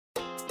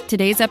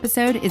Today's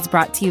episode is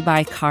brought to you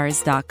by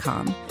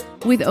Cars.com.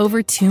 With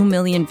over 2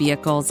 million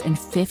vehicles and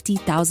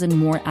 50,000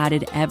 more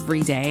added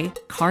every day,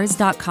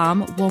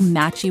 Cars.com will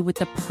match you with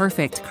the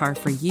perfect car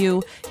for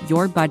you,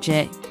 your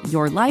budget,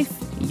 your life,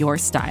 your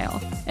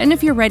style. And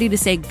if you're ready to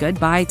say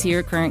goodbye to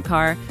your current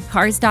car,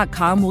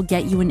 Cars.com will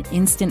get you an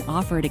instant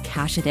offer to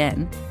cash it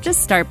in.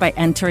 Just start by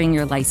entering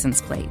your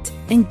license plate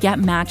and get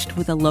matched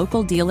with a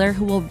local dealer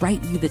who will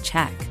write you the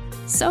check.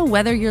 So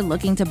whether you're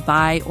looking to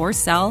buy or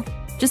sell,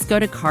 just go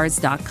to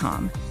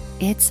Cars.com.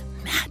 It's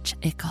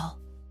magical.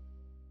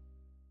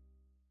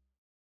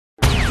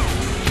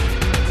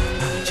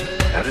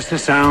 That is the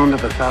sound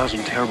of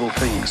 1,000 terrible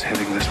things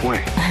heading this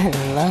way. I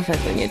love it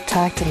when you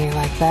talk to me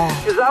like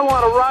that. Because I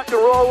want to rock and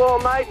roll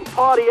all night and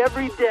party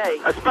every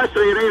day.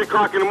 Especially at 8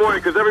 o'clock in the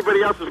morning because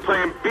everybody else is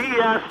playing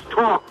BS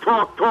talk.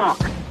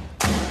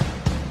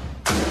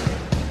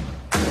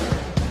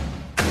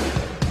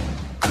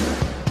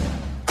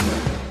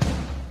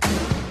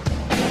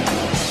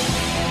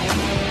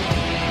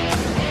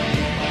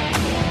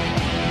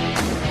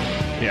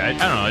 Yeah, I don't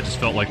know. I just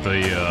felt like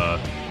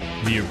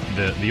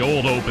the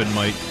old open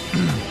might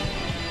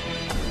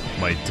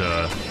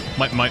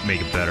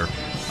make it better.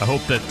 I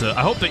hope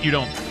that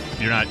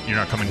you're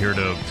not coming here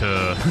to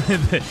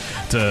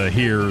to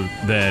hear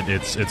that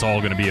it's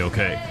all going to be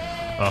okay.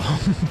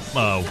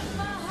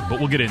 But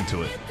we'll get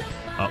into it.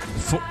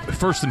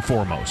 First and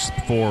foremost,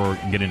 before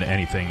getting into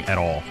anything at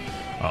all,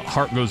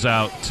 heart goes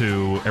out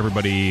to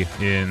everybody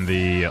in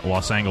the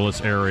Los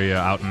Angeles area,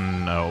 out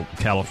in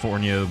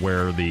California,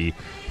 where the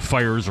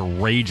fires are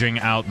raging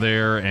out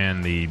there,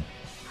 and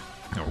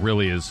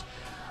really is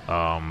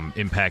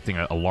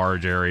impacting a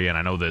large area. And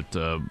I know that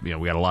we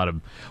got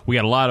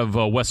a lot of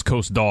West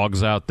Coast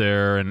dogs out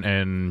there,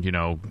 and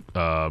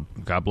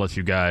God bless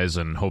you guys,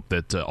 and hope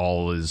that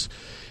all is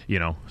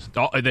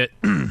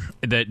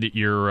that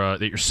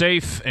you're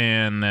safe,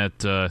 and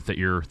that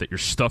your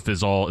stuff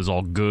is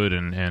all good,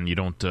 and you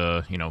don't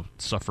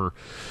suffer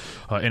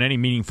in any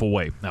meaningful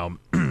way. Now,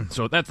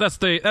 so that's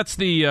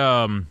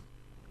the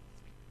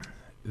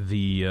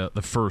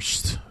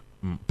first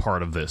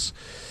part of this.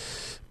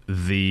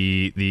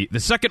 The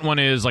second one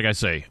is, like I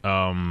say,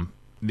 I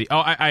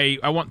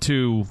want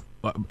to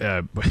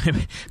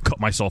cut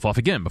myself off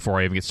again before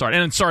I even get started.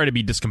 And I'm sorry to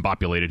be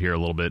discombobulated here a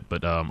little bit,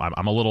 but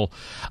I'm a little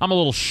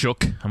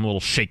shook. I'm a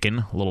little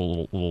shaken, a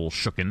little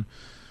shooken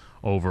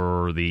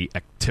over the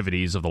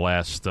activities of the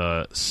last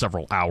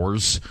several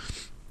hours.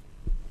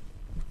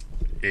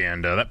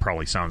 And that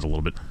probably sounds a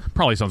little bit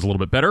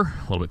better, a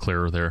little bit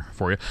clearer there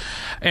for you.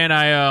 And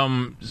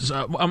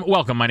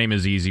welcome. My name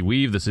is Easy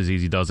Weave. This is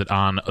Easy Does It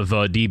on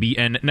the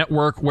DBN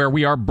Network, where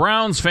we are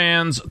Browns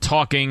fans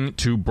talking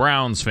to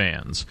Browns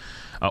fans.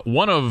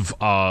 One of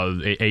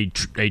a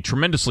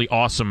tremendously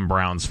awesome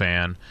Browns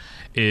fan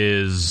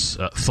is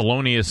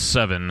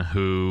Thelonious7,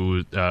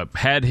 who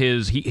had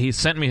he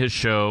sent me his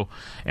show,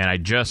 and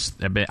I've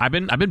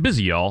been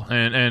busy, y'all,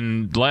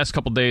 and the last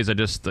couple days I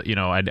just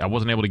I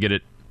wasn't able to get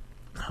it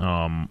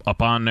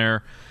up on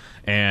there,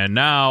 and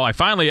now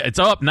it's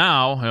up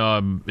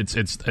now.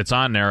 It's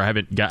on there. I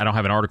don't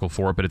have an article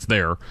for it, but it's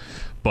there.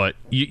 But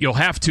you'll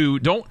have to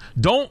don't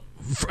do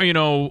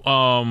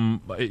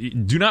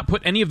not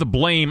put any of the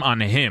blame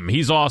on him.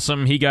 He's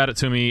awesome. He got it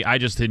to me. I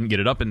just didn't get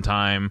it up in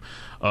time,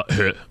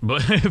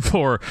 but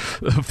for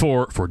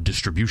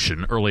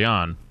distribution early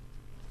on.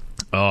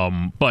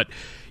 But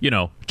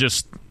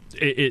just.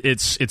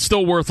 It's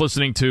still worth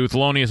listening to.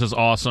 Thelonious is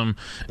awesome,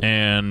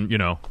 and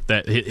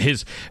that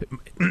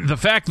the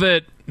fact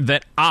that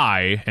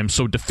I am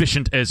so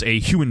deficient as a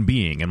human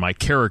being, and my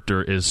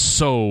character is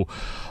so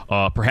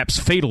perhaps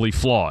fatally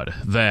flawed,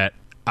 that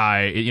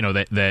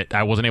that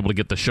I wasn't able to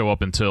get the show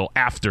up until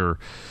after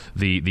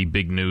the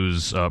big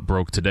news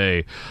broke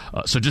today.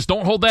 So just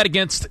don't hold that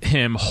against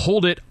him.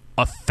 Hold it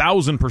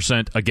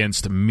 1,000%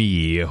 against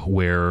me,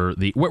 where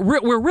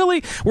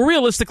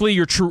realistically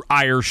your true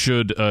ire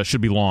should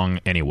belong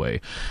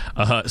anyway.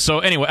 So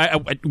anyway, I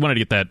wanted to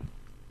get that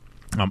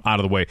out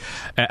of the way.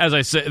 As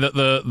I said,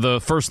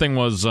 the first thing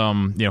was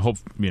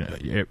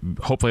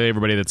hopefully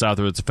everybody that's out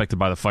there that's affected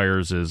by the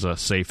fires is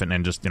safe,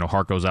 and just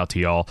heart goes out to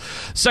y'all.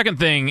 Second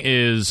thing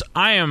is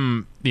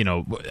I'm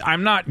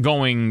not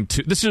going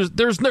to.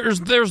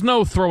 There's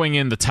no throwing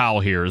in the towel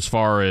here as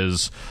far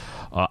as.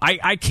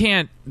 I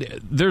can't.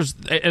 There's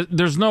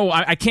no.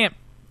 I can't.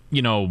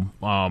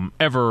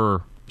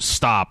 Ever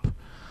stop.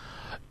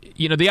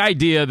 The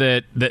idea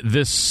that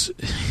this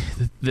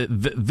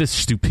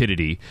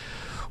stupidity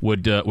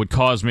would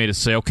cause me to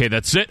say, okay,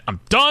 that's it, I'm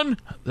done.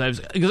 And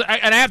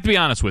I have to be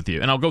honest with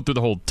you, and I'll go through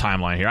the whole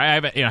timeline here.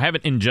 I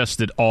haven't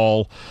ingested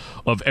all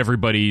of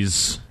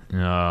everybody's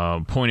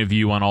point of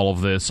view on all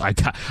of this. I've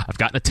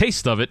gotten a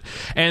taste of it,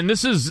 and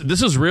this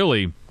is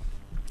really.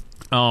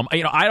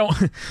 I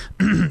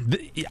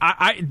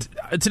don't.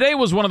 Today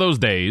was one of those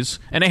days,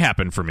 and they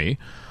happened for me.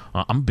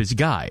 I'm a busy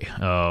guy,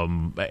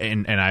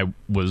 and I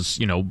was,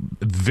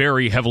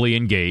 very heavily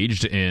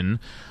engaged in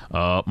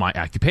my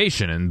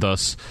occupation, and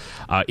thus,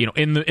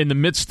 in the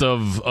midst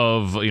of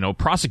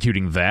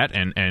prosecuting that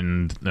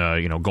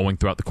and going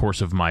throughout the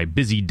course of my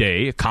busy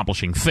day,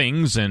 accomplishing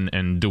things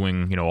and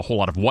doing a whole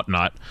lot of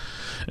whatnot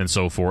and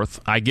so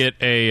forth, I get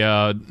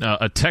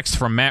a text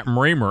from Matt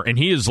Mramer, and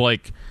he is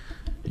like,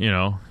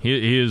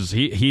 he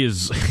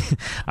is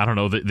I don't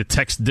know, the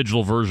text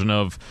digital version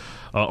of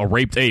a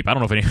raped ape. I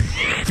don't know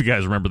if you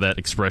guys remember that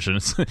expression.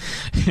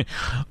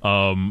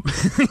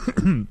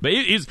 But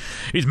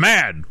he's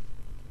mad,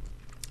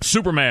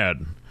 super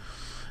mad,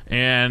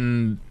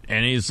 and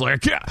he's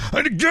like, yeah,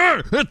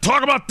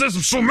 talk about this.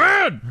 I'm so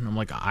mad. And I'm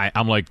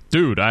like,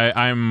 dude,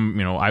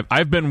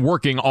 I've been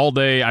working all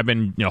day. I've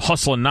been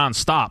hustling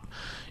nonstop.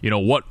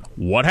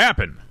 What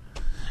happened?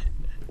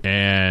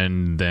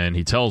 And then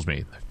he tells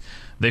me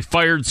they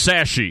fired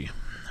Sashi,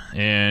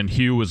 and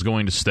Hugh was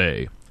going to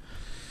stay.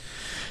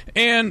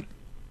 And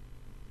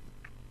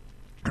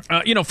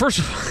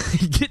first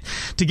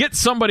to get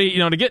somebody,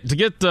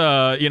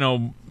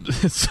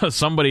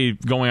 somebody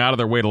going out of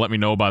their way to let me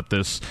know about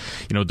this,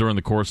 during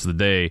the course of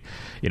the day,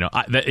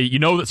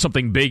 that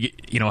something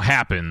big,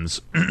 happens,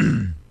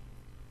 and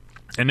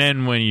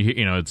then when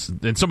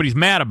and somebody's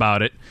mad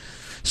about it,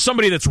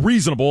 somebody that's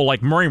reasonable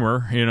like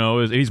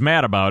Mramer, he's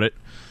mad about it,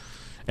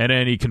 and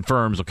then he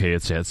confirms, okay,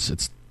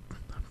 it's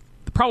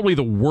probably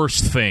the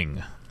worst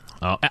thing.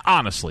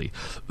 Honestly,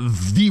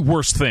 the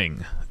worst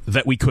thing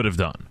that we could have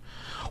done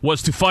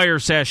was to fire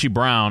Sashi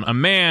Brown, a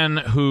man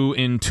who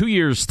in 2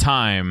 years'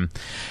 time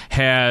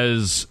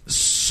has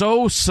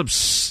so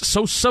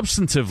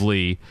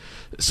substantially,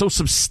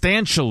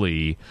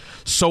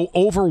 so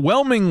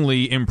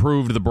overwhelmingly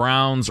improved the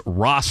Browns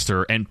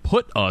roster and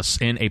put us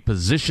in a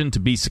position to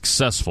be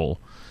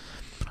successful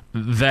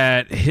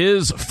that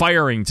his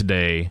firing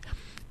today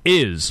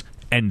is,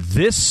 and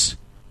this,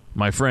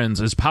 my friends,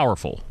 is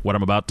powerful. What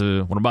I'm about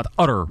to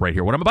utter right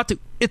here, what I'm about to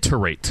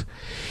iterate,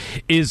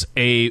 is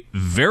a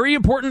very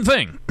important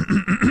thing.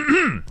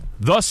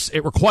 Thus,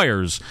 it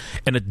requires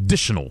an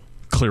additional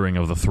clearing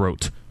of the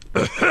throat.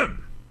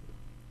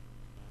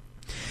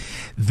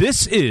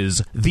 This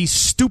is the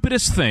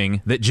stupidest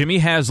thing that Jimmy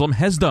Haslam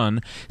has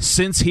done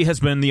since he has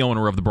been the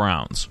owner of the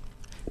Browns.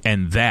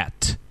 And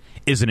that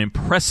is an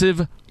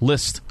impressive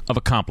list of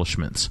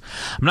accomplishments.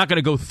 I'm not going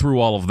to go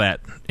through all of that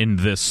in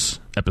this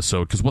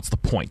episode, because what's the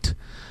point?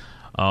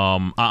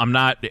 I've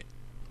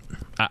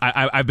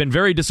been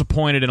very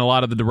disappointed in a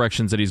lot of the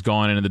directions that he's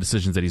gone in and the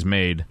decisions that he's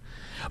made,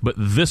 but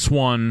this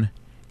one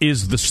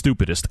is the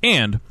stupidest.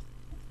 And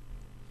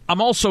I'm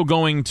also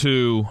going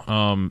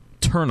to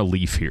turn a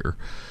leaf here.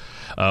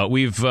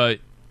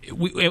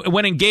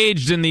 When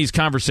engaged in these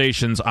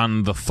conversations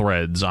on the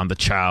threads, on the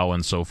Chow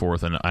and so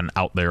forth, and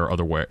out there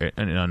otherwhere,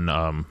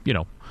 and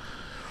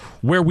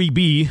where we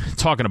be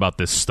talking about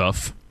this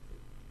stuff,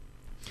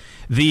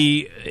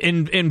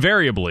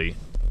 invariably,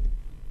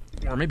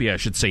 or maybe I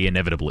should say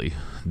inevitably,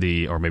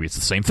 or maybe it's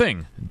the same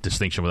thing,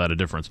 distinction without a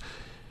difference,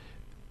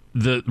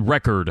 the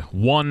record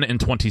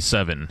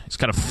 1-27 is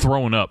kind of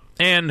thrown up.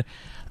 And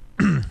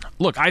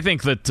look, I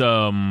think that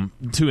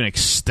to an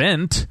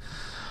extent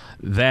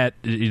that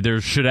there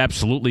should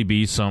absolutely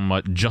be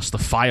some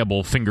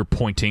justifiable finger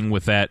pointing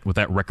with that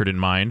record in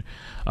mind,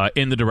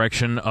 in the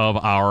direction of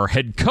our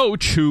head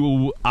coach,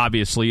 who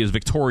obviously is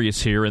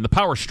victorious here in the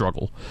power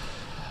struggle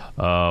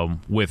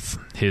with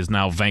his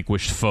now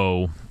vanquished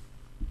foe,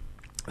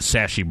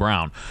 Sashi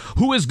Brown,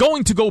 who is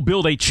going to go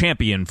build a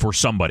champion for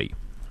somebody.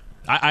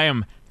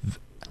 I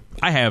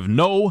have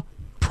no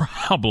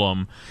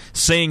problem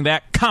saying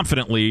that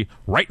confidently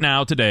right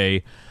now,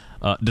 today,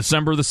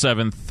 December the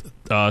 7th,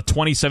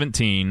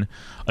 2017,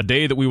 a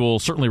day that we will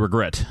certainly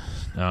regret.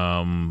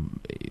 The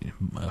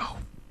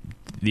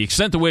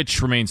extent to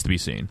which remains to be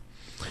seen.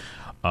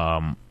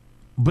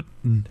 But,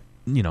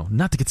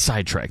 not to get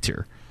sidetracked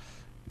here,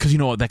 because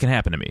that can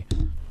happen to me.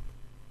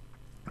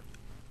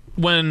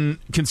 When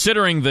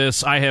considering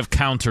this, I have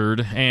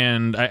countered,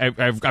 and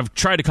I've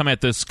tried to come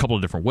at this a couple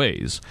of different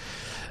ways.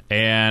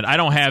 And I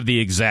don't have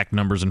the exact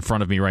numbers in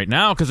front of me right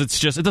now, because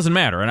it doesn't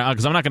matter,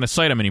 because I'm not going to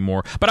cite them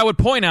anymore. But I would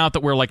point out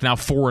that we're like now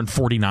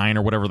 4-49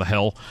 or whatever the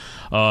hell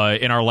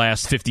in our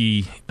last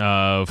 53,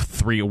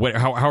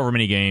 however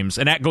many games,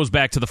 and that goes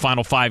back to the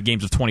final 5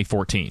 games of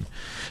 2014.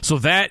 So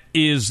that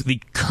is the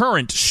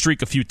current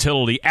streak of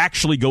futility.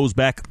 Actually goes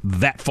back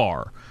that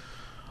far.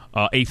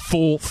 A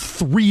full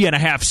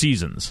 3.5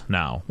 seasons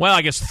now. Well,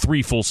 I guess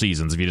 3 full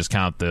seasons if you just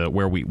count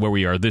where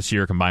we are this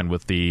year combined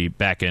with the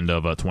back end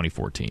of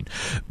 2014.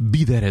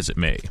 Be that as it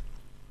may.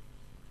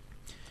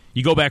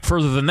 You go back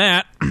further than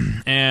that,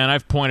 and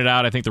I've pointed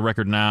out, I think the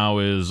record now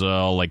is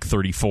like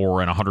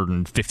 34 and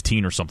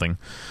 115 or something.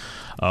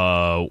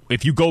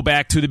 If you go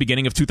back to the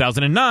beginning of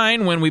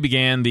 2009, when we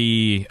began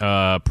the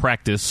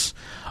practice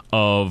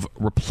of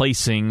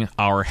replacing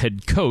our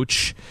head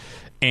coach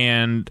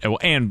and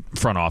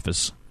front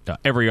office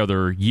every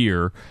other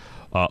year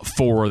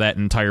for that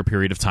entire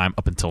period of time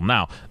up until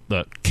now.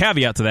 The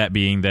caveat to that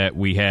being that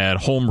we had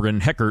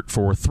Holmgren, Heckert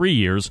for 3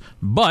 years,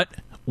 but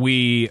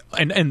we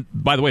and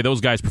by the way,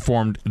 those guys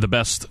performed the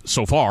best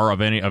so far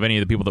of any of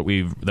the people that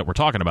we're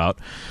talking about.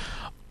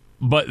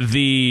 But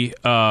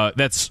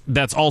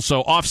that's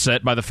also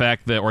offset by the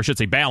fact that, or I should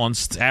say,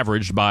 balanced,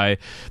 averaged by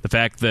the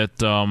fact that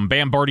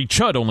Bam Barty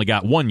Chud only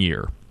got 1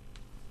 year.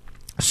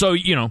 So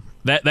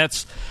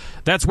that's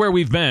where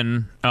we've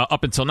been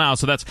up until now.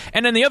 So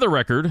and then the other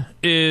record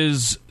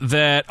is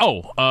that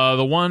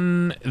the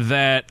one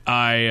that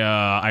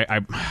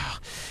I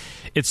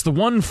it's the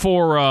one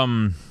for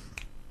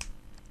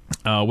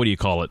what do you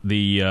call it,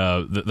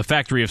 the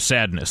Factory of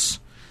Sadness.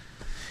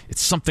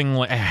 It's something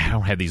like, I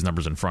don't have these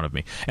numbers in front of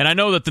me, and I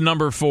know that the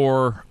number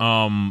for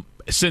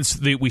since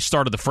we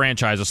started the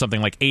franchise is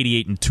something like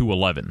 88 and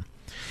 211.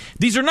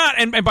 These are not,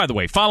 and by the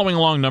way, following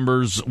along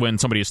numbers when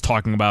somebody is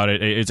talking about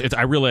it,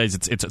 I realize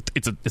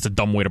it's a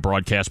dumb way to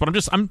broadcast, but I'm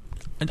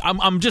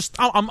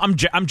jiving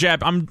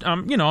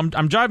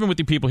with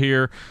you people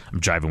here.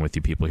 I'm jiving with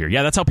you people here.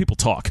 Yeah, that's how people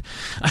talk.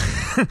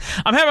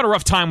 I'm having a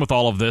rough time with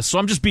all of this, so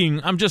I'm just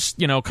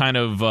kind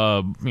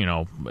of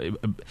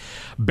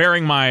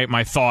bearing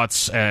my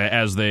thoughts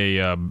as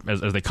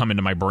they come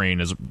into my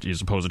brain, as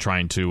opposed to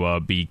trying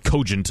to be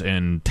cogent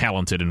and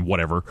talented and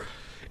whatever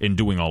in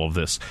doing all of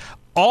this.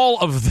 All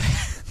of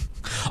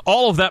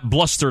that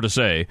bluster to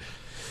say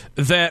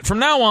that from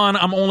now on,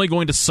 I'm only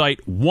going to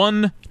cite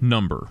one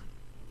number.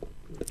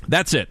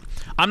 That's it.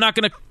 I am not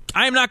going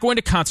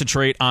to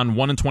concentrate on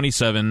 1 and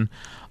 27,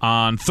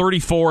 on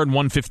 34 and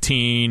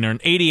 115, or an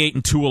 88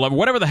 and 211,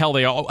 whatever the hell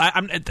they are.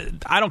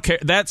 I don't care.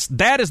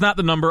 That is not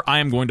the number I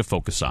am going to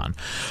focus on.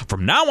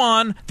 From now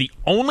on, the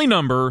only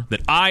number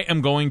that I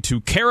am going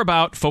to care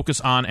about, focus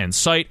on, and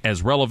cite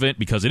as relevant,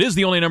 because it is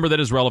the only number that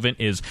is relevant,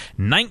 is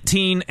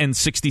 19 and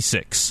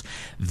 66.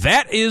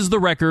 That is the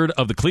record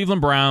of the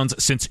Cleveland Browns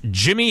since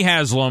Jimmy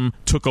Haslam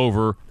took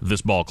over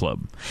this ball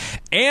club.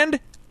 And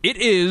it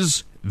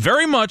is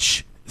very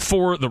much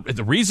for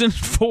the reason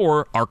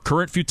for our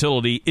current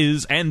futility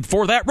is, and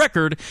for that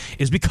record,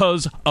 is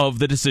because of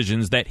the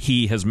decisions that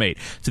he has made.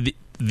 To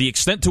the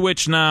extent to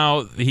which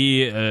now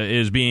he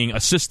is being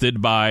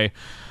assisted by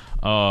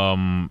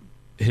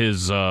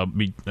his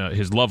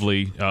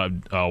lovely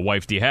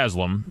wife Dee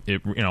Haslam,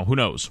 who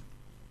knows?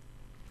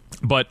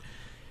 But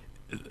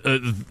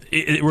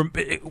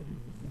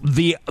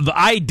the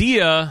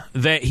idea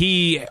that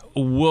he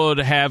would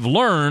have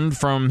learned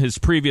from his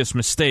previous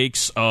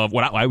mistakes of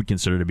what I would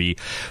consider to be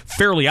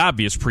fairly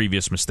obvious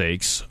previous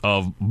mistakes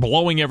of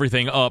blowing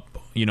everything up,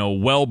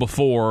 well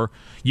before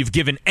you've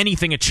given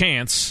anything a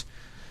chance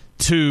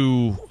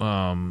to,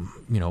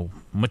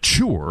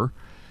 mature,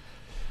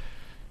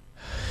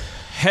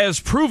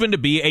 has proven to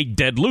be a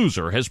dead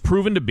loser, has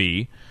proven to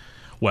be,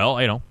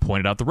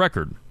 pointed out the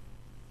record.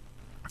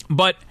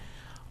 But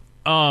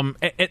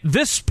at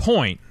this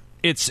point,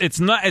 it's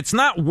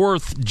not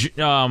worth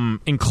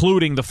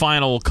including the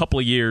final couple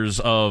of years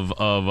of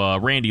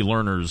Randy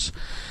Lerner's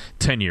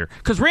tenure,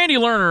 because Randy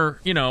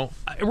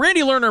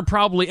Lerner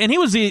probably, and he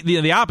was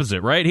the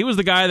opposite, right? He was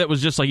the guy that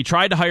was just like, he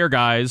tried to hire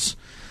guys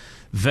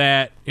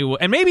that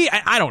and maybe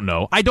I don't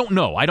know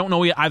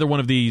either one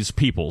of these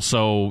people,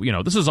 so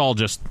this is all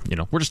just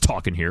we're just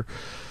talking here.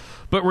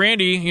 But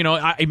Randy,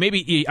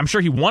 I'm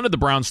sure he wanted the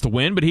Browns to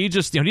win, but he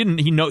just, he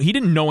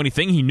didn't know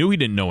anything. He knew he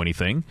didn't know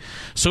anything,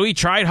 so he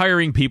tried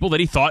hiring people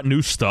that he thought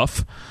knew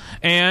stuff,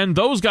 and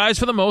those guys,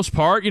 for the most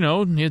part,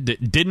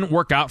 didn't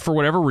work out for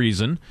whatever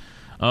reason.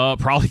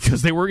 Probably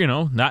because they were,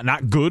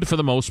 not good for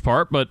the most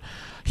part. But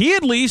he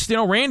at least,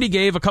 Randy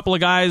gave a couple of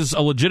guys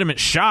a legitimate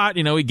shot.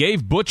 He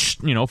gave Butch,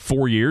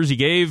 4 years. He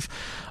gave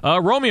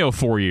Romeo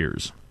 4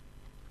 years.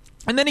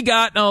 And then he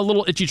got a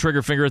little itchy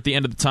trigger finger at the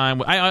end of the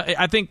time.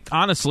 I think,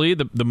 honestly,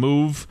 the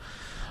move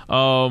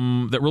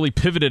that really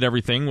pivoted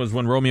everything was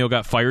when Romeo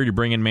got fired. You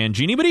bring in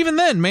Mangini. But even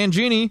then,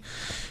 Mangini,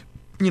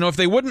 if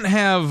they wouldn't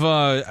have...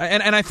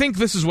 and I think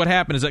this is what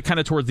happened, is that kind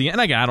of towards the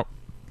end... Again,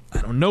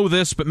 I don't know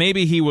this, but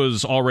maybe he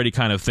was already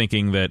kind of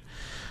thinking that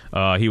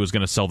he was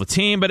going to sell the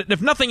team. But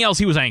if nothing else,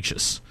 he was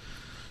anxious.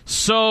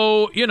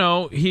 So,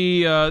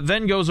 he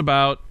then goes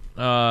about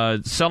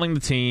selling the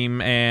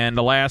team, and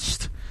the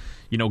last...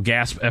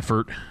 gasp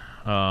effort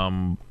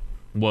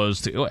was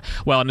to...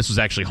 Well, and this was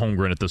actually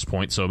Holmgren at this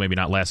point, so maybe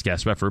not last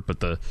gasp effort, but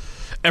the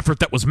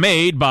effort that was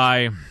made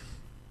by,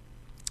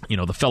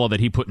 the fellow that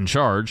he put in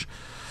charge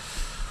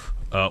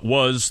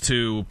was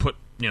to put,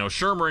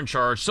 Shermer in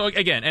charge. So,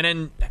 again, and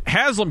then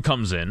Haslam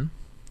comes in.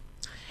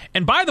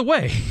 And by the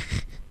way,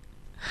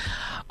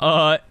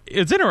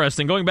 it's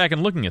interesting going back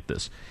and looking at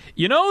this.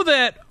 You know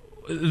that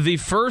the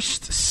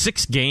first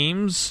 6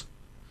 games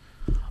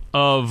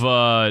of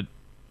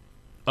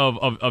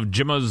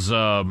Jimma's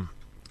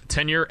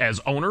tenure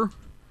as owner,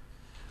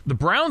 the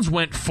Browns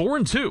went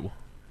 4-2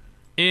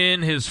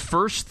 in his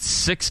first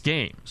 6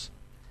 games.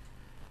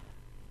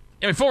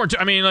 I mean, 4-2.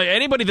 I mean, like,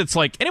 anybody that's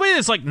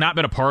not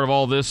been a part of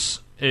all this,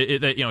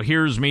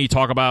 hears me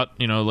talk about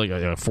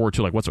 4-2.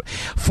 Like, what's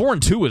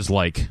 4-2 is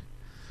like,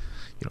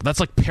 that's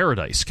like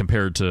paradise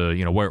compared to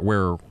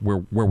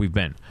where we've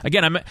been.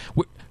 Again,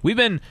 we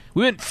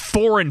went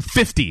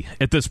 4-50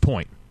 at this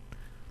point.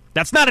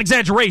 That's not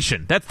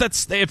exaggeration.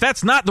 That's if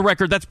that's not the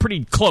record, that's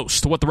pretty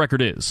close to what the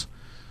record is.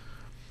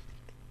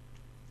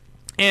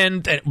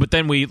 But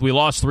then we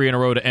lost 3 in a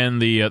row to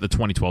end the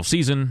 2012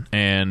 season,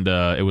 and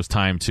it was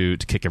time to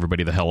kick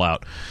everybody the hell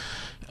out.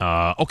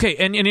 Okay,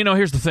 and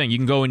here's the thing: you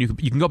can go and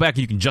you can go back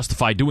and you can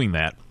justify doing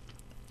that.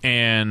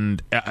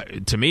 And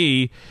to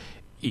me,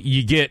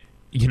 you get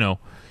you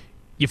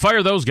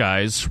fire those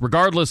guys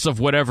regardless of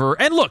whatever.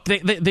 And look,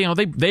 they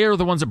are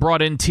the ones that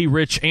brought in T.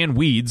 Rich and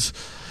Weeds.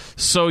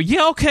 So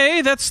yeah,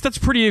 okay, that's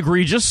pretty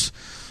egregious,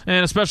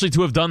 and especially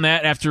to have done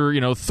that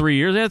after 3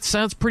 years, that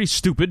sounds pretty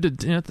stupid.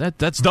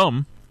 That's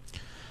dumb.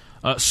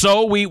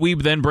 So we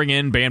then bring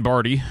in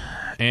Banbarty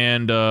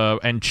and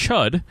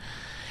Chud,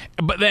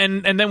 but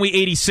then we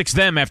 86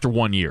 them after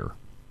 1 year,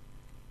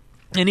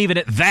 and even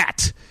at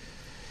that,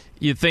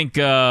 you think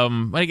the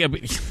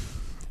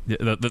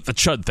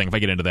Chud thing. If I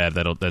get into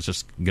that's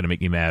just going to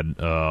make me mad.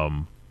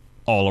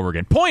 All over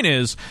again. Point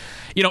is,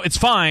 it's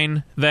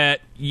fine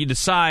that you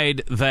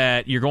decide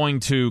that you're going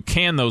to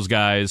can those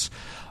guys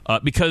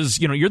because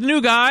you're the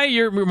new guy,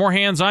 you're more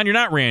hands-on, you're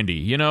not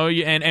Randy,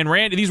 and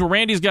Randy, these were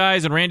Randy's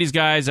guys, and Randy's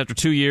guys after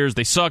 2 years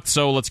they sucked,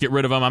 so let's get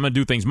rid of them. I'm going to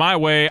do things my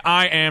way.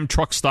 I am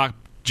truck stock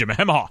Jim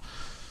Hemhaw.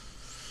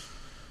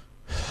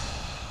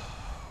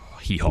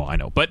 Hee-haw, I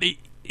know, but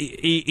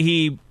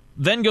he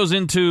then goes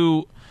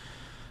into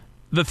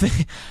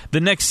the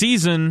next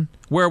season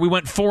where we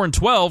went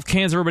 4-12,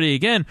 cans everybody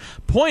again.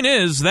 Point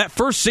is, that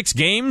first 6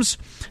 games,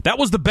 that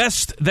was the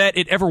best that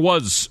it ever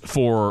was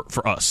for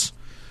us.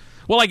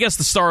 Well, I guess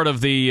the start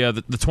of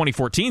the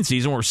 2014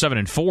 season, we were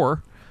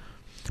 7-4,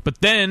 but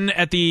then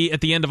at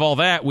the end of all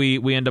that,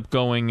 we end up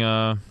going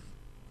 0-5,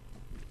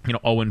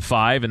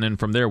 and then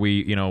from there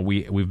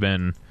we've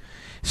been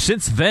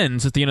since then,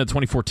 since the end of the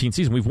 2014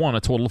 season, we've won a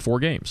total of 4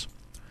 games,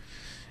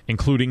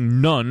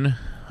 including none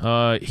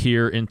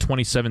here in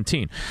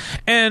 2017.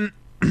 And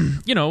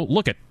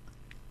look at,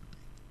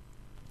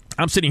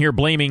 I'm sitting here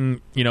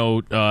blaming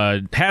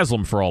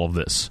Haslam for all of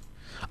this.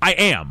 I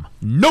am,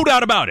 no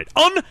doubt about it,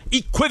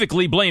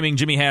 unequivocally blaming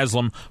Jimmy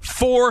Haslam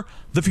for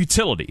the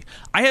futility.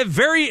 I have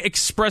very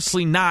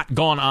expressly not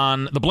gone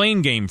on the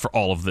blame game for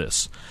all of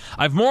this.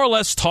 I've more or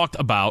less talked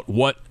about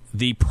what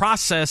the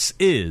process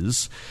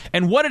is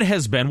and what it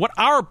has been, what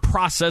our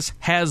process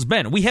has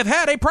been. We have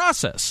had a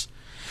process.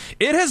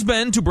 It has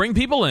been to bring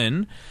people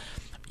in,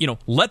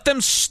 let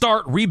them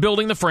start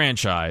rebuilding the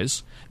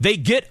franchise. They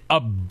get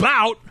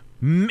about,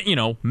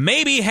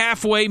 maybe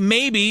halfway,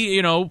 maybe,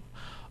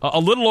 a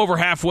little over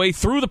halfway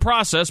through the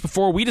process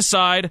before we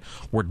decide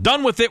we're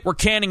done with it, we're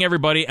canning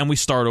everybody, and we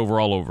start over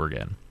all over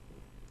again.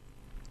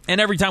 And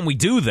every time we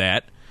do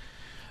that,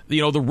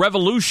 the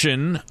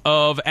revolution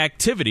of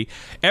activity,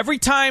 every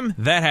time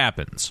that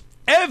happens,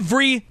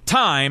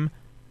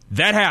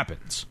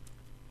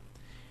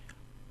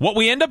 what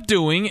we end up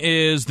doing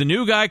is the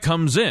new guy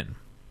comes in.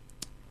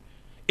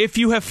 If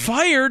you have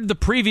fired the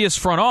previous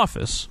front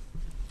office,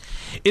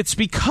 it's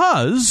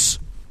because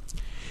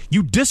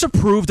you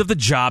disapproved of the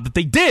job that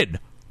they did,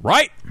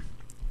 right?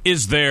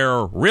 Is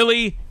there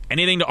really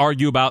anything to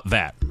argue about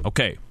that?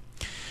 Okay.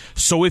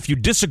 So if you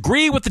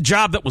disagree with the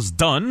job that was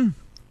done,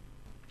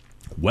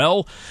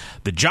 well,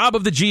 the job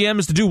of the GM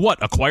is to do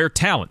what? Acquire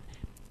talent.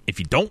 If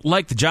you don't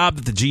like the job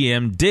that the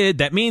GM did,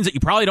 that means that you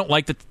probably don't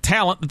like the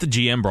talent that the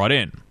GM brought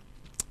in.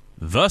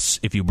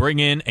 Thus, if you bring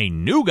in a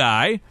new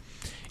guy,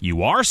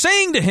 you are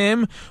saying to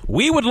him,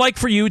 we would like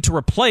for you to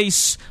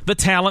replace the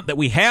talent that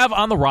we have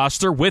on the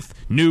roster with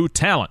new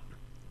talent.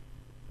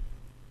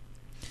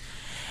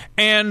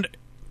 And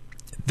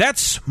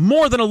that's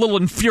more than a little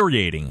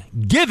infuriating,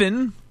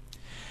 given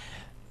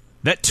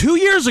that 2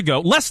 years ago,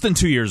 less than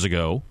 2 years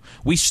ago,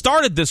 we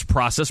started this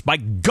process by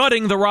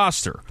gutting the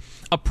roster.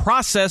 A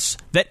process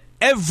that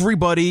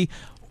everybody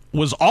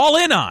was all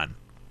in on,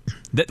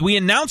 that we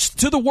announced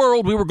to the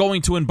world we were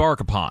going to embark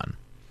upon,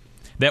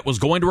 that was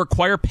going to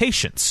require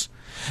patience,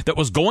 that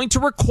was going to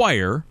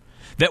require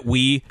that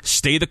we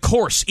stay the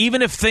course,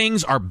 even if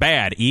things are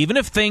bad, even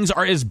if things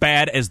are as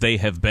bad as they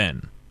have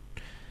been.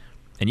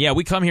 And yeah,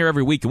 we come here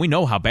every week and we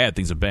know how bad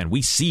things have been.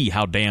 We see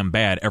how damn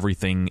bad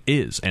everything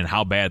is and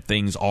how bad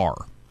things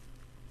are.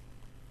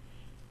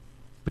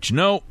 But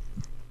you're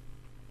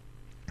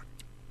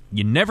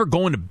never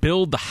going to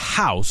build the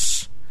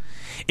house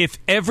if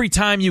every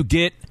time you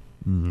get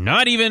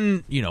not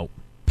even,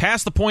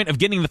 past the point of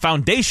getting the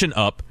foundation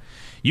up,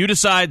 you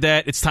decide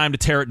that it's time to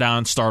tear it down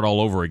and start all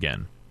over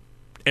again.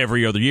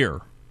 Every other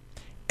year.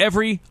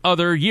 Every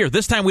other year.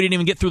 This time we didn't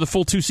even get through the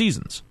full 2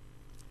 seasons.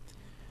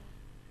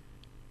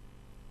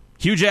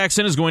 Hugh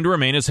Jackson is going to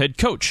remain as head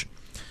coach.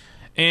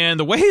 And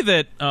the way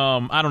that,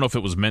 I don't know if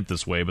it was meant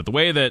this way, but the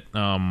way that,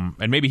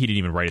 and maybe he didn't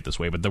even write it this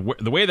way, but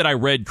the way that I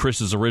read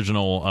Chris's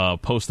original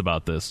post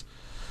about this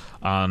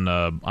on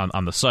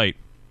the site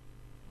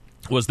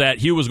was that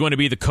Hugh was going to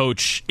be the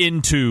coach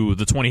into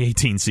the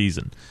 2018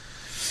 season.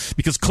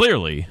 Because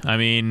clearly, I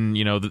mean,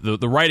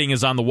 the writing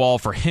is on the wall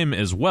for him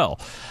as well.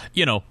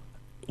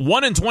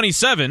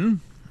 1-27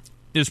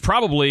 is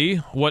probably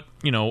what,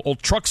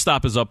 old Truck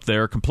Stop is up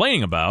there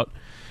complaining about.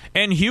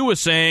 And Hugh is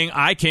saying,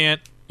 I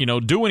can't,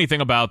 do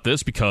anything about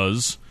this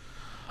because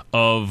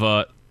of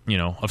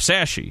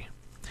Sashi.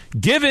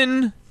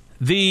 Given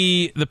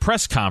the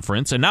press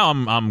conference, and now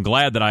I'm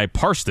glad that I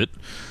parsed it.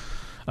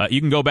 You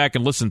can go back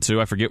and listen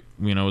to, I forget,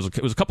 it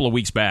was a couple of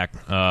weeks back.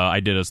 I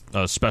did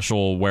a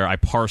special where I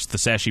parsed the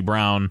Sashi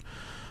Brown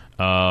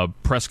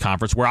press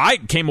conference, where I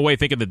came away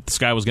thinking that this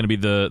guy was going to be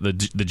the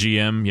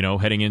GM,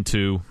 heading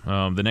into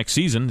the next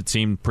season. It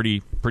seemed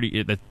pretty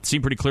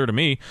clear to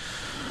me.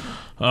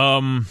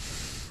 But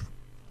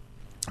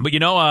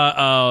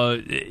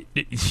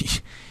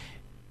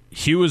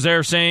Hugh was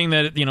there saying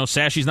that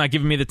Sashi's not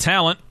giving me the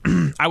talent.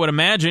 I would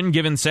imagine,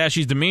 given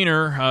Sashi's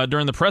demeanor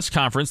during the press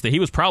conference, that he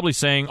was probably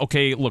saying,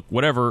 "Okay, look,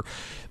 whatever.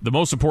 The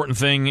most important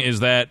thing is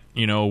that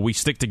we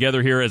stick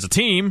together here as a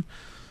team."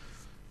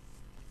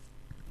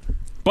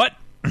 But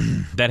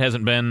that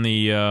hasn't been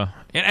the.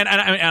 And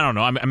I don't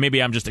know.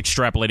 Maybe I'm just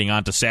extrapolating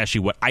onto Sashi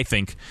what I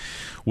think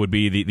would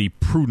be the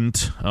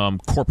prudent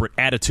corporate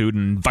attitude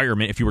and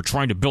environment if you were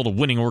trying to build a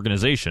winning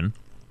organization,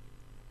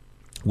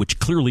 which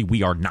clearly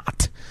we are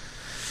not.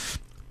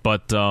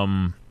 But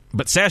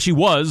Sashi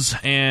was,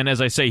 and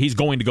as I say, he's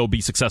going to go be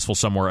successful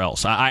somewhere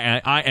else.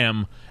 I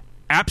am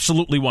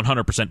absolutely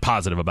 100%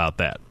 positive about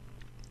that.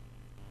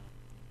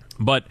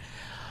 But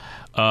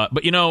at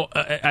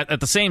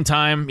the same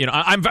time,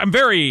 I'm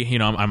very,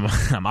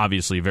 I'm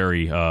obviously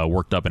very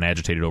worked up and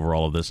agitated over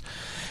all of this.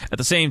 At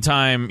the same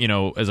time,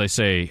 as I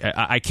say,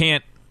 I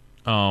can't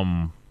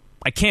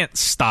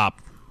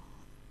stop,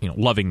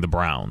 loving the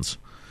Browns.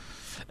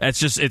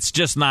 It's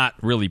just not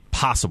really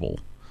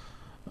possible.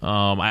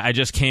 I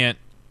just can't,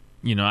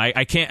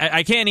 I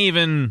can't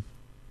even,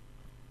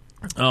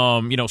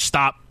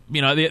 stop,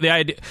 the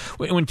idea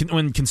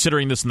when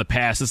considering this in the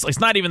past, it's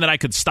not even that I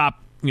could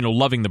stop,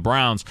 loving the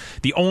Browns.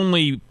 The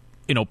only,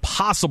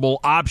 possible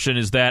option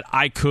is that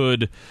I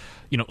could,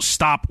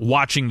 stop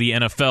watching the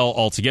NFL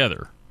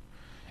altogether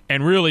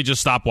and really just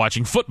stop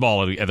watching football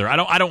altogether.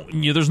 I don't,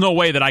 there's no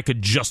way that I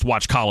could just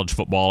watch college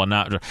football and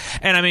not,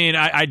 and I mean,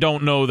 I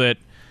don't know that,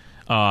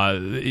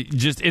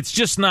 it's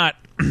just not.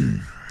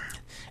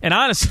 And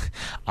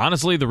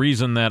honestly, the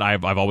reason that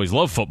I've always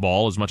loved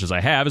football as much as I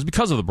have is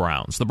because of the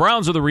Browns. The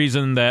Browns are the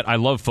reason that I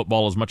love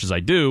football as much as I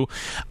do.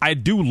 I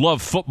do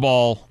love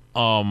football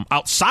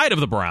outside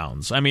of the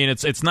Browns. I mean,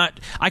 it's not.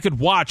 I could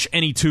watch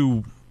any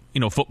two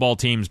football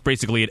teams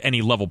basically at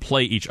any level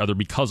play each other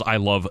because I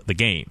love the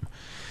game.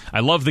 I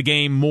love the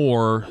game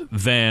more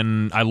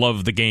than I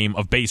love the game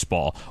of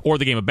baseball or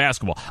the game of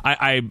basketball.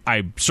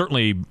 I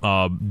certainly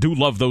do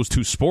love those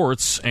two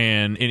sports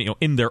and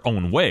in their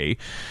own way,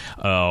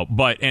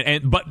 but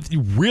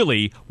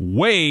really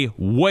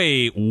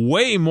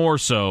way more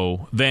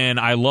so than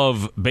I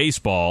love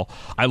baseball.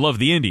 I love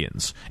the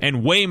Indians,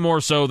 and way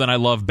more so than I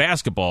love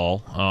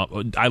basketball.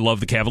 I love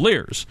the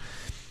Cavaliers,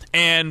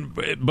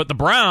 but the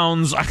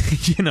Browns,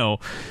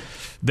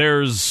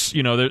 There's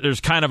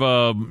kind of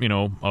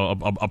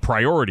a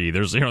priority.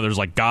 There's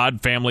like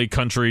God, family,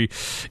 country,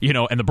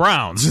 and the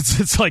Browns.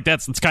 It's like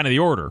it's kind of the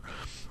order.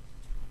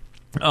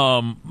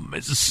 And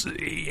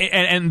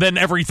then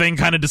everything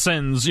kind of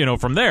descends,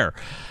 from there.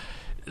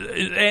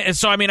 And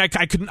so I mean, I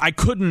could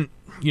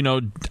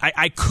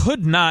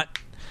not,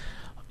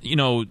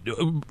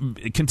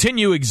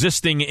 continue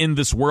existing in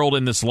this world,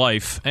 in this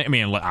life. I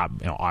mean,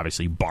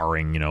 obviously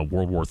barring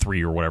World War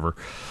III or whatever.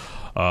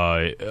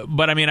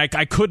 But I mean,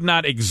 I could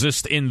not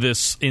exist in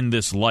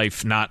this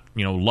life not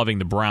loving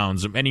the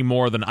Browns any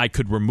more than I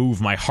could remove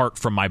my heart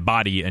from my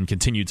body and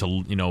continue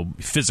to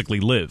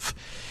physically live.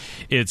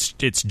 It's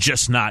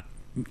just not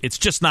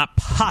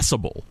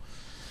possible.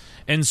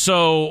 And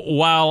so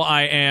while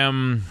I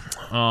am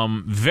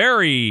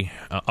very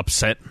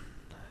upset,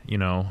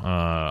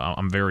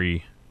 I'm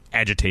very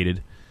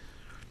agitated.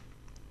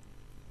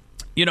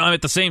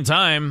 At the same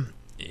time.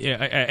 Yeah,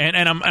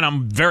 and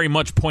I'm very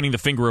much pointing the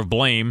finger of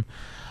blame.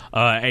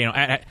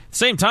 At the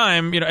same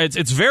time,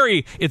 it's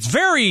very.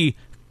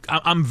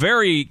 I'm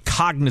very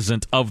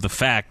cognizant of the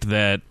fact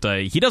that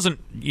he doesn't,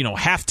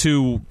 have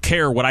to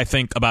care what I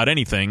think about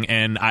anything,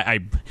 and I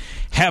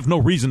have no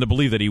reason to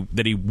believe that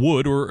he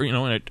would, or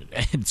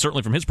and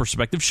certainly from his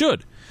perspective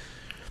should.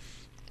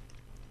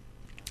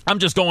 I'm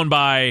just going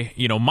by,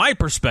 my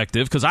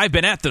perspective because I've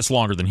been at this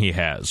longer than he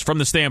has, from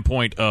the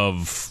standpoint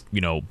of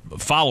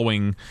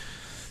following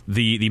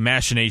the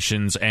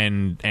machinations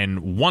and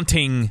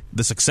wanting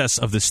the success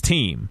of this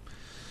team.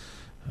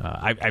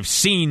 I've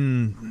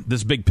seen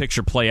this big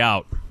picture play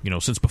out,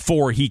 since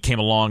before he came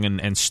along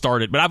and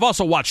started. But I've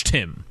also watched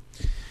him,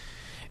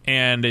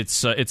 and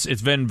it's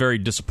been very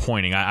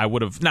disappointing. I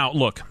would have now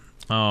look.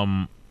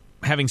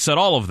 Having said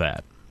all of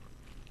that,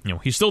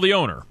 he's still the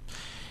owner,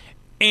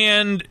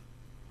 and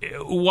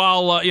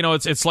while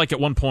it's like at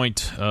one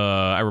point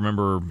I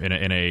remember in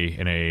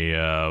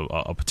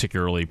a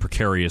particularly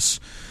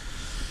precarious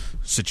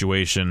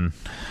situation,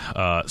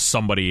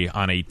 somebody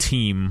on a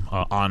team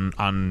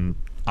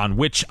on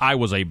which I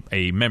was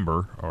a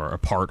member or a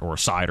part or a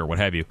side or what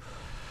have you,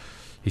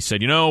 He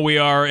said, we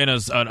are in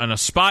a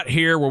spot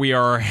here where we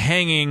are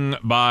hanging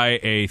by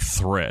a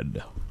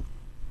thread.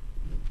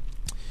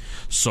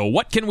 So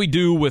what can we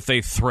do with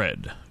a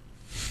thread?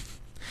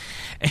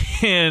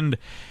 And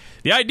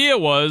the idea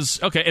was,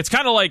 okay, it's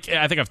kind of like,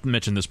 I think I've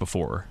mentioned this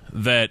before,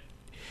 that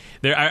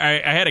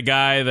I had a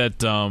guy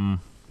that,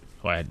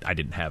 I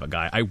didn't have a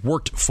guy. I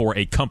worked for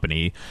a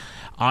company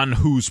on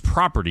whose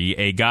property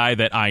a guy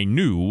that I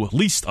knew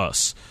leased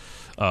us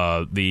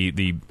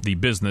the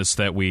business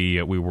that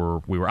we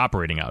were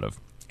operating out of.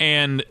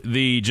 And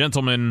the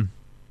gentleman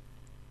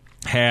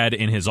had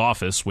in his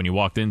office, when you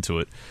walked into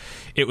it,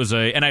 it was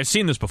and I've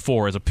seen this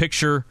before, as a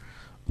picture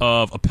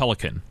of a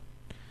pelican.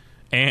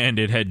 And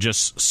it had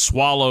just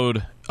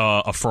swallowed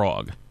a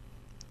frog.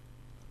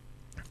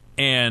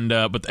 And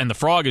the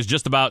frog is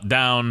just about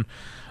down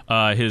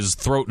his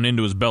throat and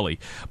into his belly.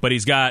 But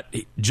he's got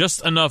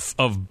just enough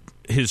of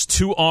his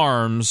two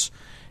arms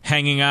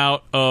hanging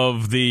out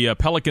of the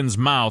pelican's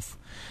mouth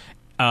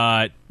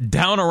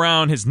down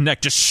around his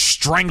neck, just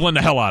strangling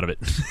the hell out of it.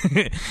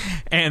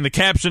 And the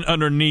caption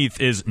underneath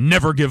is,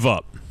 "Never give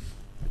up."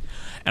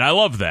 And I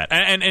love that.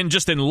 And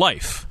just in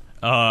life,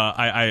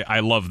 I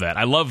love that.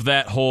 I love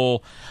that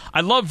whole...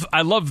 I love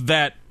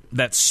that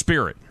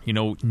spirit,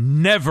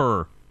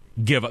 never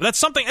give up. That's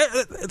something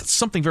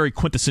very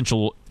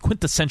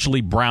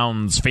quintessentially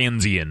Browns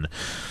fansian,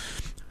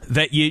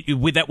 that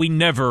we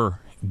never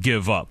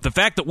give up. The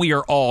fact that we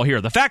are all here,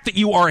 the fact that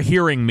you are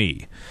hearing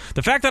me,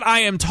 the fact that I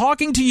am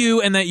talking to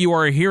you and that you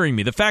are hearing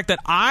me, the fact that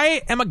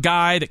I am a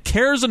guy that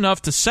cares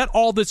enough to set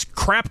all this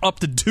crap up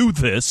to do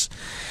this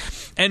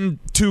and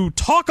to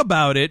talk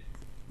about it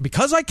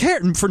because I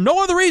care, for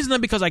no other reason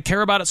than because I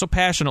care about it so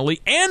passionately,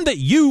 and that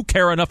you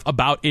care enough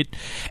about it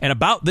and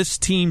about this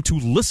team to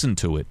listen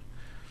to it,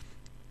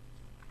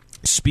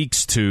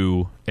 speaks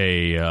to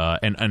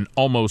an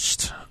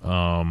almost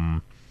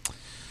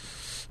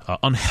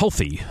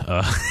unhealthy,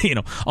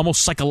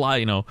 almost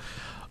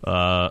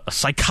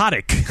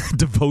psychotic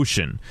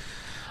devotion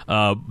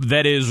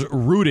that is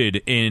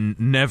rooted in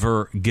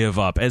never give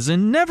up, as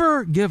in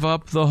never give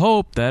up the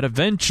hope that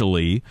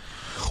eventually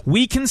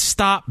we can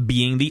stop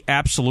being the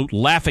absolute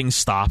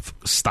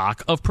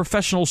laughingstock of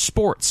professional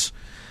sports.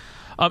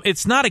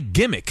 It's not a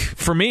gimmick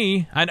for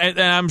me, and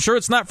I'm sure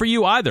it's not for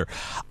you either.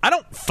 I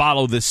don't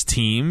follow this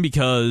team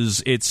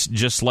because it's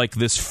just like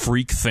this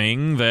freak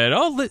thing that,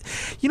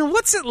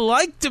 what's it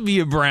like to be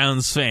a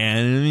Browns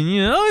fan? I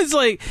mean, it's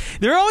like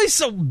they're always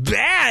so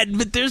bad,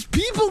 but there's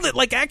people that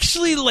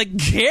actually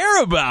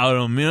care about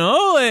them.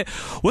 Like,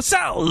 what's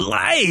that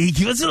like?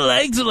 What's it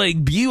like to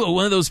be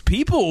one of those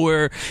people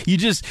where you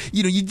just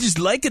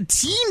like a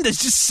team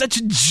that's just such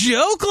a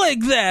joke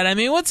like that? I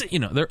mean,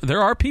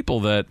 there are people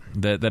that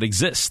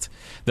exist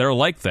that are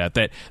like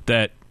that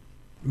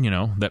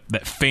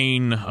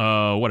feign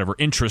whatever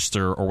interest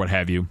or what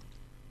have you.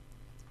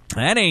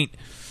 That ain't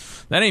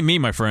me,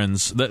 my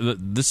friends.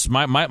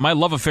 My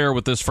love affair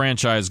with this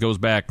franchise goes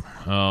back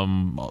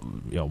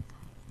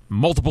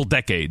multiple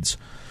decades,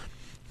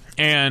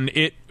 and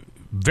it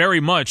very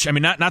much,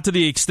 not to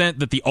the extent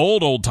that the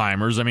old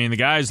timers, the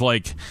guys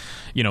like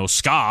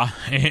Ska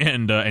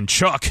and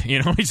Chuck,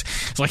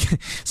 it's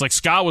like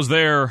Ska was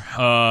there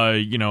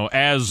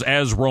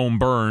as Rome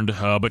burned,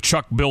 but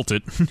Chuck built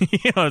it.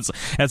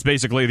 That's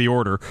basically the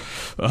order.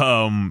 They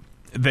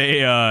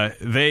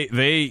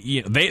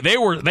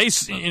were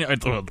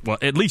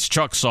at least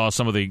Chuck saw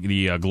some of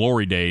the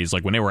glory days,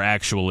 like when they were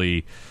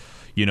actually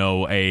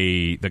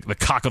the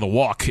cock of the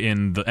walk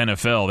in the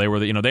NFL. They were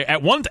they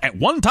at one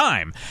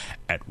time,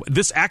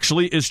 this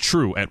actually is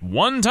true. At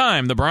one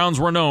time, the Browns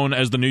were known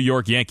as the New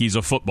York Yankees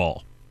of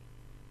football.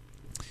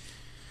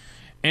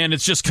 And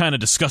it's just kind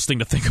of disgusting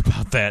to think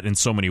about that in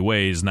so many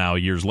ways now,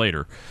 years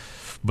later.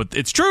 But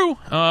it's true.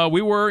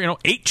 We were,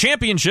 8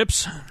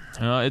 championships.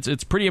 It's a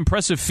pretty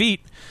impressive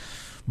feat.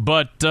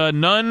 But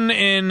none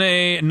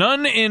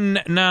in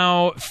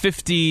now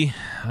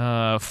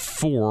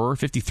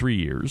 53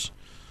 years.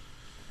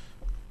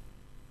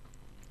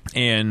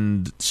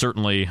 And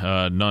certainly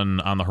none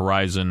on the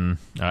horizon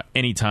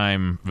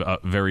anytime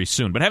very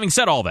soon. But having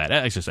said all that,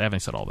 because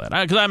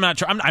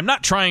I'm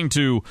not trying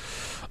to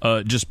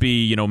just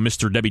be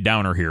Mr. Debbie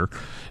Downer here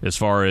as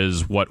far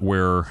as what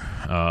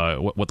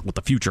what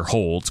the future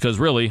holds. Because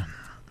really,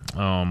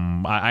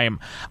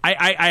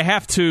 I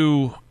have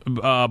to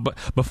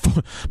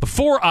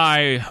before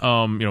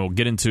I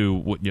get into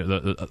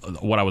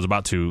what I was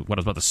about to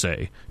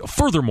say.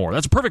 Furthermore,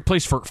 that's a perfect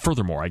place for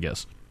furthermore, I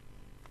guess.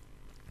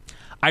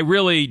 I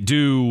really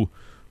do,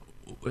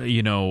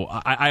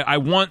 I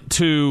want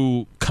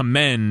to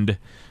commend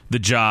the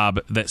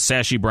job that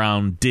Sashi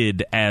Brown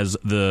did as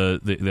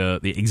the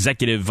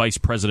executive vice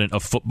president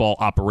of football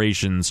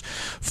operations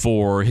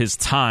for his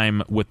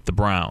time with the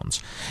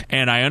Browns.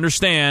 And I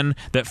understand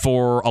that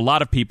for a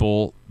lot of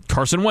people,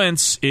 Carson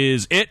Wentz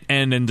is it,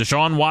 and then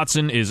Deshaun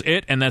Watson is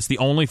it, and that's the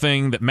only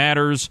thing that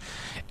matters.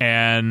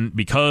 And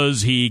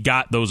because he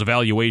got those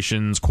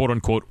evaluations,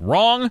 quote-unquote,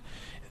 wrong,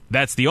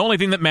 that's the only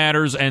thing that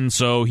matters, and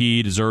so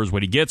he deserves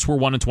what he gets. We're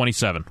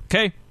 1-27.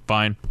 Okay,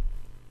 fine.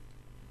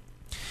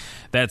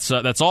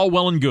 That's all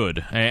well and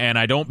good, and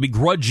I don't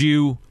begrudge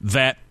you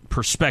that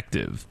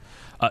perspective.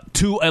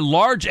 To a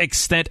large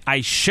extent,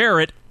 I share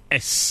it,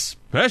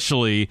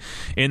 especially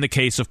in the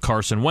case of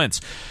Carson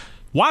Wentz.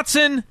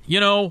 Watson,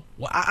 I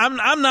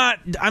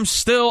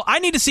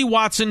need to see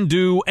Watson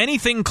do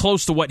anything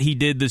close to what he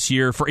did this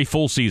year for a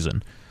full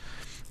season.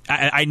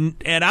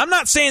 And I'm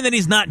not saying that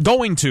he's not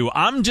going to.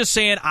 I'm just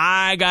saying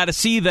I got to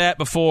see that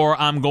before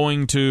I'm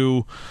going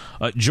to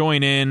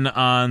join in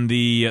on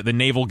the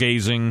navel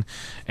gazing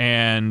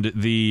and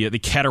the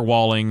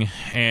caterwauling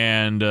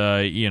and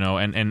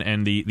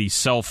and the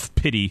self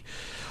pity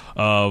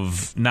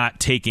of not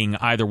taking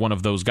either one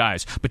of those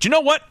guys. But you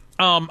know what?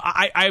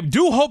 I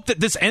do hope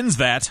that this ends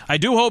that. I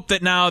do hope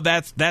that now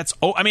that's.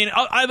 I mean,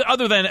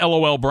 other than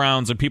LOL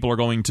Browns, and people are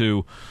going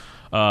to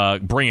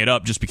bring it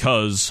up just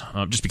because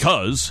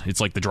it's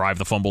like the drive,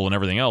 the fumble, and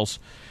everything else.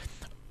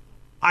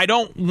 I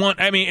don't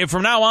want. I mean, if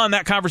from now on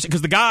that conversation,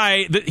 because the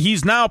guy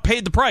he's now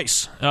paid the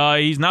price.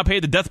 He's now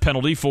paid the death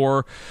penalty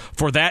for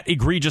that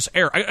egregious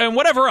error and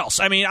whatever else.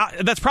 I mean,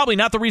 that's probably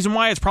not the reason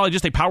why. It's probably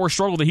just a power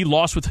struggle that he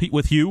lost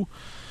with Hugh.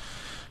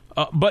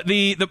 But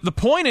the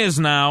point is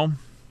now.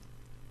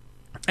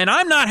 And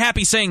I'm not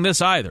happy saying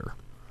this either.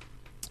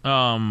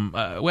 Let me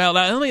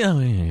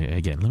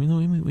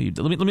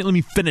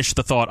finish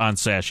the thought on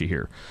Sashi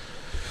here,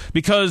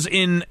 because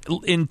in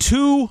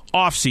 2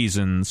 off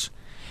seasons,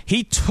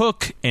 he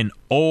took an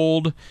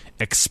old,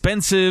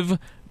 expensive,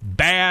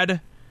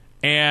 bad,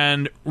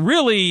 and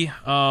really,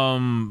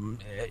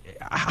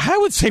 I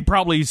would say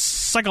probably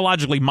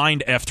psychologically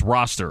mind-effed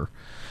roster.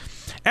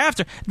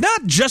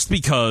 Not just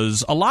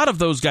because a lot of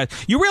those guys,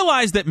 you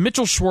realize that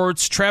Mitchell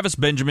Schwartz, Travis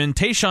Benjamin,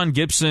 Tayshaun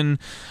Gibson,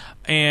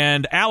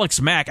 and Alex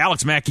Mack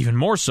even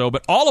more so,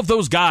 but all of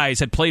those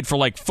guys had played for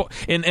like,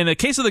 in the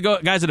case of the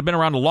guys that have been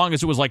around the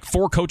longest, it was like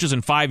 4 coaches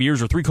in 5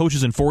 years or 3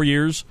 coaches in 4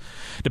 years,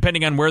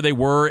 depending on where they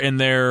were in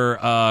their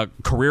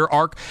career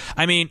arc.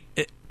 I mean,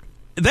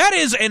 that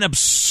is an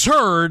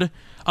absurd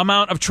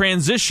amount of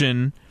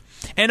transition.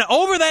 And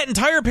over that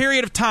entire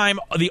period of time,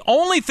 the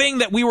only thing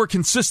that we were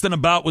consistent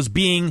about was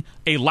being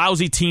a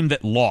lousy team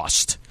that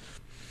lost.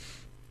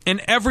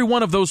 And every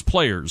one of those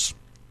players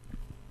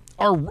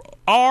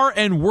are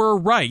and were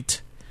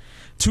right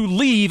to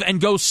leave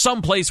and go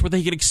someplace where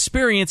they could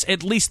experience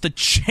at least the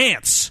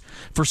chance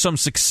for some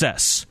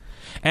success.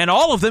 And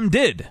all of them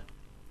did.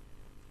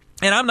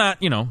 And I'm not,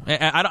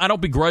 I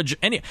don't begrudge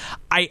any.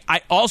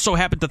 I also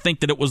happen to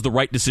think that it was the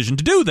right decision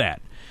to do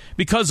that,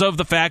 because of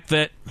the fact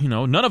that,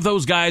 none of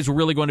those guys were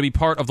really going to be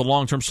part of the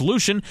long-term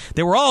solution.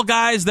 They were all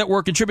guys that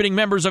were contributing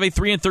members of a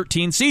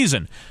 3-13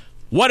 season.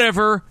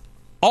 Whatever,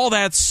 all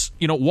that's,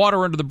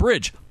 water under the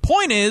bridge.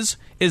 Point is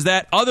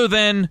that other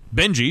than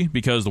Benji,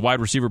 because the wide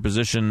receiver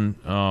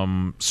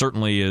position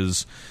certainly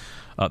is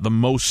the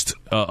most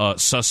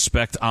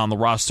suspect on the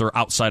roster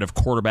outside of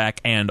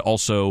quarterback and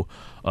also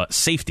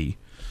safety.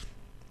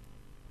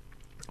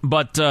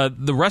 But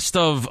the rest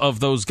of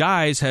those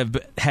guys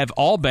have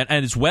all been,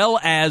 and as well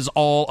as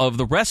all of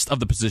the rest of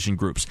the position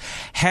groups,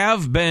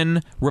 have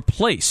been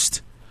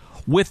replaced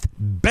with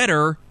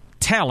better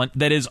talent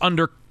that is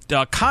under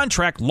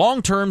contract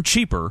long-term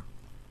cheaper.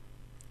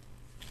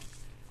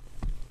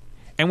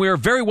 And we are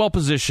very well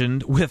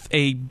positioned with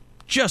a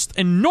just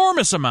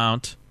enormous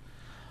amount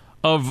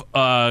of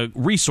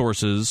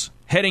resources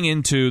heading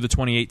into the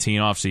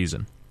 2018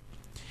 offseason.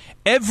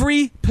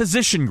 Every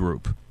position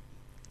group,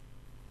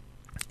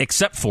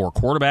 except for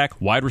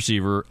quarterback, wide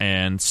receiver,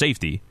 and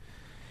safety,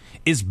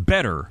 is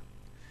better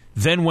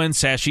than when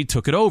Sashi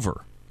took it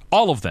over.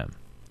 All of them.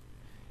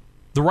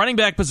 The running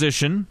back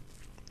position,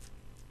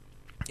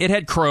 it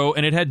had Crow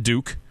and it had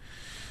Duke.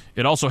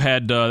 It also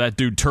had that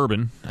dude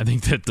Turbin. I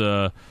think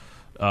that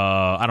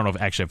I don't know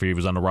if he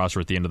was on the roster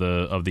at the end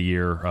of the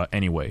year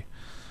anyway.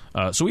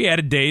 So we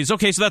added Days.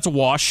 Okay, so that's a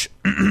wash.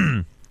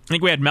 I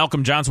think we had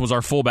Malcolm Johnson was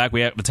our fullback.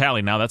 We have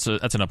Vitale now. That's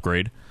an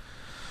upgrade.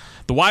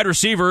 The wide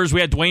receivers, we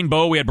had Dwayne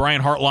Bowe, we had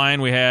Brian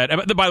Hartline, we had.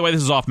 By the way,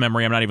 this is off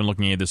memory. I'm not even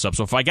looking at this up.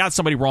 So if I got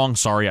somebody wrong,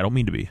 sorry. I don't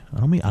mean to be.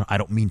 I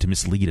don't mean to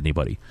mislead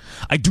anybody.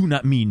 I do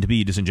not mean to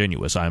be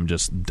disingenuous. I'm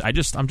just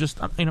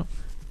just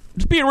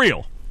being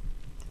real.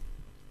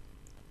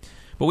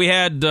 But we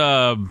had.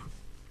 I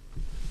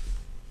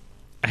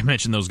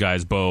mentioned those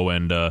guys, Bowe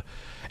and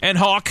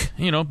Hawk.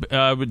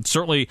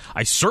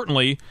 I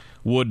certainly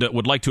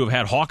would like to have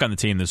had Hawk on the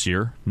team this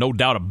year. No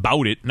doubt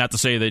about it. Not to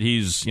say that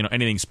he's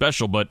anything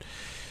special, but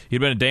he'd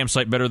been a damn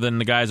sight better than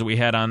the guys that we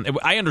had on.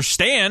 I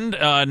understand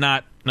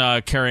not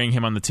carrying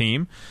him on the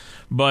team,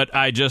 but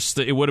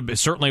it would have been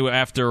certainly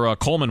after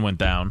Coleman went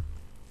down.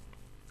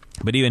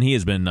 But even he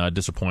has been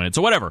disappointed.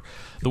 So whatever.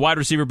 The wide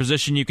receiver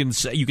position, you can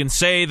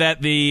say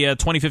that the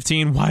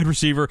 2015 wide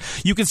receiver,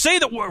 you can say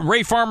that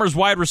Ray Farmer's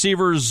wide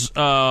receivers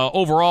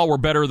overall were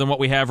better than what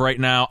we have right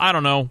now. I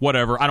don't know.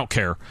 Whatever. I don't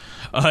care.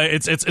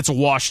 It's a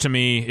wash to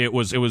me. It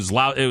was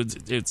loud.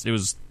 It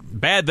was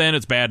bad then.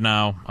 It's bad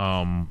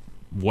now.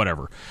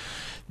 Whatever.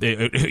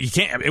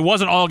 It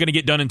wasn't all going to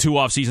get done in 2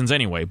 off seasons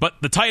anyway. But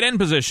the tight end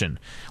position,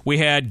 we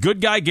had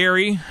good guy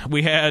Gary.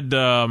 We had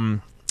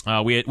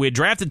We had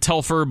drafted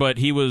Telfer, but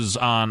he was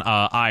on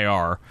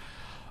IR.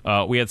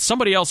 We had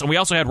somebody else, and we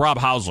also had Rob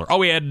Hausler. Oh,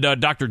 we had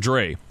Dr.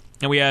 Dre,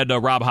 and we had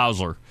Rob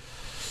Hausler.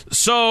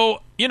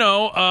 So,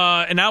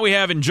 and now we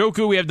have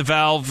Njoku, we have the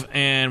Valve,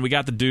 and we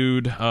got the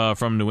dude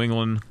from New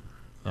England.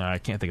 I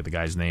can't think of the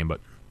guy's name, but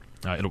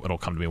it'll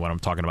come to me when I'm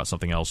talking about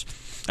something else.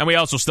 And we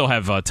also still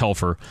have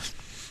Telfer.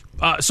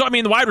 So, I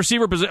mean, the wide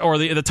receiver position, or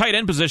the tight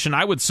end position,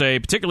 I would say,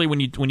 particularly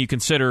when you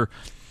consider,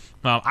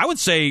 I would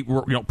say,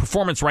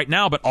 performance right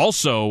now, but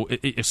also,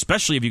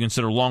 especially if you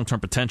consider long-term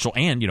potential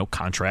and,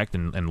 contract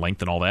and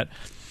length and all that,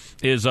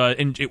 is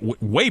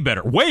way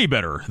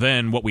better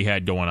than what we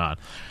had going on.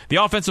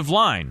 The offensive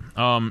line,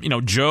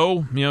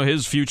 Joe,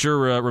 his future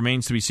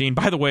remains to be seen.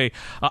 By the way,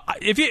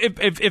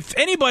 if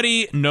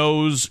anybody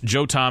knows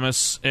Joe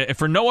Thomas, if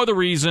for no other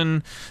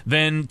reason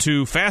than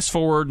to fast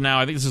forward now,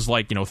 I think this is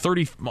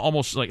 30,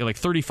 almost like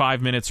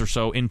 35 minutes or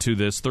so into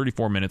this,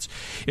 34 minutes.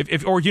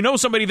 If or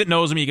somebody that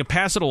knows him, you can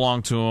pass it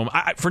along to him.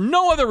 For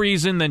no other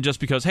reason than just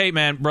because, hey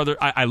man, brother,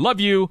 I love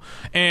you,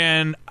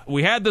 and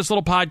we had this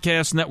little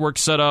podcast network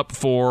set up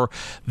for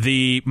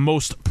the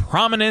most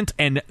prominent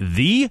and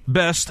the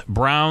best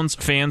Browns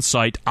fan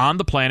site on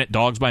the planet,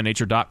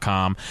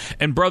 dogsbynature.com.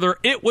 And brother,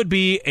 it would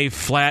be a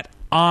flat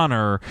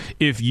honor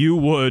if you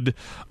would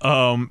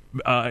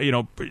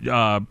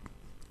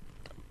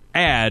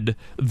add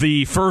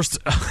the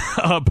first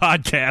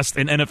podcast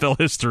in NFL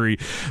history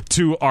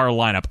to our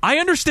lineup. I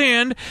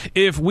understand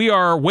if we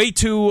are way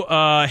too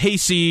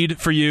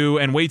hayseed for you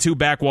and way too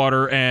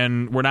backwater,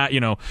 and we're not,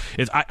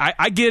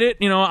 I get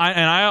it,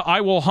 I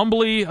will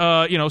humbly,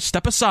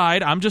 step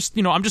aside. I'm just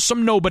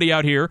some nobody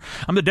out here.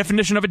 I'm the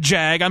definition of a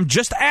jag. I'm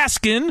just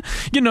asking,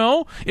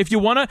 if you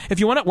wanna,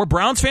 we're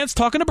Browns fans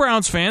talking to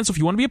Browns fans. So if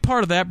you want to be a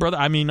part of that, brother,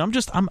 I mean,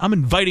 I'm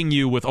inviting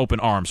you with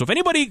open arms. So if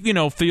anybody,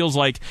 feels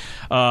like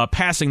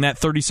passing that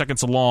 30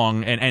 seconds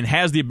along and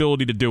has the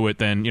ability to do it,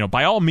 then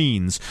by all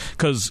means,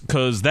 because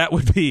that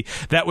would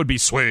be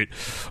sweet.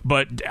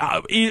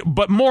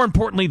 But more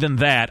importantly than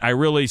that, I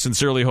really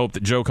sincerely hope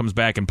that Joe comes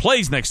back and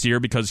plays next year,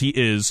 because he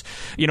is,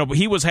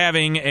 he was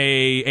having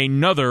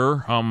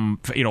another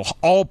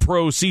all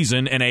pro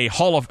season and a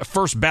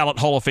first ballot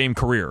Hall of Fame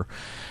career.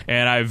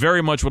 And I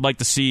very much would like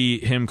to see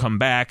him come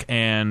back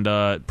and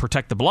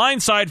protect the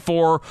blind side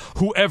for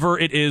whoever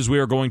it is we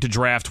are going to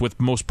draft with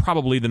most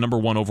probably the number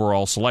 1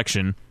 overall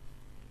selection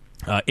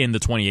in the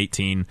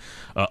 2018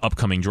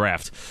 upcoming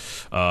draft.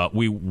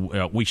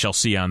 We shall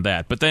see on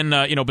that. But then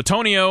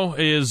Bitonio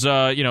is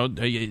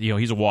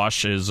he's a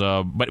wash,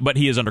 but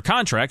he is under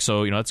contract,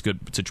 so that's a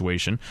good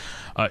situation.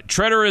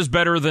 Treader is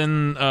better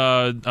than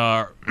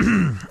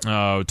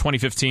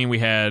 2015. We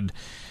had.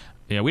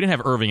 Yeah, we didn't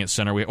have Irving at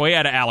center. We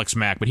had Alex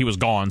Mack, but he was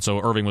gone, so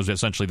Irving was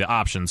essentially the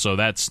option. So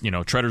that's,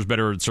 Treader's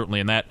better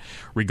certainly in that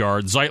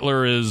regard.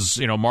 Zeitler is,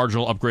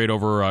 marginal upgrade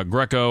over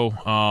Greco.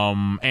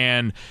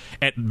 And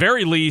at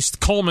very least,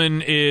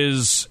 Coleman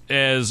is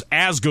as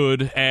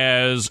good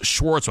as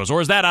Schwartz was.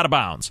 Or is that out of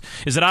bounds?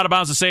 Is it out of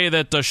bounds to say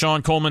that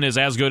Sean Coleman is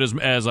as good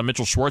as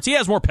Mitchell Schwartz? He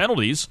has more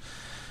penalties.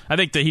 I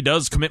think that he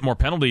does commit more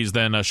penalties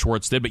than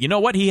Schwartz did. But you know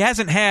what? He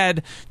hasn't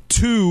had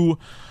two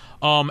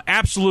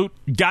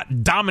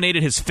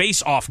dominated his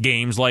face-off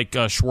games like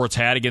Schwartz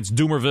had against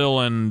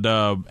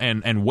Doomerville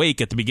and Wake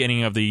at the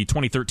beginning of the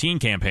 2013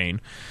 campaign.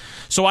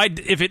 So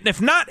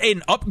if not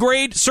an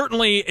upgrade,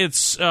 certainly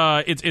it's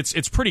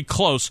pretty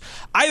close.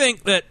 I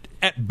think that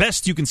at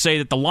best you can say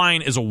that the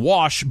line is a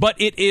wash, but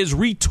it is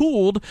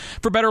retooled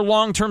for better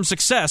long-term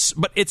success.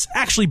 But it's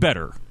actually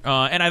better,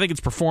 and I think it's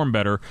performed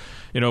better.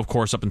 Of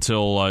course, up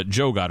until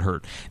Joe got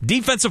hurt.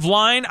 Defensive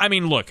line. I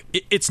mean, look,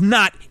 it's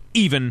not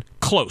even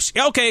close.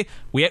 Okay,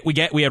 we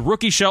had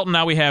rookie Shelton,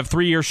 now we have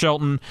 3-year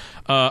Shelton.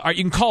 You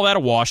can call that a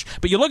wash,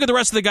 but you look at the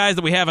rest of the guys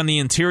that we have on the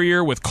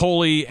interior with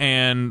Coley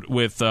and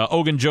with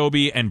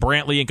Ogunjobi and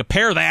Brantley, and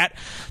compare that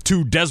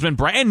to Desmond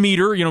Bryant and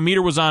Meter.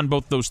 Meter was on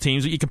both those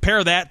teams. You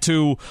compare that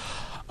to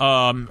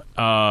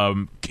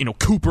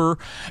Cooper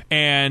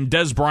and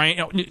Des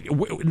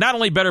Bryant, not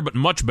only better but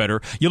much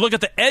better. You look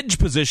at the edge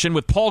position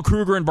with Paul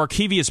Kruger and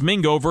Barkevius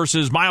Mingo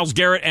versus Myles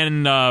Garrett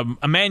and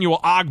Emmanuel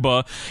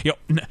Ogbah.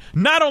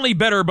 Not only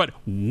better but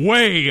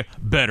way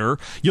better.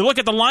 You look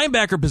at the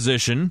linebacker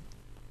position,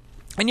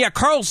 and yeah,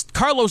 Carlos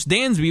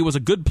Dansby was a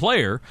good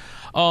player,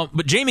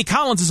 but Jamie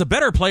Collins is a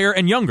better player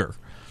and younger.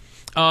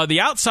 The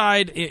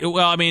outside,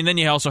 then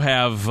you also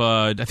have,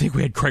 I think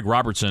we had Craig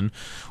Robertson,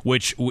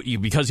 which,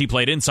 because he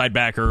played inside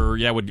backer,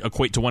 would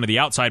equate to one of the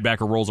outside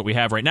backer roles that we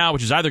have right now,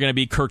 which is either going to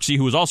be Kirksey,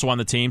 who is also on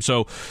the team.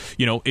 So,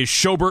 is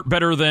Schobert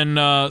better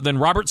than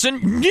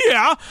Robertson?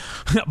 Yeah,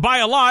 by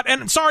a lot.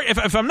 And sorry,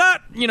 if I'm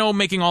not,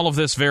 making all of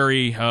this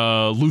very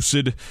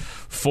lucid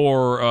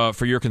for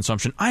your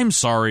consumption, I'm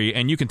sorry,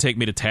 and you can take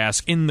me to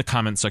task in the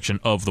comment section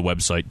of the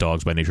website,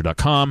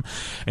 dogsbynature.com,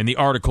 and the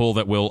article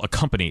that will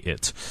accompany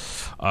it.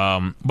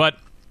 But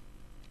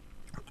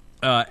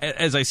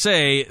as I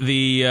say,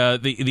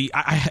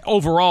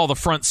 overall the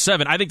front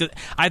seven, I think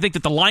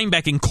that the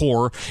linebacking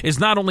core is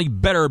not only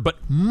better but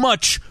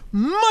much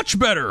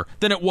better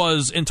than it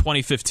was in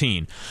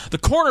 2015. The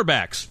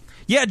cornerbacks.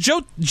 Yeah,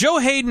 Joe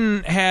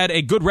Hayden had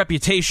a good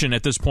reputation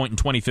at this point in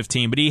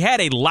 2015, but he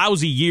had a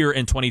lousy year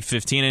in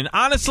 2015. And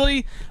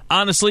honestly,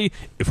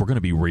 if we're going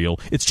to be real,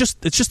 it's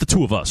just the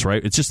two of us,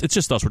 right? It's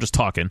just us. We're just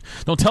talking.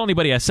 Don't tell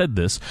anybody I said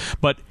this,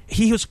 but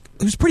he was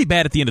pretty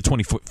bad at the end of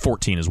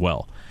 2014 as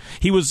well.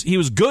 He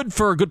was good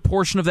for a good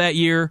portion of that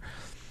year,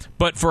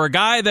 but for a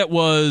guy that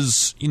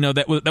was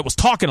that was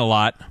talking a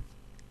lot,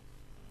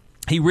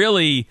 he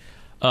really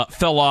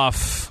fell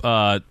off.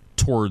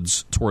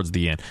 Towards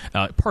the end.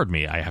 Pardon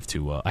me, I have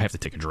to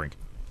take a drink.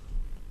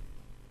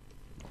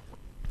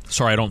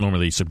 Sorry, I don't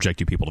normally subject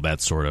you people to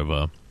that sort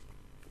of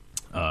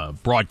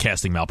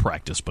broadcasting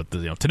malpractice, but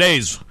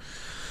today's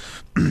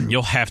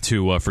you'll have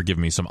to forgive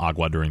me some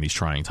agua during these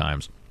trying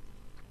times.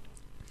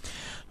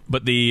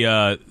 But the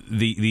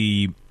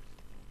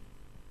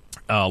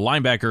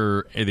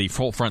linebacker, the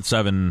full front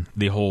seven,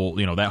 the whole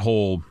that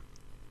whole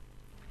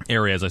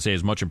area, as I say,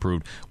 is much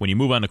improved. When you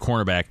move on to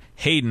cornerback,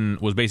 Hayden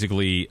was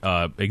basically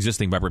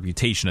existing by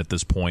reputation at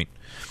this point,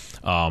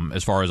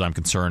 as far as I'm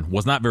concerned.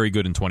 Was not very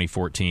good in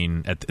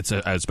 2014,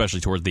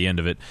 especially towards the end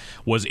of it.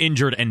 Was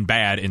injured and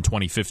bad in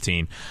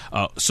 2015.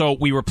 So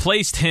we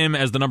replaced him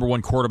as the number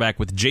one quarterback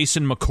with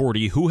Jason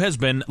McCourty, who has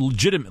been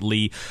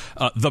legitimately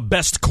the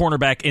best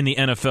cornerback in the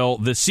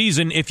NFL this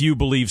season, if you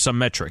believe some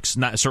metrics.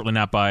 Certainly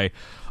not by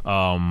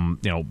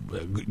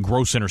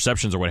gross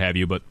interceptions or what have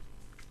you, but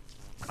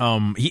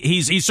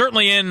he's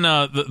certainly in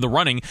the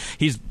running.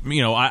 He's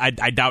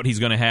I doubt he's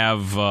going to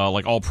have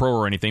like all pro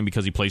or anything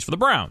because he plays for the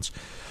Browns,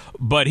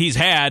 but he's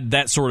had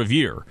that sort of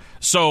year.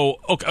 So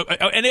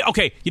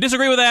okay, you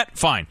disagree with that?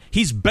 Fine.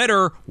 He's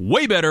better,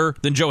 way better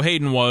than Joe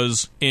Hayden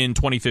was in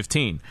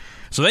 2015.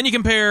 So then you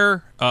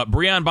compare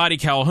Breon Body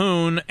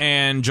Calhoun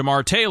and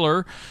Jamar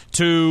Taylor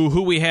to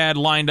who we had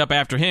lined up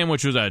after him,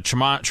 which was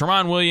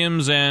Tramon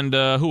Williams and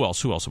who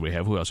else? Who else did we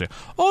have?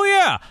 Oh,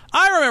 yeah,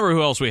 I remember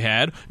who else we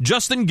had.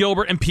 Justin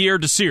Gilbert and Pierre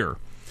Desir.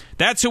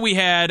 That's who we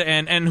had,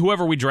 and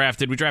whoever we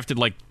drafted. We drafted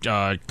like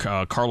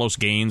Carlos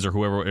Gaines or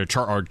whoever,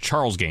 or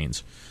Charles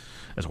Gaines.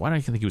 Why did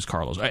I think he was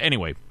Carlos?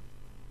 Anyway,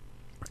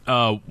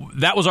 those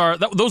were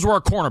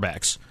our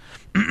cornerbacks.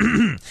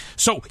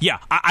 So, yeah,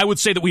 I would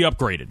say that we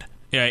upgraded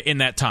in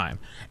that time.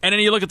 And then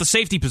you look at the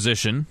safety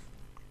position,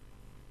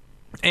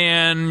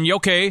 and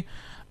okay,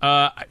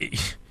 I'll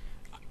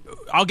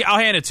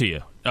hand it to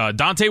you.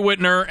 Dante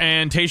Whitner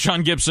and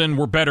Tayshaun Gibson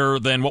were better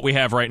than what we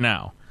have right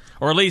now,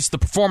 or at least the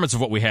performance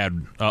of what we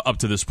had up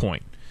to this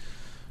point.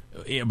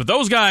 Yeah, but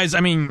those guys,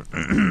 I mean,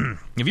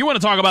 if you want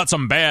to talk about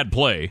some bad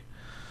play,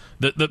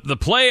 the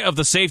play of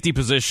the safety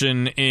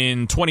position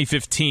in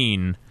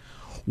 2015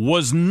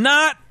 was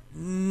not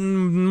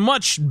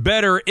much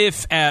better,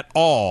 if at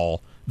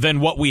all, than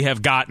what we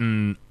have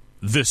gotten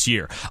this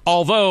year.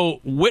 Although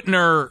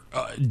Whitner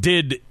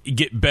did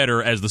get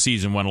better as the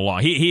season went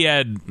along. He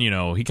had, he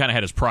kind of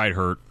had his pride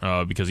hurt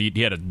because he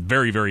had a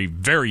very, very,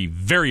 very,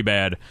 very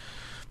bad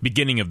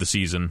beginning of the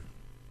season.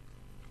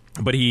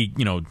 But he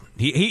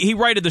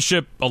righted the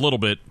ship a little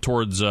bit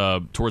towards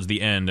the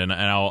end, and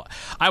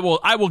I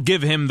will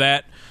give him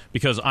that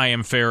because I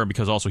am fair, and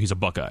because also he's a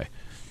Buckeye,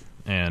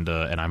 and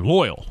I'm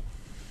loyal.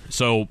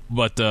 So,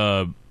 but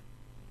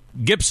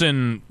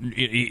Gibson,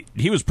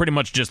 he was pretty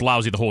much just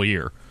lousy the whole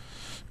year.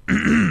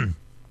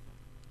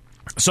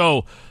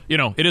 So,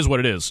 it is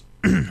what it is.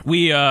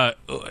 We have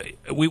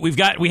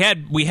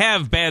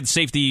bad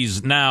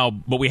safeties now,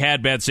 but we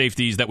had bad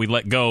safeties that we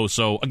let go.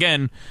 So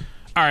again,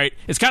 all right,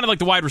 it's kind of like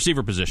the wide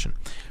receiver position,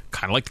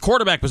 kind of like the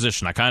quarterback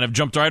position. I kind of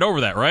jumped right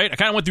over that, right? I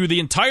kind of went through the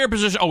entire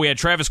position. Oh, we had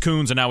Travis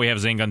Coons, and now we have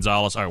Zane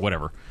Gonzalez. All right,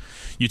 whatever.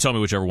 You tell me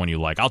whichever one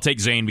you like. I'll take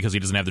Zane because he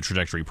doesn't have the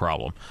trajectory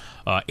problem.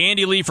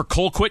 Andy Lee for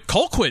Colquitt.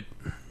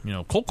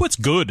 Colquitt's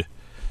good.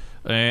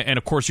 And,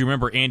 of course, you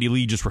remember Andy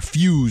Lee just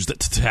refused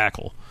to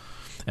tackle.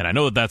 And I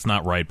know that that's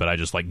not right, but I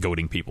just like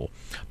goading people.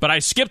 But I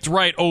skipped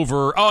right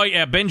over,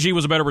 Benji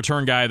was a better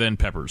return guy than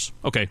Peppers.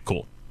 Okay,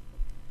 cool.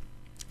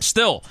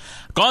 Still,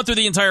 gone through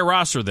the entire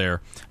roster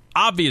there.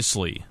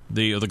 Obviously,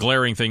 the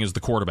glaring thing is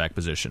the quarterback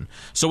position.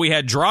 So we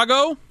had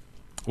Drago,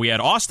 we had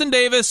Austin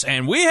Davis,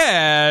 and we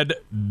had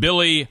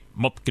Billy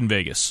Mupkin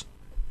Vegas.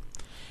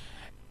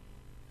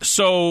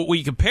 So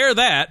we compare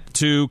that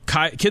to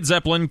Kid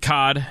Zeppelin,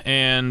 Cod,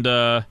 and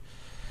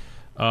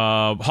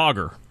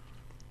Hogger.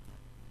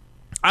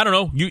 I don't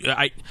know.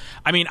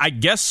 I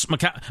guess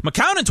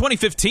McCown in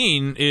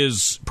 2015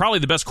 is probably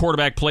the best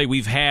quarterback play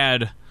we've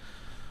had.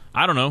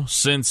 I don't know,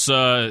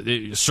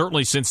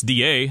 certainly since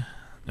DA,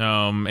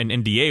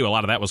 and DA, a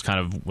lot of that was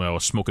kind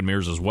of smoke and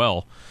mirrors as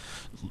well.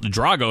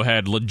 Drago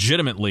had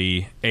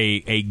legitimately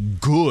a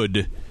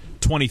good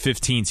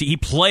 2015. See, he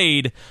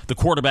played the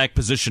quarterback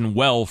position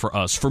well for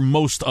us for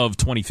most of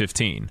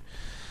 2015.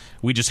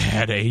 We just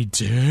had a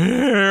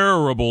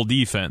terrible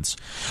defense,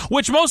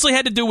 which mostly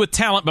had to do with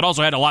talent, but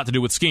also had a lot to do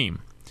with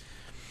scheme.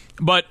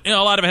 But a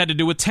lot of it had to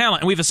do with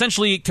talent, and we've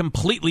essentially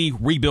completely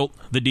rebuilt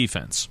the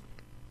defense.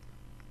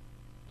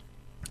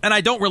 And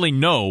I don't really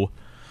know.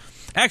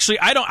 Actually,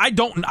 I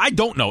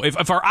don't know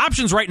if our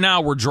options right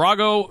now were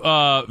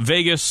Drago,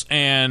 Vegas,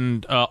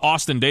 and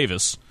Austin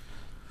Davis.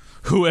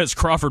 who, as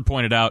Crawford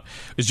pointed out,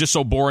 is just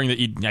so boring that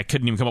I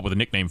couldn't even come up with a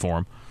nickname for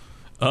him.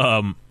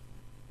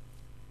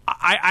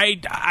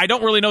 I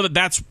don't really know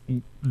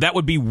that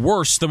would be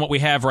worse than what we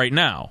have right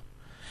now,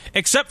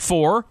 except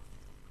for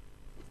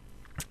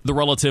the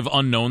relative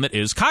unknown that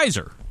is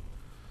Kaiser.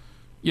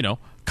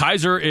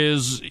 Kaiser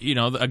is,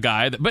 a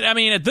guy that... But, I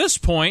mean, at this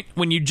point,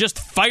 when you just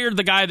fired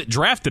the guy that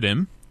drafted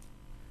him,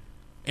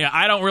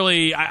 I don't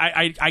really...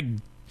 I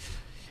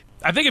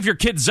think if you're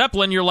Kid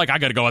Zeppelin, you're like, I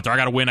got to go out there, I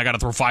got to win, I got to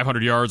throw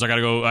 500 yards, I got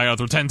to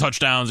throw 10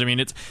 touchdowns. I mean,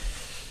 it's...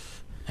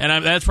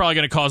 And that's probably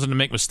going to cause him to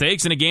make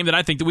mistakes in a game that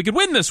I think that we could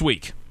win this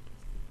week.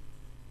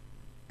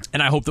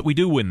 And I hope that we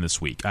do win this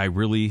week. I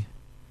really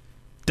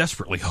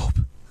desperately hope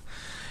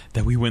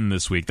that we win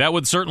this week. That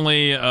would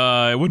certainly...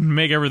 it wouldn't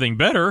make everything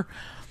better,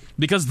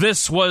 because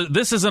this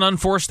is an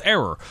unforced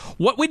error.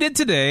 What we did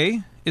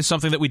today is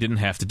something that we didn't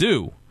have to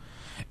do.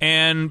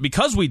 And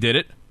because we did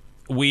it,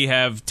 we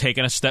have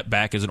taken a step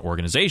back as an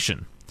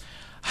organization.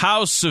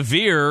 How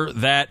severe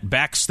that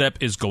back step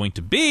is going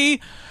to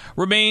be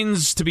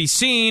remains to be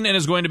seen, and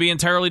is going to be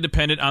entirely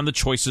dependent on the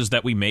choices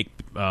that we make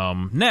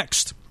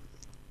next.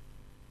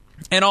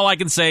 And all I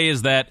can say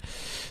is that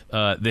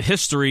the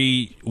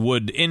history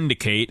would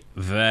indicate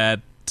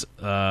that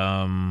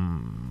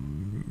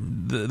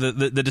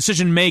the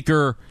decision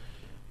maker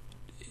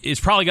is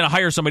probably going to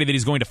hire somebody that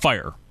he's going to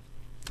fire.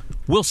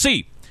 We'll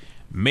see.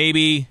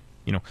 Maybe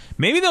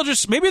they'll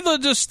just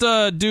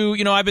do.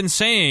 I've been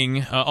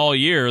saying all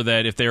year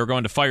that if they are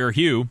going to fire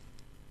Hugh,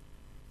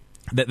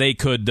 that they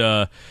could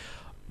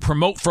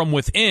promote from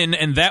within,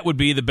 and that would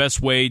be the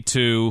best way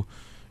to,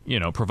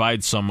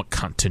 provide some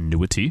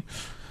continuity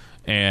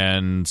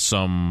and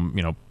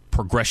some,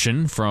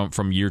 progression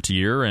from year to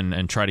year,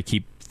 and try to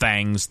keep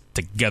things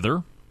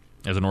together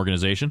as an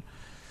organization.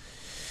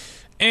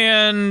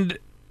 And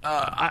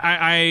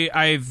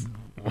I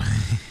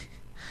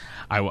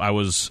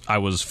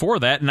was for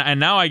that, and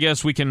now I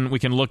guess we can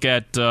look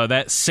at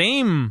that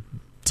same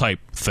type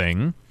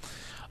thing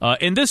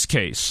in this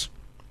case.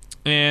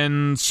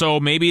 And so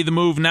maybe the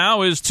move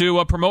now is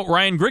to promote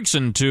Ryan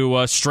Grigson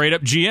to straight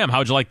up GM.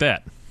 How'd you like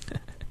that?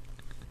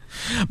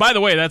 By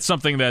the way, that's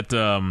something that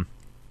I'm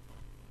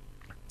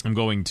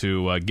going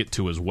to get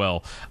to as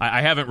well. I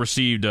haven't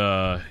received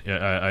an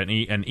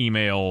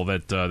email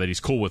that he's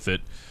cool with it,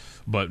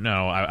 but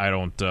no, I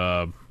don't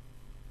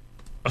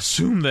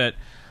assume that.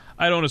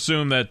 I don't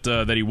assume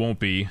that he won't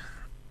be.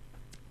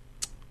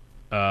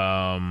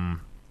 But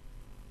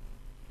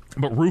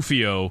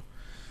Rufio,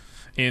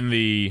 in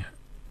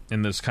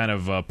this kind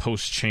of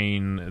post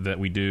chain that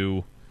we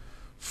do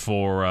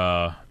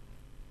for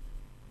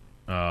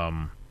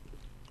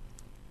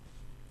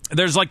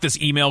there's like this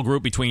email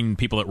group between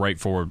people that write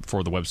for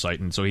the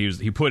website, and so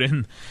he put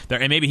in there,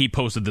 and maybe he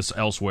posted this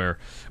elsewhere,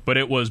 but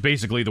it was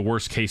basically the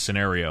worst case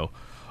scenario,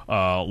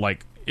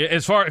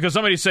 as far, because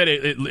somebody said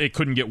it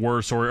couldn't get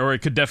worse, or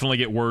it could definitely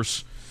get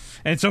worse,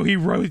 and so he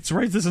writes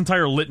this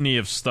entire litany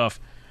of stuff.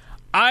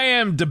 I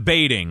am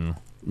debating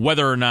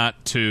whether or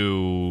not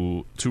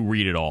to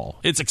read it all.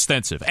 It's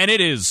extensive, and it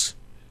is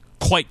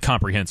quite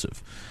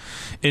comprehensive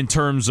in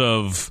terms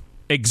of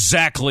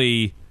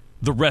exactly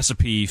the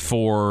recipe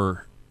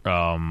for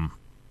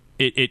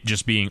it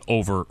just being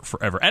over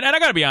forever. And I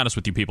got to be honest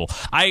with you people.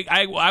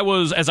 I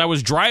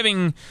was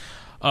driving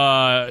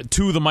to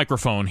the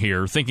microphone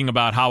here, thinking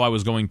about how I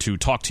was going to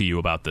talk to you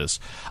about this.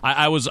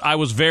 I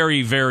was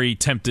very, very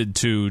tempted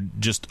to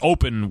just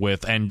open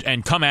with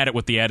and come at it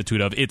with the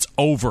attitude of it's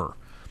over,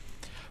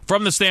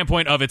 from the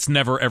standpoint of it's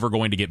never ever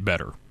going to get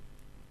better,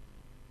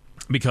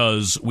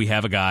 because we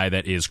have a guy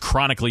that is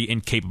chronically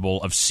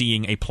incapable of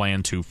seeing a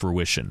plan to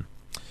fruition.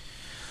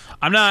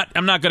 I'm not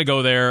going to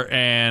go there,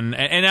 and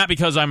not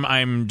because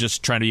I'm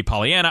just trying to be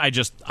Pollyanna.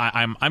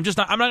 I'm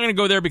not going to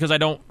go there because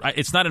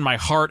it's not in my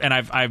heart, and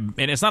and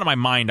it's not in my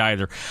mind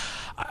either.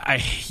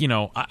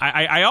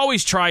 I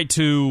always try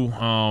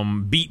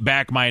to beat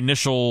back my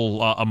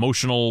initial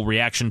emotional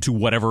reaction to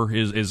whatever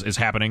is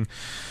happening,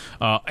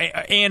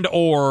 and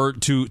or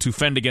to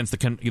fend against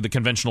the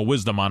conventional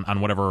wisdom on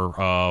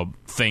whatever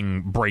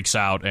thing breaks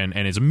out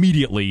and is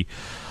immediately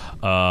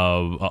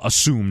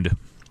assumed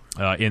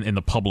in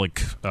the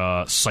public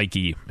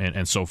psyche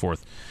and so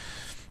forth.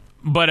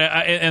 But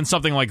and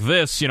something like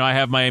this, I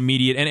have my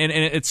immediate and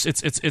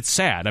it's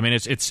sad. I mean,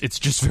 it's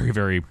just very,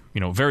 very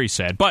very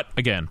sad. But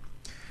again,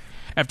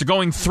 after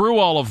going through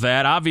all of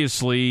that,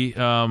 obviously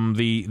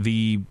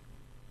the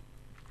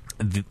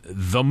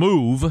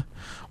move,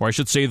 or I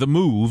should say the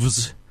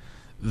moves,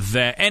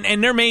 that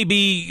and there may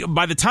be,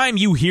 by the time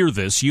you hear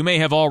this, you may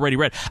have already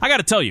read. I got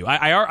to tell you,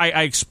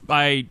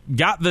 I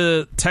got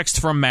the text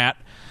from Matt,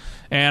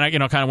 and I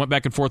kind of went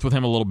back and forth with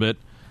him a little bit.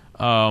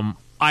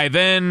 I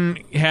then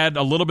had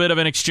a little bit of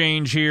an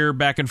exchange here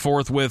back and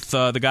forth with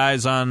the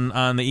guys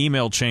on the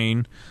email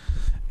chain,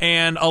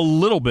 and a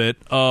little bit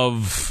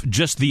of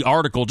just the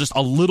article, just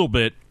a little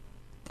bit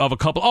of a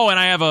couple. Oh, and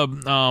I have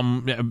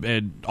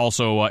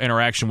also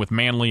interaction with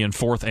Manley and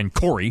Forth and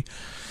Corey.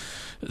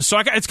 So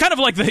it's kind of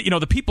like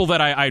the people that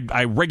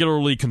I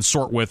regularly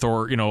consort with,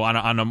 or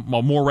on a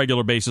more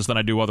regular basis than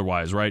I do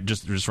otherwise, right?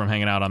 Just from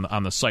hanging out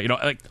on the site,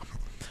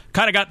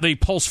 kind of got the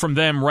pulse from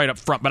them right up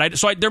front. But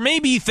there may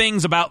be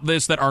things about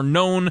this that are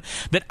known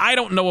that I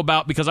don't know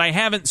about because I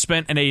haven't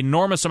spent an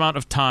enormous amount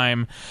of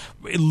time.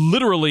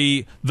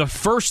 Literally, the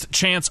first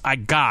chance I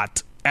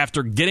got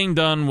after getting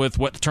done with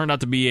what turned out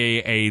to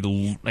be a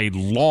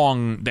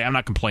long day. I'm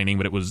not complaining,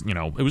 but it was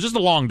just a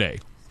long day.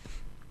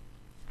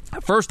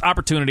 First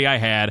opportunity I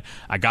had,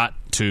 I got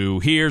to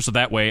here, so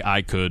that way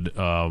I could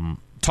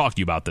talk to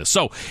you about this.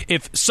 So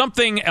if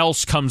something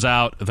else comes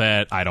out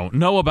that I don't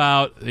know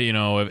about,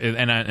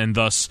 and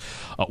thus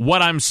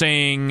what I'm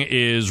saying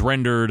is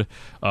rendered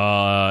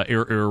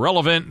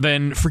irrelevant,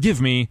 then forgive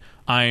me.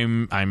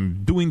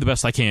 I'm doing the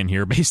best I can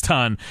here based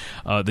on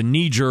the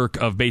knee jerk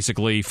of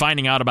basically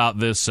finding out about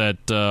this at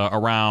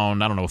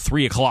around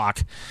 3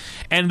 o'clock,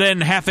 and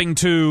then having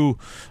to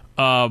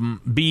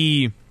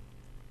be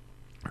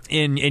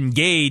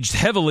engaged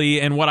heavily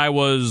in what I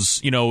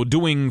was,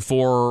 doing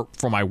for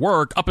my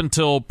work up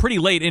until pretty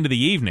late into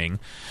the evening,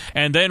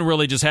 and then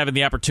really just having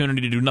the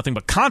opportunity to do nothing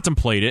but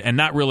contemplate it and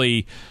not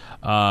really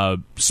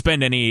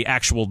spend any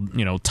actual,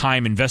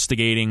 time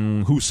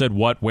investigating who said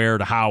what, where,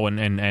 to how,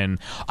 and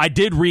I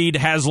did read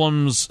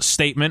Haslam's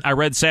statement. I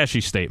read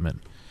Sashi's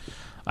statement.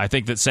 I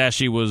think that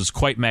Sashi was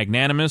quite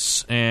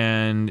magnanimous,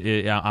 and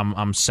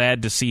I'm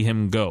sad to see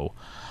him go.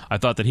 I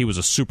thought that he was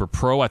a super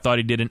pro. I thought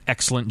he did an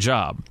excellent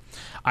job.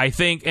 I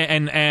think,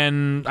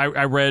 and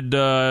I read,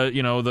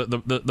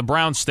 the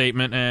Brown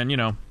statement,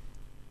 and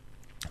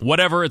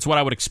whatever. It's what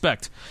I would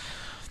expect.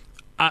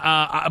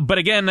 But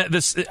again,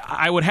 this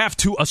I would have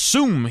to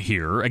assume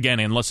here again,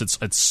 unless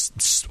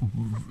it's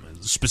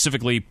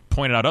specifically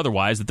pointed out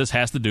otherwise, that this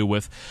has to do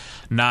with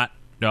not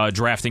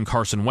drafting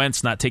Carson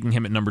Wentz, not taking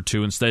him at number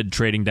 2, instead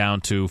trading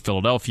down to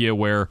Philadelphia,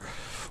 where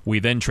we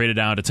then traded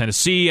down to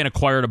Tennessee and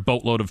acquired a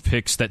boatload of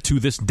picks that to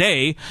this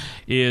day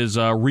is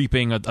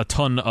reaping a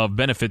ton of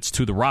benefits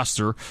to the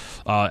roster.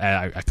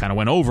 I kind of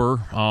went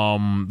over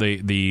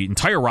the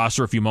entire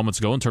roster a few moments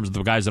ago in terms of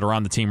the guys that are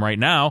on the team right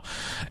now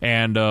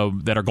and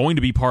that are going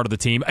to be part of the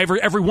team.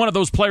 Every one of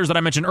those players that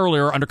I mentioned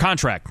earlier are under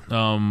contract,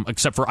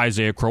 except for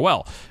Isaiah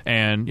Crowell.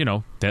 And,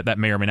 that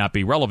may or may not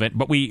be relevant.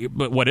 But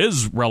what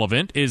is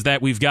relevant is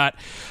that we've got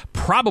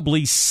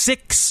probably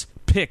 6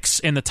 picks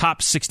in the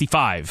top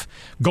 65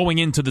 going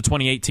into the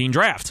 2018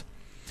 draft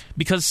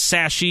because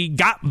Sashi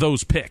got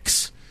those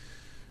picks.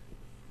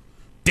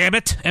 Damn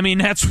it. I mean,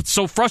 that's what's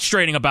so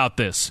frustrating about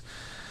this.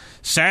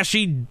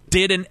 Sashi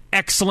did an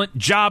excellent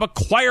job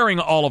acquiring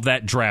all of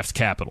that draft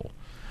capital.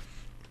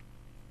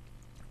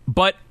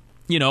 But,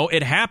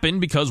 it happened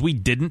because we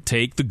didn't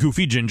take the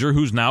goofy ginger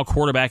who's now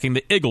quarterbacking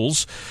the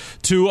Eagles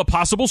to a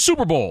possible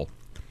Super Bowl.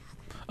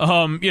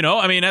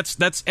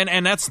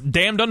 That's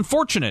damned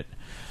unfortunate.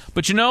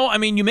 But,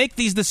 you make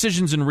these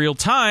decisions in real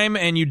time,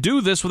 and you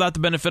do this without the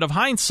benefit of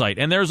hindsight.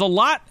 And there's a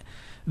lot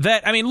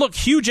that, look,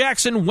 Hugh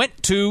Jackson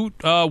went to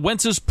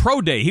Wentz's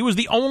pro day. He was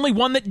the only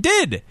one that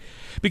did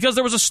because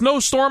there was a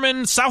snowstorm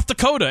in South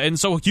Dakota. And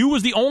so Hugh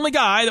was the only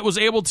guy that was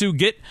able to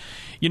get,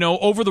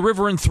 over the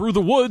river and through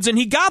the woods, and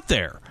he got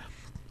there.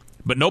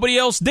 But nobody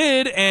else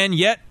did, and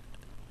yet,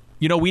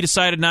 we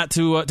decided not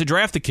to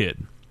draft the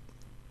kid.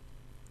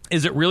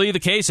 Is it really the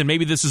case? And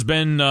maybe this has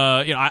been,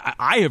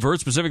 I have heard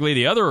specifically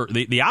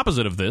the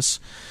opposite of this.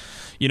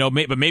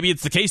 But maybe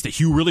it's the case that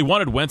Hugh really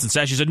wanted Wentz, and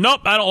Sashi said,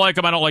 "Nope, I don't like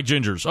him. I don't like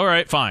gingers." All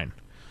right, fine.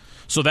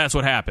 So that's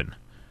what happened.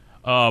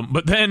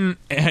 But then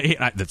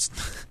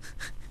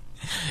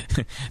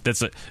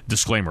that's a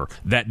disclaimer.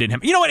 That didn't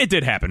happen. You know what? It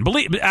did happen.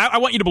 I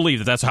want you to believe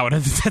that that's how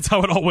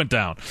it all went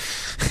down.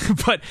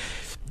 But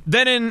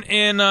then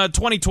in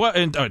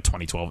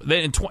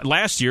 2012,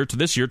 last year to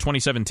this year,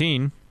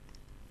 2017.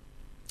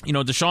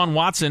 Deshaun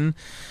Watson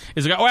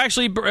is a guy. Oh,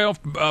 actually,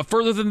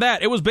 further than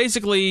that, it was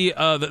basically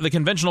the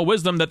conventional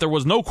wisdom that there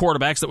was no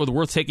quarterbacks that were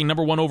worth taking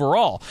number 1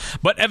 overall.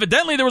 But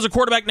evidently, there was a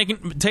quarterback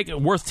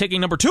worth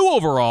taking number 2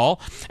 overall,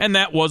 and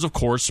that was, of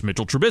course,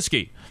 Mitchell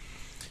Trubisky.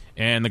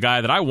 And the guy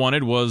that I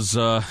wanted was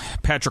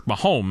Patrick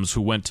Mahomes,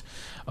 who went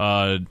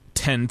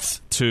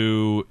 10th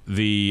to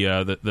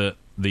the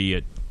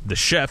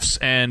Chiefs.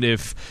 And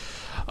if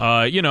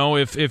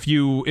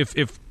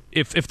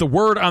the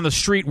word on the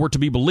street were to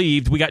be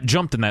believed, we got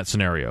jumped in that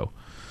scenario.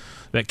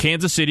 That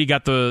Kansas City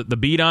got the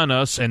beat on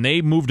us, and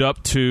they moved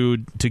up to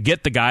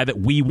get the guy that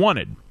we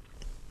wanted.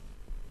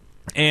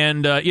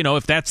 And,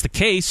 if that's the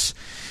case,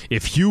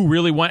 if Hugh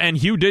really want, and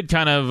Hugh did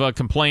kind of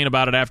complain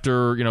about it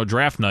after,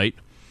 draft night,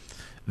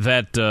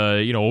 that,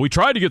 we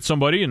tried to get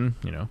somebody, and,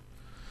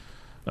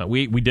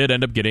 we did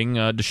end up getting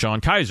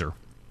Deshaun Kaiser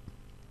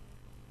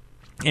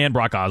and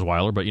Brock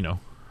Osweiler, but,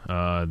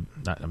 I'm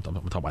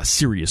talking about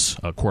serious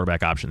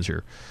quarterback options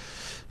here.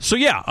 So,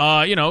 yeah,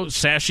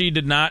 Sashi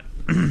did not,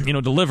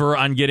 deliver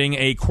on getting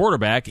a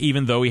quarterback,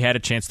 even though he had a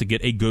chance to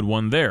get a good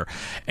one there.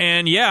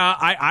 And yeah,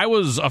 I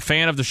was a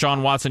fan of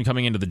Deshaun Watson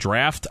coming into the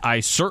draft. I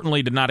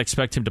certainly did not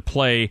expect him to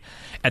play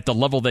at the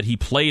level that he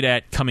played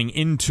at coming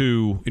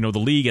into the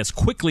league as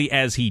quickly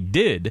as he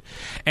did.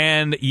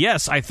 And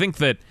yes, I think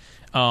that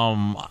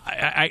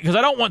because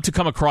I don't want to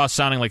come across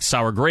sounding like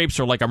sour grapes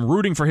or like I'm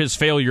rooting for his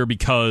failure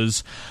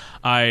because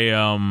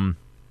I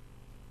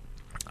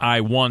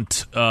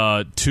want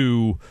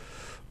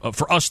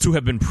for us to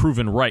have been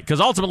proven right, because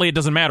ultimately it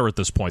doesn't matter at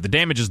this point. The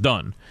damage is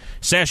done.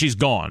 Sashy's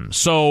gone.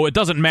 So it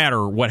doesn't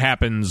matter what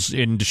happens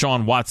in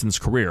Deshaun Watson's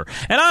career.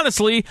 And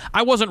honestly,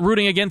 I wasn't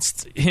rooting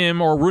against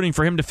him or rooting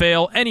for him to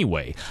fail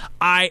anyway.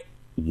 I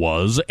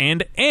was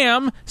and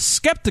am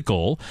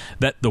skeptical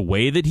that the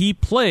way that he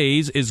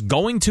plays is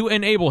going to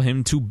enable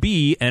him to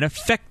be an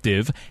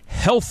effective,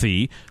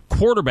 healthy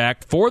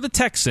quarterback for the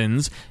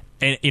Texans,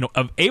 and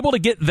able to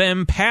get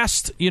them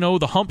past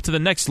the hump to the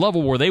next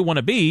level where they want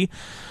to be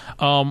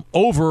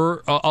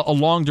over a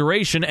long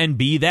duration and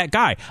be that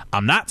guy.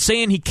 I'm not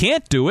saying he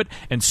can't do it,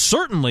 and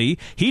certainly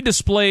he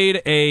displayed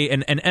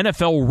an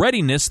NFL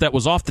readiness that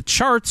was off the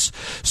charts.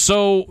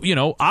 So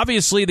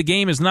obviously the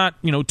game is not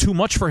too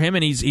much for him,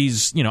 and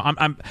he's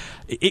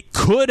it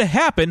could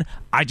happen.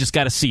 I just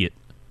got to see it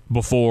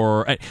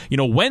before.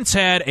 Wentz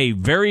had a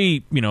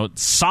very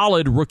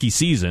solid rookie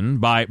season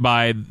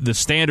by the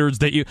standards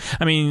that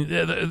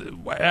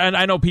and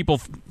I know people.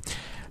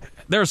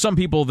 There are some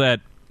people that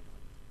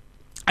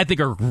I think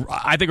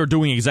are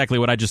doing exactly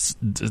what I just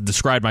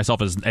described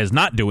myself as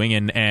not doing,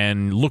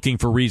 and looking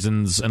for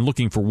reasons and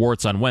looking for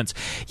warts on Wentz.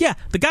 Yeah,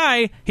 the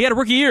guy, he had a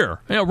rookie year.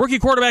 Rookie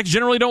quarterbacks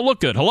generally don't look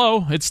good.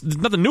 Hello, there's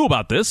nothing new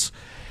about this.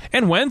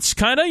 And Wentz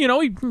kind of, he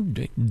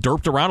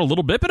derped around a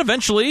little bit, but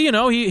eventually,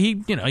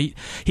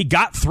 he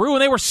got through,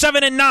 and they were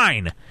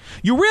 7-9.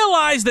 You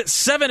realize that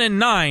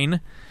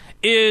 7-9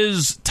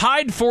 is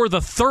tied for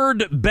the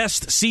third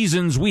best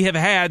seasons we have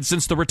had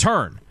since the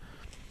return.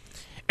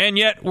 And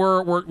yet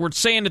we're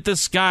saying that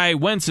this guy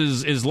Wentz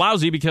is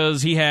lousy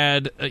because he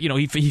had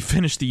he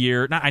finished the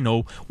year. Now, I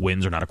know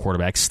wins are not a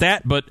quarterback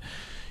stat, but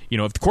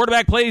if the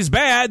quarterback plays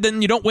bad,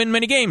 then you don't win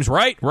many games,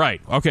 right?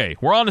 Right. Okay,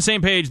 we're on the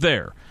same page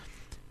there.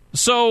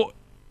 So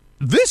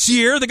this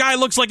year the guy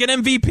looks like an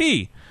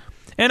MVP,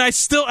 and I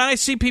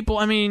see people.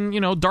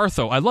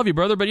 Dartho, I love you,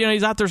 brother, but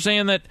he's out there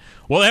saying that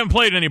they haven't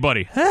played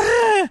anybody.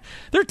 They're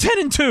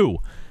 10-2.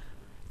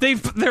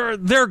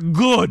 They're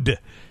good.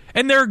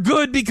 And they're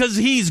good because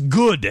he's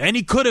good, and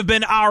he could have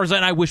been ours,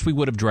 and I wish we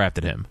would have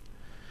drafted him.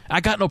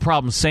 I got no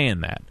problem saying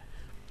that.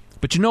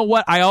 But you know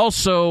what? I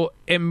also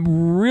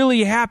am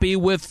really happy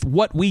with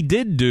what we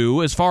did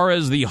do as far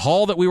as the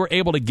haul that we were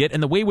able to get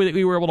and the way that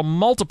we were able to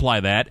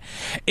multiply that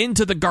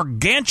into the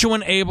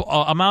gargantuan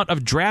amount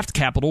of draft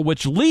capital,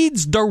 which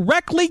leads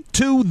directly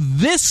to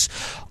this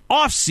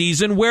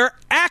offseason where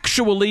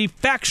actually,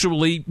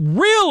 factually,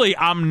 really,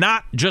 I'm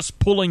not just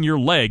pulling your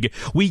leg.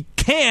 We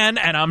can,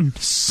 and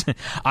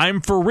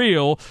I'm for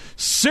real,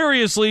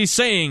 seriously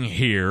saying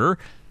here,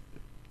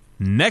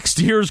 next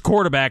year's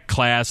quarterback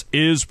class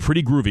is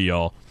pretty groovy,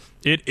 y'all.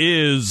 It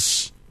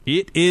is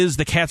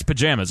the cat's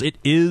pajamas. It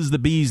is the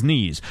bee's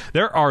knees.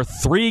 There are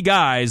 3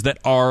 guys that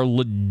are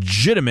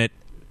legitimate,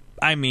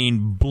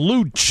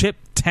 blue chip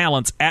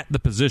talents at the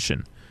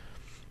position.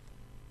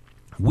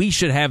 We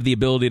should have the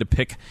ability to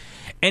pick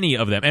any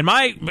of them. And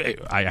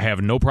I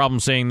have no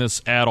problem saying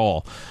this at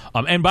all.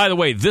 And by the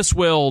way, this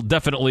will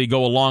definitely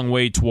go a long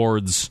way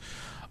towards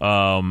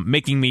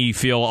making me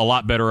feel a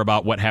lot better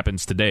about what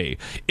happens today.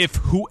 If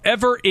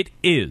whoever it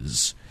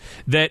is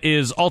that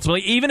is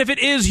ultimately, even if it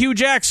is Hugh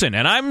Jackson,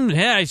 and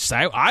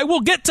I will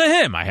get to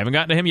him. I haven't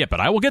gotten to him yet, but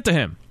I will get to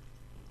him.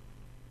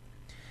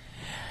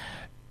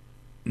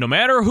 No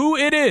matter who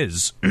it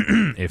is,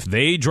 if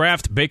they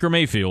draft Baker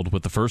Mayfield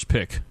with the first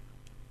pick,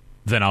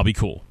 then I'll be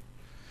cool.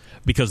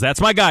 Because that's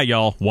my guy,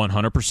 y'all,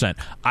 100%.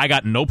 I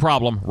got no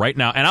problem right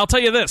now. And I'll tell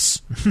you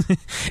this,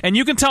 and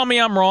you can tell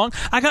me I'm wrong.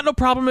 I got no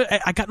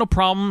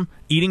problem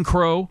eating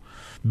crow,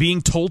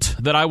 being told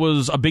that I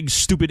was a big,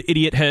 stupid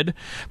idiot head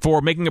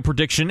for making a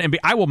prediction. And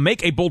I will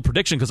make a bold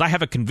prediction because I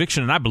have a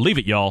conviction, and I believe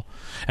it, y'all.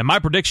 And my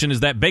prediction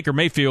is that Baker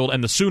Mayfield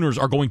and the Sooners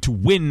are going to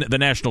win the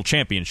national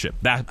championship.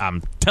 That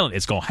I'm telling you,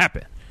 it's going to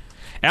happen.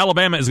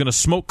 Alabama is going to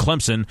smoke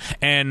Clemson,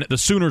 and the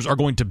Sooners are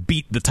going to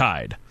beat the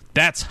Tide.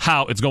 That's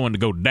how it's going to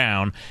go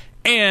down,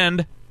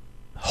 and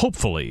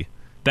hopefully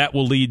that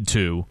will lead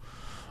to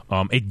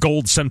a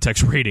gold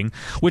Semtex rating,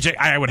 which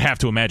I would have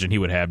to imagine he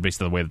would have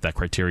based on the way that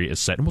criteria is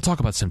set. And we'll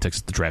talk about Semtex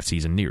as the draft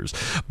season nears.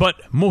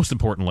 But most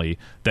importantly,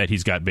 that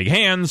he's got big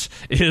hands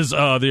is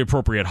the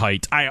appropriate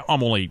height.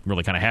 I'm only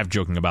really kind of half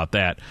joking about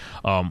that.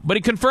 But he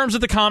confirms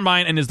at the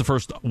Combine and is the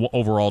first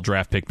overall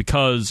draft pick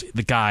because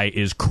the guy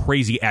is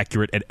crazy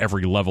accurate at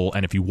every level.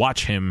 And if you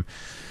watch him,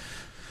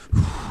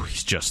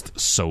 he's just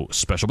so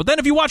special. But then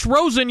if you watch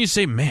Rosen, you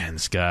say, man,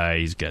 this guy,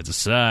 he's got the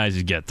size,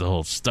 he's got the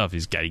whole stuff, he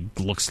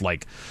looks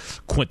like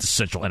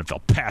quintessential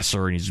NFL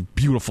passer, and he's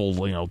beautiful,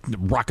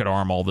 rocket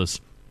arm, all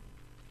this.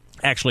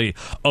 Actually,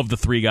 of the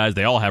three guys,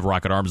 they all have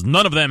rocket arms.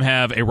 None of them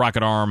have a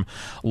rocket arm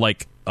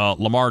like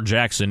Lamar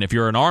Jackson. If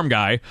you're an arm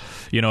guy,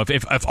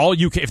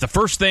 if the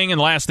first thing and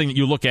last thing that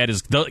you look at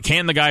is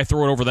can the guy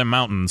throw it over them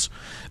mountains,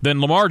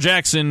 then Lamar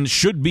Jackson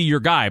should be your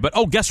guy. But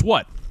guess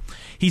what?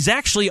 He's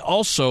actually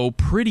also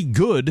pretty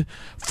good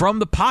from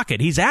the pocket.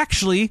 He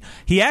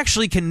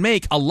actually can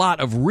make a lot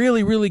of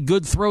really, really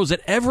good throws at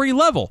every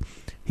level.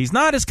 He's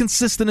not as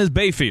consistent as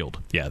Bayfield.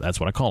 Yeah, that's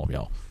what I call him,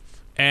 y'all.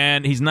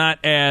 And he's not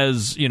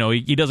as,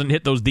 he doesn't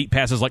hit those deep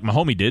passes like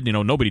Mahomes did.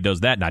 Nobody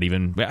does that, not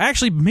even.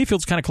 Actually,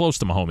 Mayfield's kind of close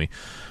to Mahomes.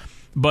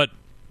 But,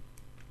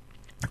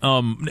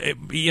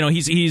 but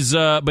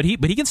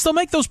he can still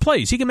make those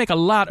plays. He can make a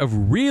lot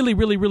of really,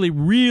 really, really,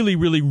 really,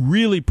 really,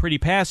 really pretty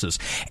passes.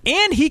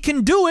 And he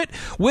can do it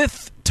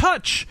with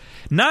touch.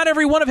 Not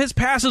every one of his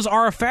passes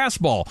are a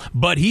fastball,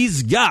 but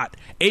he's got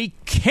a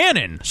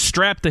cannon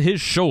strapped to his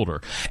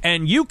shoulder.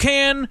 And you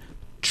can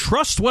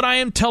trust what I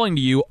am telling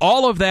to you.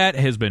 All of that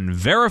has been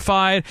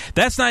verified.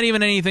 That's not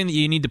even anything that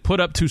you need to put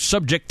up to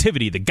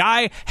subjectivity. The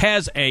guy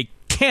has a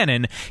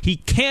cannon. He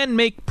can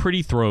make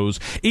pretty throws.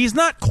 He's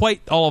not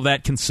quite all of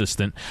that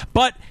consistent,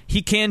 but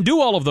he can do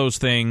all of those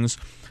things.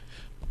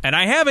 And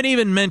I haven't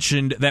even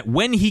mentioned that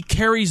when he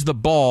carries the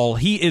ball,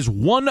 he is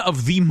one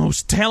of the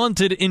most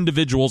talented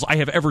individuals I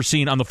have ever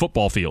seen on the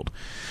football field.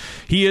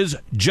 He is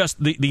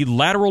just the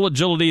lateral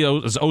agility,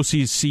 as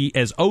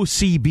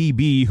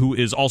OCBB, who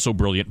is also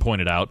brilliant,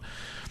 pointed out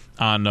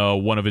on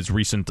one of his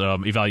recent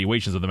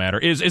evaluations of the matter,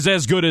 is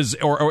as good as,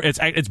 or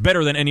it's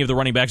better than any of the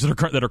running backs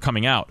that are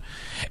coming out.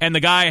 And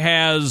the guy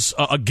has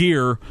a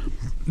gear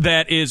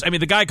that is,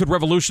 the guy could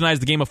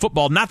revolutionize the game of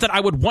football. Not that I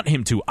would want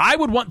him to. I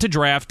would want to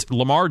draft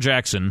Lamar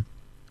Jackson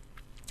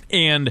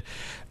and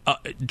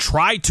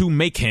try to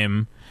make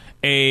him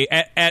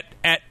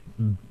at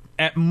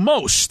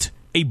most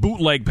a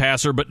bootleg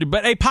passer,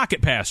 but a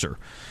pocket passer.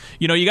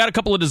 You got a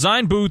couple of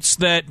design boots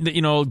that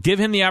give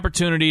him the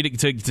opportunity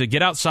to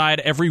get outside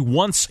every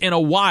once in a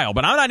while.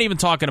 But I'm not even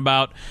talking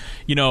about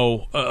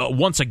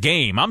once a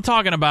game. I'm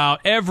talking about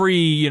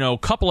every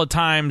couple of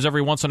times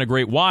every once in a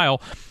great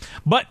while.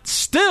 But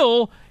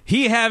still,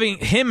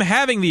 him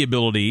having the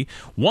ability,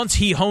 once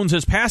he hones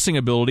his passing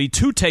ability,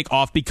 to take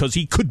off because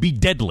he could be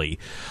deadly.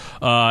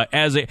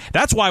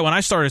 That's why when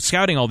I started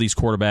scouting all these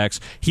quarterbacks,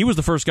 he was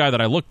the first guy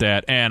that I looked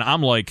at, and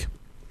I'm like,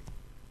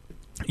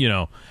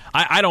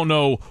 I don't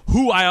know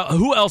who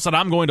else that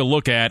I'm going to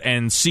look at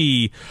and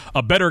see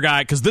a better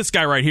guy, because this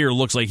guy right here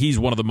looks like he's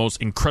one of the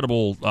most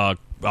incredible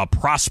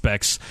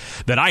prospects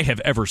that I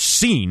have ever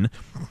seen.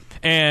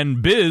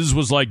 And Biz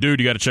was like, dude,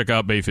 you got to check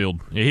out Mayfield.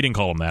 He didn't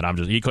call him that.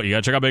 You got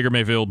to check out Baker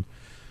Mayfield.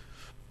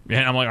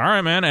 And I'm like, all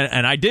right, man.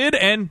 And I did,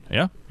 and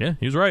yeah,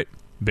 he was right.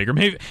 Baker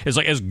Mayfield is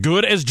like, as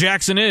good as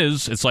Jackson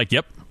is, it's like,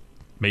 yep,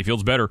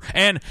 Mayfield's better.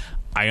 And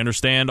I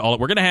understand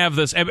we're going to have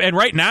this, and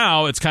right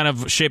now it's kind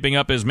of shaping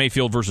up as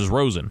Mayfield versus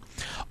Rosen.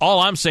 All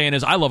I'm saying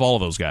is I love all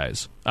of those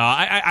guys.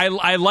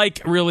 I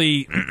like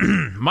really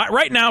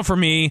right now for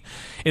me,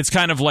 it's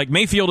kind of like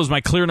Mayfield is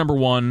my clear number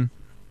one,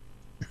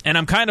 and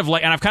I've kind of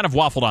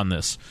waffled on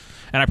this,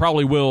 and I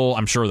probably will.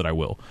 I'm sure that I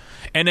will.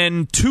 And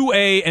then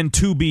 2A and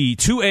 2B.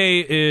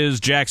 2A is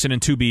Jackson,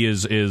 and 2B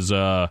is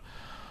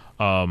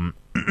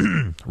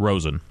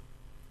Rosen.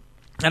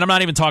 And I'm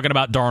not even talking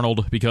about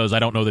Darnold, because I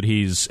don't know that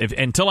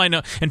until I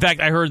know. In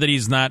fact, I heard that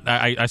he's not.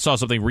 I saw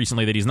something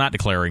recently that he's not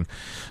declaring,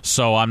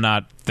 so I'm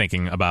not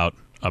thinking about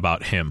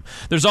him.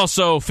 There's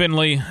also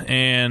Finley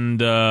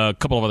and a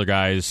couple of other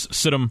guys.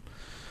 Sidham,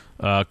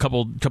 a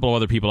couple of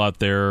other people out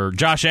there.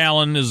 Josh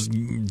Allen is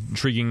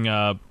intriguing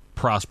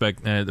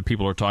prospect that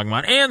people are talking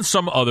about, and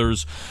some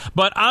others.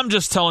 But I'm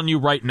just telling you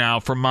right now,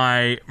 from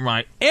my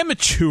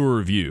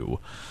amateur view.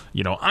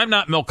 I'm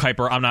not Mel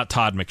Kiper. I'm not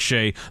Todd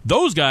McShay.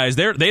 Those guys,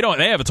 they have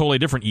a totally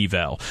different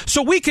eval.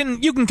 So you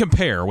can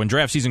compare when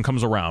draft season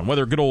comes around,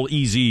 whether good old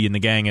EZ and the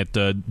gang at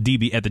the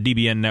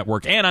DBN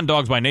Network and on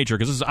Dogs by Nature,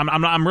 because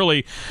I'm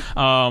really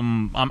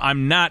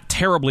I'm not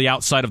terribly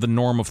outside of the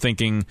norm of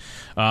thinking.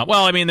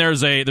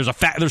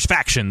 There's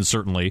factions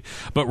certainly,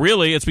 but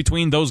really it's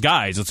between those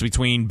guys. It's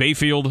between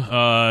Bayfield,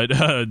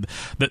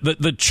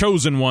 the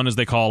chosen one as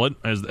they call it,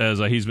 as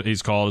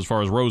he's called as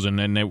far as Rosen,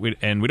 and we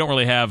don't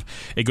really have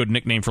a good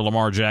nickname for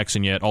Lamar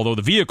Jackson yet, although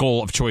the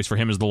vehicle of choice for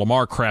him is the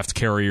Lamar Craft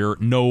Carrier,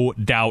 no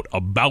doubt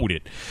about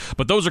it.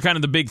 But those are kind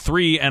of the big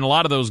three, and a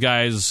lot of those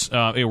guys,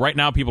 right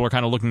now people are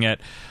kind of looking at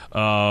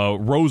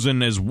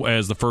Rosen as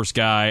the first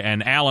guy,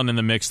 and Allen in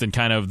the mix, and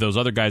kind of those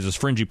other guys as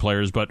fringy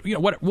players. But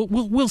what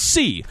we'll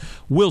see.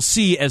 We'll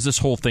see as this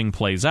whole thing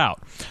plays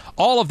out.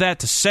 All of that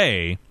to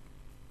say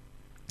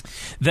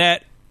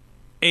that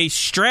a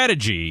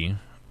strategy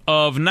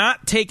of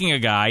not taking a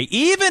guy,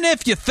 even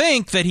if you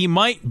think that he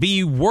might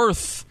be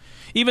worth.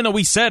 Even though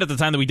we said at the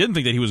time that we didn't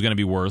think that he was going to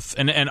be worth,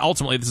 and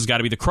ultimately this has got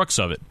to be the crux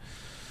of it,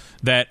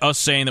 that us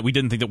saying that we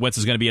didn't think that Wentz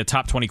is going to be a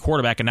top 20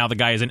 quarterback, and now the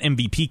guy is an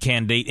MVP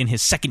candidate in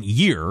his second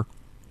year.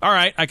 All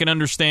right, I can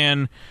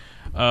understand,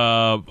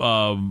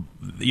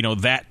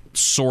 that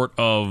sort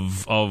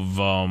of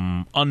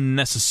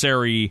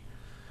unnecessary,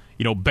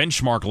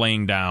 benchmark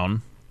laying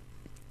down,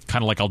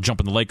 kind of like I'll jump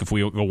in the lake if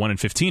we go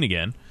 1-15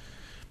 again.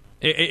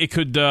 It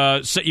could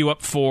set you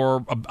up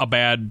for a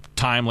bad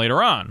time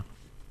later on.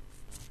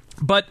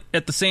 But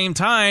at the same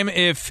time,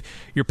 if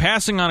you're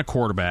passing on a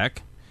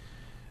quarterback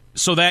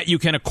so that you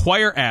can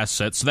acquire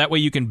assets, so that way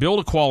you can build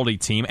a quality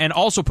team and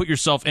also put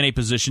yourself in a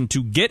position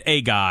to get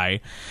a guy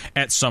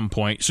at some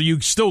point. So you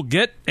still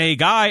get a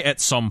guy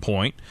at some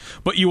point,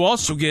 but you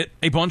also get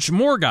a bunch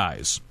more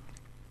guys.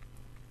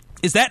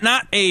 Is that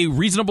not a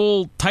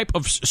reasonable type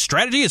of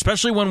strategy,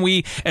 especially when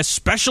we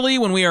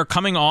are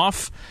coming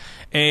off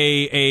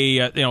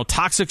a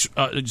toxic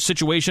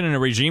situation in a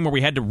regime where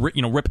we had to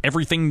rip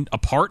everything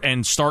apart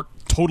and start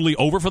totally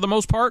over for the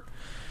most part?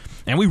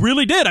 And we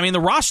really did. I mean, the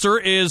roster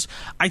is,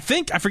 I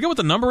forget what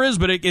the number is,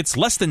 but it's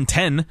less than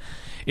 10.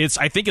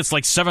 I think it's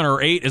like 7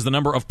 or 8 is the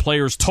number of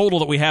players total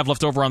that we have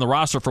left over on the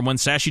roster from when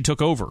Sashi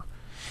took over.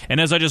 And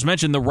as I just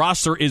mentioned, the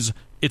roster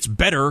it's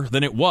better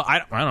than it was. I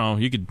don't know.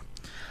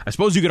 I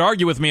suppose you could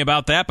argue with me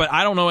about that, but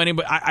I don't know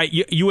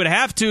anybody. You would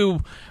have to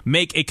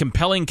make a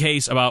compelling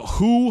case about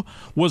who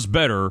was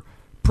better,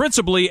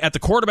 principally at the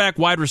quarterback,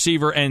 wide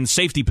receiver, and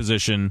safety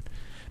position.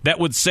 That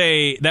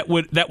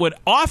would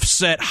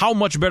offset how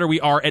much better we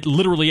are at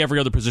literally every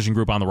other position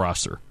group on the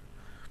roster.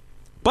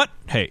 But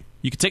hey,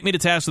 you can take me to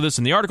task for this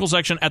in the article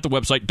section at the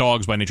website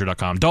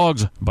dogsbynature.com.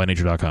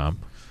 Dogsbynature.com.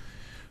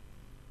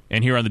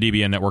 And here on the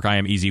DBN Network, I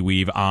am Easy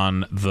Weave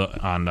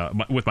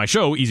with my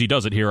show Easy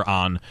Does It here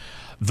on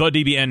the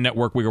DBN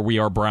Network, where we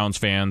are Browns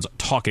fans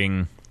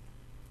talking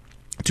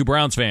to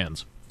Browns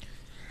fans.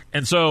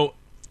 And so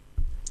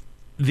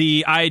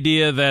the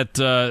idea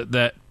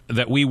that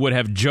we would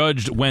have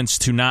judged Wentz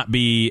to not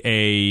be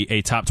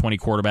a top 20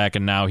 quarterback,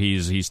 and now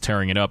he's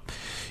tearing it up.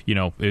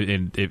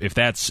 If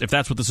that's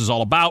what this is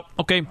all about,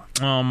 okay.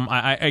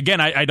 I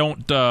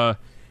don't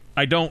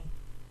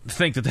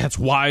think that that's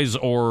wise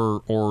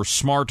or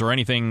smart or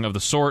anything of the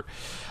sort.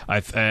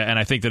 And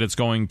I think that it's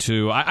going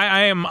to.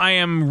 I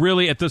am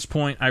really at this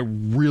point. I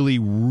really,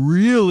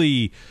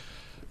 really,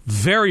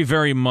 very,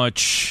 very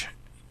much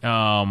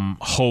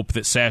hope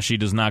that Sashi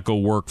does not go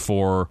work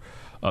for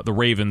the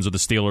Ravens or the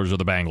Steelers or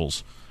the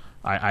Bengals.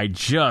 I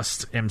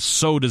just am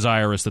so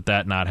desirous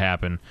that not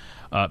happen.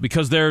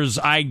 Because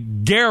I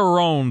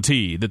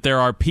guarantee that there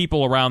are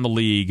people around the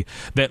league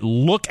that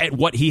look at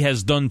what he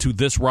has done to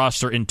this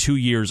roster in 2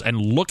 years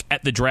and look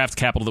at the draft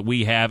capital that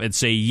we have and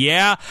say,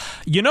 yeah,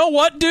 you know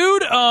what,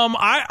 dude?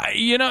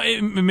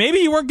 Maybe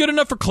you weren't good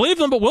enough for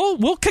Cleveland, but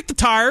we'll kick the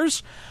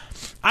tires.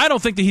 I don't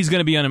think that he's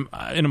going to be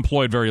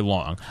unemployed very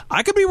long.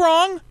 I could be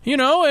wrong,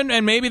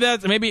 and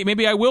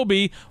maybe I will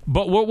be,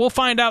 but we'll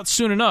find out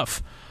soon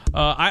enough.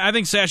 I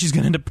think Sashi's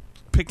going to end up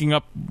picking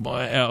up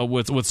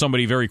with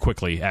somebody very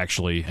quickly,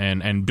 actually,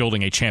 and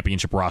building a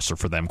championship roster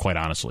for them, quite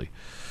honestly.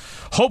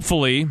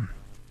 Hopefully,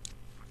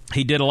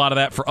 he did a lot of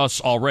that for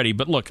us already.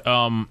 But look,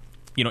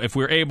 if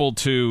we're able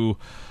to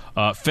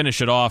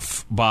finish it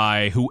off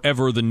by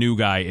whoever the new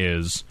guy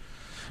is,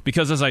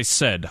 because as I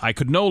said, I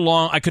could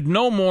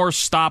no more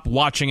stop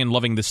watching and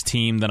loving this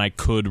team than I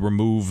could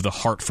remove the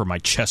heart from my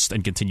chest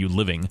and continue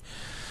living.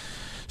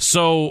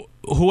 So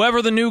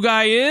whoever the new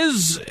guy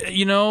is,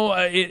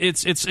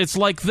 it's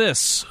like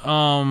this.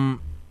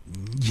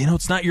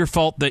 It's not your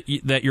fault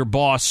that your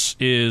boss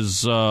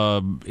is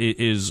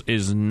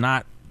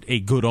not a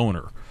good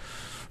owner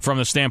from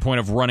the standpoint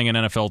of running an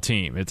NFL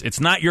team. It's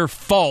not your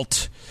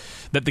fault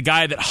that the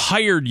guy that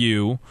hired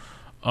you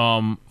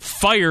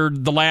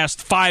fired the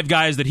last 5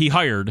 guys that he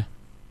hired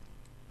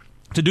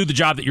to do the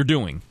job that you're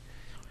doing.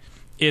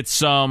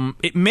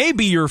 It may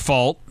be your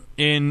fault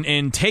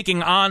in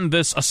taking on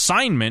this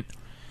assignment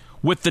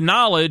with the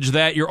knowledge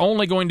that you're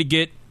only going to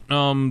get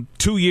 2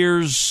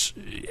 years,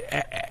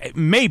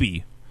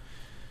 maybe,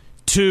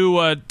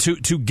 to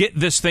get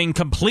this thing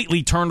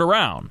completely turned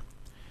around.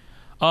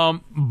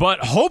 But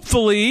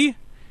hopefully,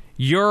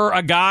 you're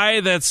a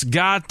guy that's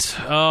got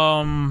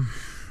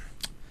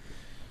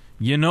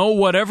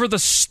whatever the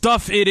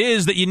stuff it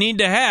is that you need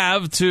to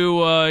have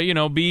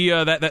to be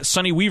that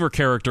Sonny Weaver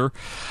character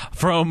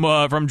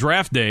from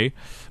Draft Day.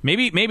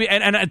 Maybe,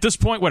 and at this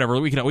point, whatever,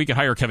 we could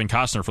hire Kevin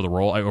Costner for the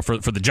role or for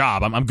the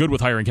job. I'm good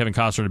with hiring Kevin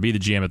Costner to be the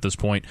GM at this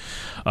point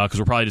because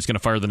we're probably just going to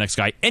fire the next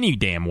guy any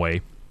damn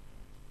way.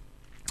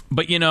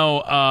 But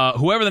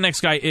whoever the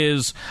next guy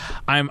is,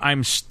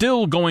 I'm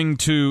still going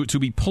to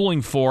be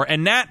pulling for,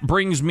 and that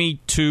brings me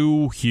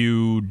to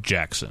Hugh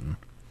Jackson.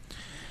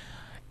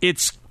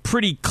 It's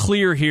pretty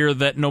clear here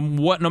that no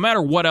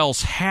matter what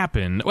else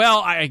happened,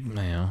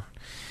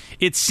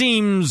 it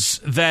seems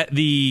that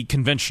the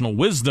conventional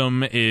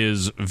wisdom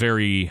is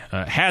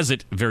has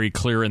it very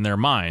clear in their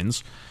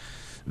minds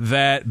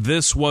that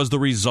this was the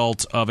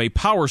result of a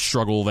power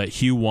struggle that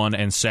Hugh won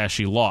and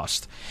Sashi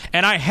lost.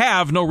 And I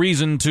have no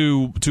reason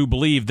to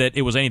believe that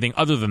it was anything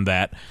other than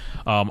that.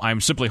 I'm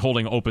simply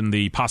holding open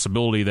the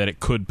possibility that it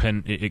could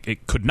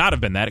not have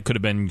been that. It could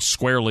have been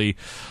squarely,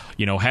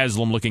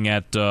 Haslam looking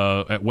at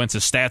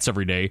Wentz's stats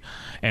every day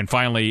and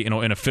finally, in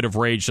a fit of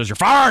rage says, "You're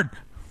fired!"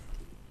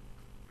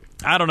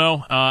 I don't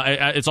know.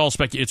 It's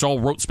all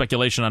rote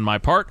speculation on my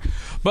part.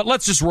 But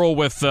let's just roll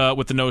with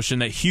the notion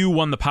that Hugh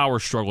won the power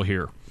struggle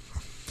here.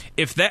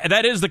 If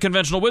that is the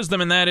conventional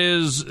wisdom and that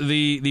is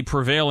the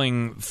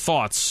prevailing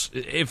thoughts,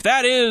 if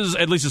that is,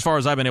 at least as far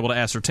as I've been able to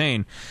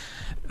ascertain,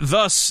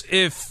 thus,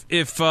 if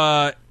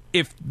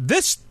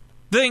this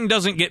thing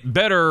doesn't get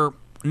better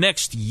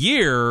next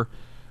year,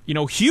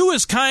 Hugh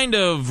is kind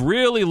of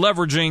really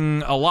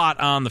leveraging a lot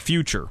on the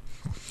future.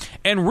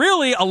 And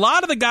really, a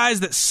lot of the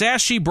guys that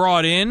Sashi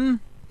brought in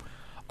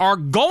are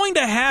going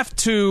to have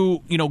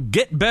to,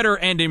 get better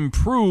and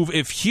improve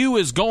if Hugh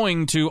is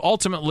going to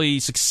ultimately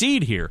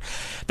succeed here.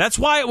 That's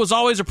why it was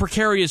always a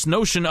precarious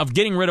notion of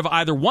getting rid of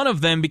either one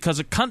of them, because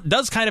it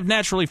does kind of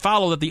naturally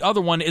follow that the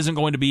other one isn't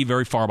going to be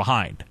very far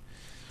behind.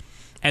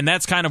 And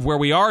that's kind of where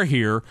we are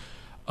here.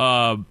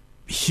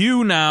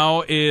 Hugh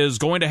now is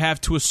going to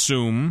have to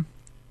assume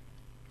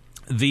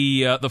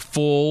the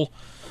full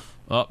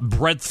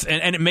breadth,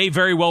 and it may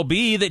very well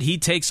be that he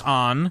takes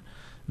on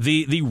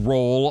the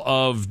role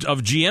of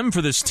GM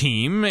for this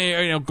team,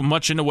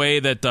 much in the way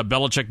that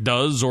Belichick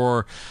does,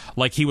 or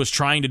like he was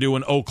trying to do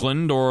in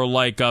Oakland, or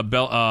like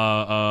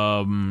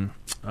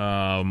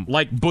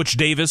Butch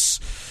Davis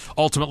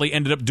ultimately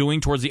ended up doing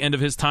towards the end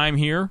of his time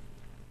here.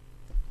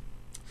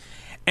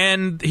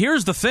 And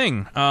here's the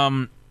thing.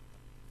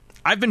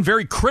 I've been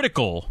very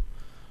critical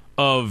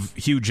of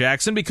Hugh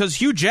Jackson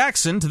because Hugh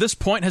Jackson, to this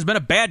point, has been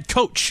a bad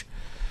coach.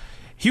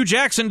 Hugh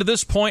Jackson, to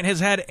this point, has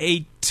had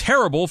a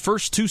terrible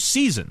first 2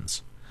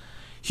 seasons.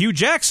 Hugh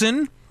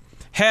Jackson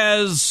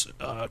has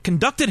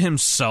conducted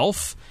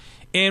himself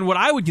in what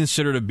I would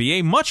consider to be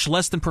a much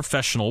less than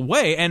professional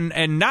way.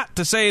 And not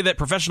to say that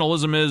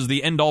professionalism is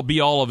the end-all,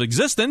 be-all of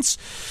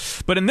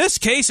existence, but in this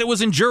case, it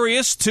was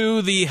injurious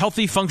to the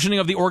healthy functioning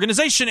of the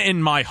organization,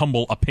 in my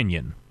humble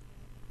opinion.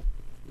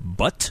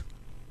 But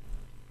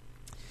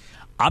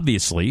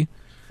obviously,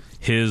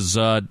 his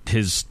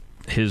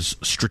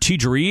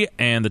strategery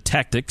and the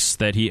tactics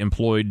that he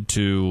employed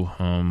to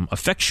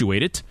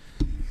effectuate it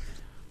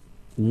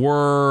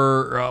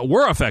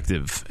were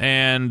effective,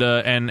 and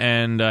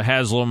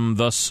Haslam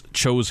thus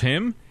chose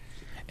him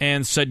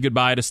and said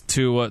goodbye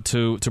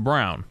to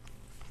Brown,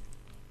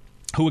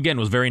 who again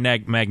was very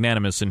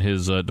magnanimous in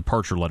his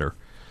departure letter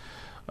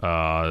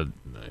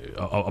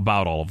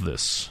about all of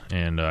this,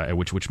 and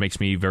which makes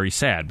me very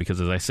sad,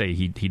 because as I say,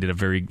 he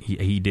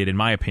did, in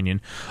my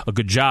opinion, a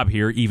good job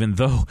here. Even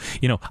though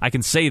I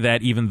can say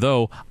that, even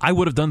though I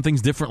would have done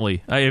things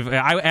differently.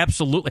 I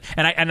absolutely,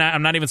 and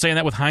I'm not even saying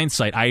that with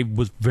hindsight. I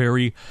was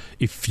very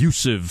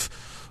effusive.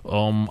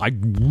 I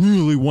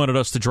really wanted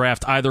us to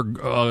draft either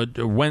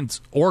Wentz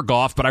or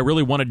Goff, but I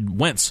really wanted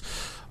Wentz.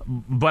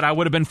 But I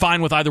would have been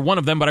fine with either one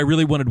of them, but I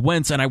really wanted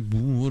Wentz, and I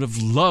would have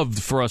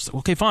loved for us.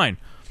 Okay, fine.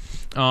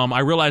 I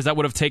realize that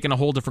would have taken a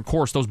whole different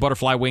course. Those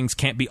butterfly wings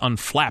can't be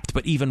unflapped.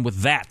 But even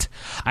with that,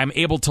 I'm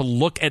able to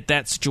look at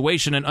that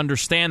situation and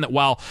understand that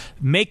while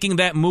making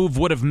that move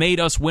would have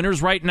made us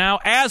winners right now,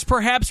 as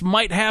perhaps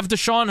might have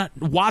Deshaun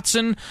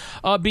Watson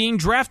being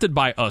drafted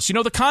by us.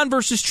 The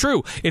converse is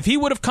true. If he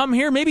would have come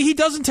here, maybe he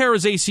doesn't tear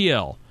his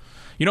ACL.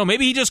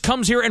 Maybe he just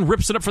comes here and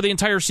rips it up for the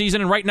entire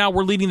season, and right now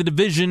we're leading the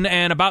division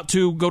and about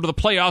to go to the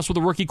playoffs with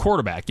a rookie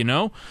quarterback,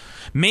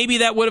 Maybe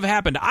that would have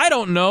happened. I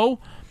don't know.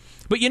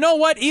 But you know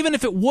what? Even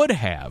if it would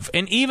have,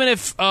 and even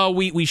if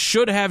we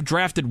should have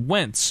drafted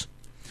Wentz,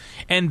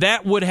 and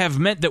that would have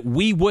meant that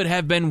we would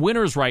have been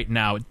winners right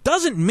now, it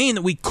doesn't mean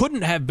that we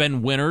couldn't have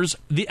been winners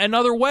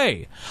another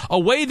way. A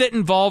way that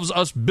involves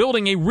us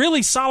building a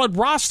really solid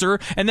roster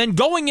and then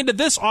going into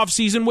this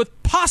offseason with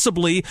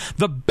possibly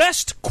the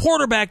best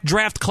quarterback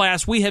draft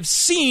class we have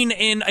seen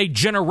in a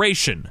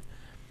generation.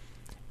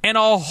 And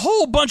a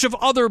whole bunch of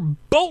other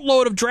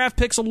boatload of draft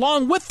picks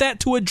along with that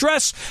to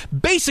address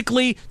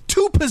basically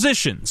 2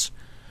 positions,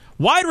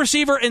 wide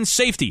receiver and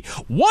safety.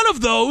 One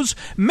of those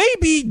may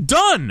be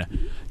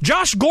done.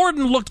 Josh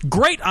Gordon looked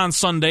great on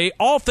Sunday,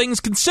 all things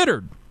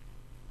considered.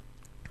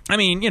 I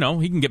mean,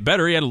 he can get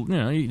better. He had,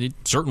 he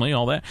certainly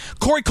all that.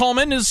 Corey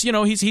Coleman is,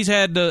 he's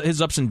had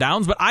his ups and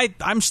downs, but I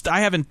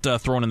haven't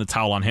thrown in the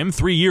towel on him.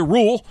 3-year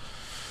rule.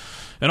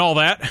 And all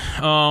that,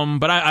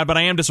 but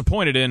I am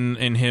disappointed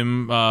in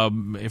him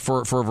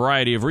for a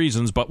variety of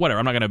reasons. But whatever,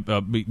 I'm not going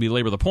to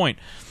belabor the point.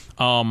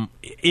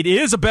 It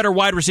is a better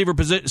wide receiver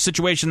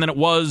situation than it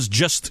was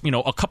just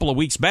a couple of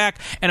weeks back.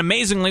 And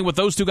amazingly, with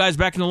those 2 guys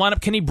back in the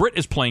lineup, Kenny Britt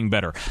is playing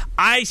better.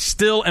 I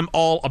still am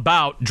all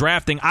about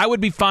drafting. I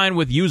would be fine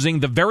with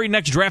using the very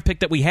next draft pick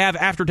that we have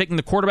after taking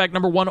the quarterback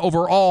number 1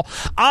 overall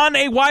on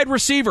a wide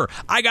receiver.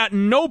 I got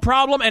no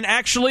problem, and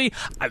actually,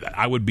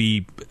 I would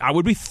be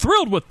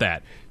thrilled with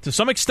that. To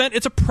some extent,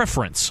 it's a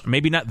preference.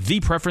 Maybe not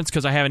the preference,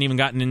 because I haven't even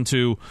gotten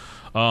into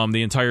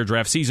the entire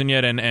draft season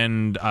yet,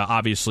 and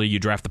obviously you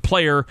draft the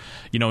player,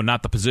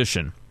 not the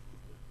position.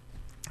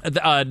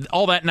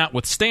 All that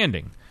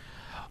notwithstanding,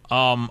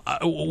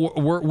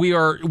 we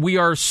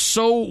are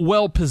so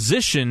well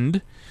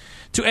positioned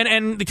to,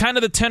 and kind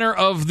of the tenor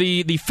of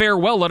the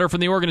farewell letter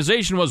from the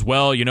organization was,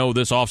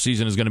 this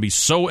offseason is going to be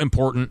so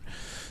important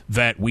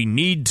that we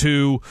need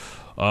to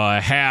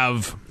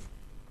have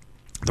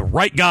the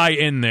right guy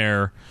in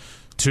there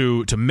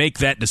to make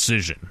that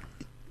decision.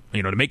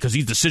 To make, because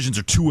these decisions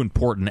are too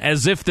important,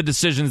 as if the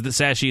decisions that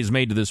Sashi has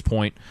made to this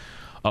point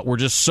were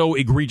just so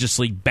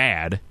egregiously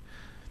bad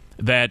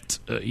that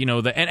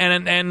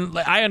and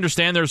I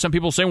understand there are some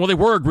people saying, well, they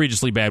were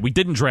egregiously bad. We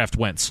didn't draft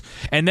Wentz,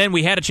 and then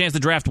we had a chance to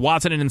draft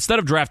Watson, and instead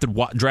of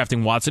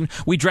drafting Watson,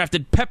 we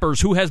drafted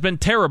Peppers, who has been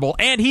terrible,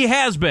 and he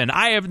has been.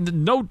 I have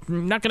not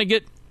going to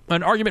get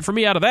an argument for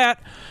me out of that.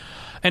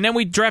 And then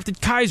we drafted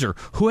Kaiser,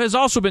 who has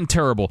also been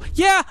terrible.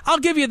 Yeah, I'll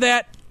give you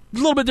that. A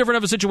little bit different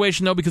of a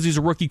situation, though, because he's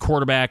a rookie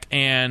quarterback,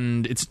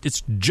 and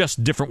it's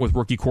just different with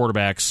rookie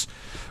quarterbacks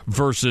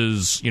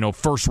versus,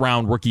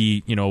 first-round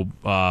rookie,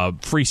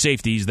 free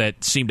safeties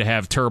that seem to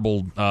have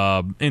terrible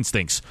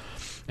instincts.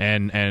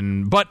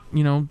 But,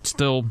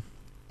 still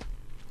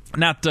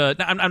not.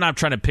 I'm not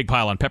trying to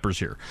pigpile on Peppers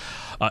here.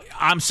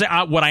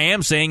 What I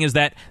am saying is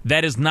that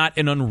is not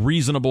an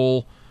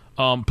unreasonable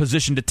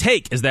position to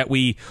take, is that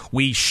we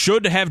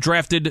should have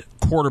drafted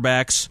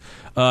quarterbacks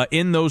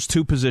in those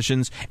two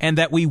positions, and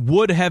that we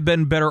would have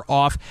been better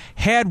off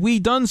had we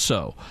done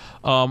so.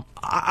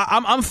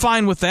 I'm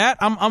fine with that.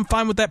 I'm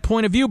fine with that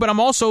point of view, but I'm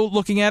also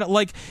looking at it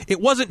like it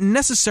wasn't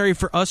necessary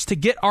for us to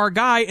get our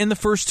guy in the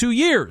first 2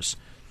 years.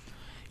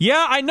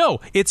 Yeah, I know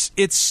it's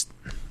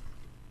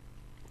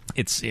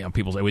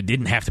people say it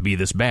didn't have to be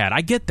this bad.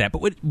 I get that,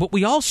 but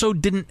we also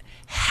didn't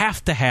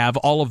have to have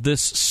all of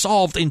this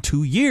solved in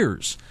 2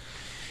 years.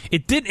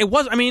 It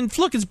was. I mean,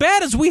 look, as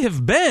bad as we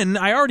have been,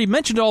 I already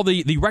mentioned all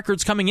the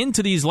records coming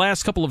into these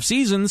last couple of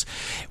seasons.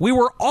 We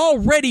were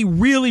already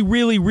really,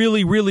 really,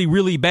 really, really,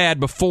 really bad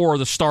before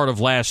the start of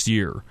last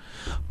year.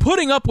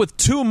 Putting up with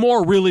 2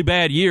 more really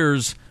bad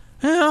years,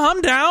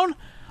 I'm down.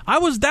 I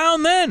was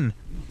down then.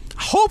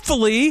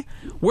 Hopefully,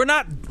 we're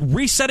not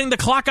resetting the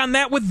clock on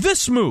that with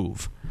this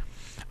move.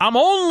 I'm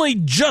only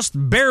just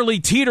barely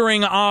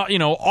teetering,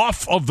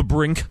 off of the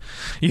brink,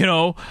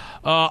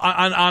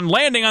 on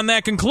landing on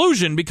that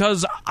conclusion,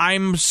 because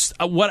I'm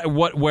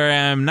where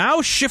I'm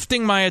now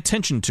shifting my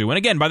attention to. And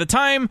again, by the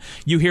time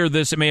you hear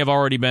this, it may have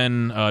already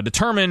been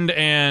determined,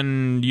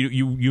 and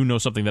you know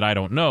something that I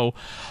don't know.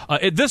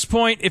 At this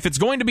point, if it's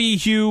going to be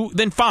Hugh,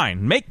 then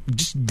fine.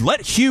 Just let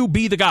Hugh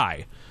be the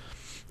guy.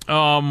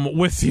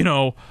 With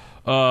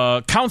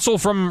counsel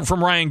from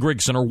Ryan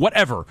Grigson or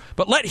whatever,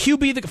 but let Hugh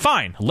be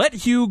fine. Let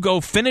Hugh go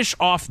finish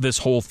off this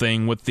whole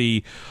thing with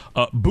the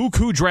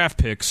buku draft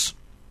picks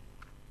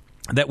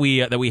that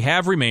we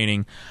have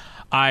remaining.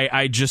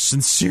 I just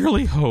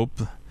sincerely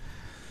hope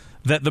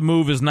that the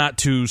move is not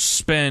to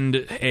spend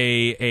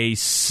a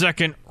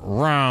second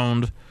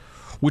round,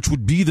 which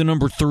would be the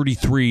number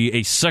 33,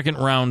 a second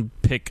round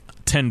pick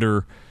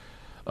tender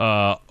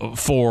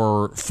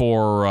for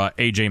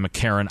AJ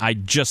McCarron. I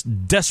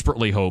just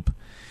desperately hope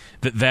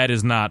that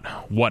is not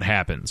what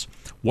happens.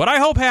 What I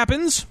hope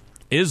happens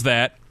is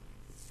that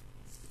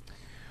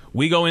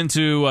we go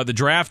into the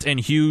draft and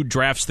Hugh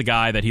drafts the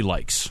guy that he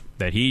likes.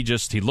 That he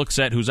looks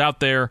at who's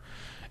out there,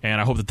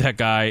 and I hope that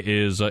guy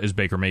is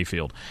Baker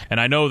Mayfield. And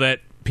I know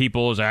that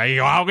people say,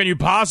 how can you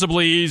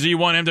possibly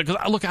want him to?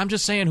 Because look, I'm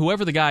just saying,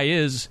 whoever the guy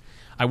is,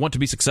 I want to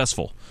be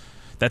successful.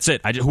 That's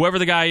it. Whoever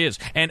the guy is.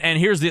 And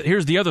here's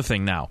the other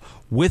thing now.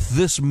 With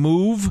this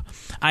move,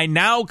 I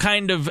now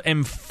kind of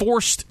am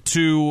forced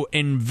to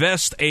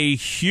invest a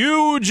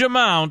huge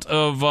amount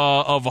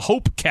of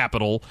hope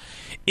capital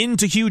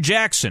into Hugh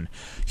Jackson.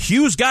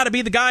 Hugh's got to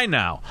be the guy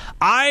now.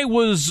 I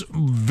was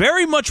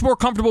very much more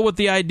comfortable with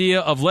the idea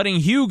of letting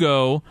Hugh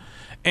go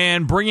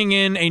and bringing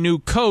in a new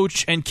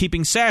coach and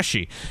keeping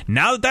Sashi.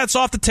 Now that that's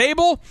off the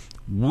table,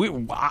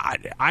 I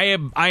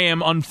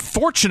am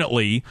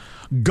unfortunately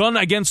gun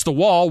against the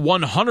wall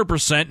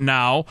 100%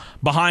 now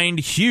behind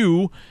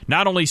Hugh,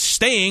 not only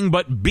staying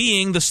but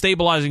being the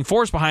stabilizing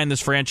force behind this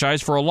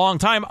franchise for a long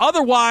time.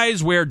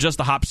 Otherwise, we're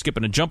just a hop, skip,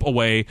 and a jump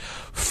away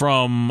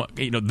from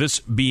this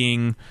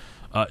being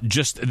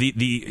just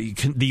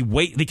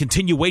the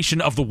continuation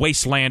of the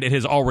wasteland it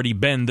has already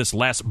been this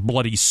last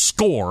bloody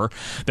score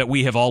that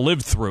we have all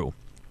lived through.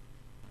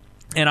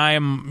 And I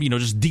am,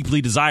 just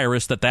deeply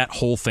desirous that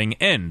whole thing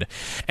end.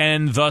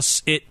 And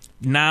thus, it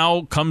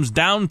now comes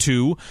down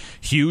to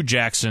Hugh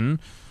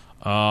Jackson.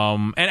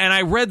 And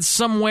I read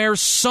somewhere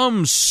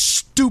some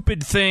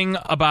stupid thing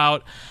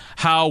about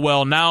how,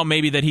 well, now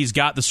maybe that he's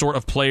got the sort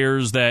of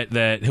players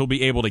that he'll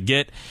be able to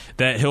get,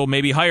 that he'll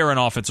maybe hire an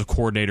offensive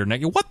coordinator.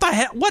 What the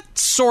heck? What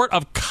sort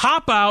of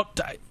cop-out?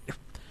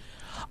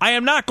 I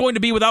am not going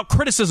to be without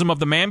criticism of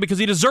the man because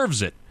he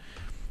deserves it.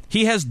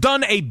 He has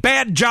done a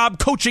bad job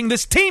coaching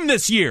this team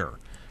this year.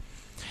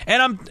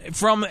 And I'm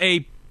from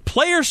a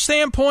player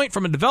standpoint,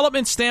 from a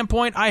development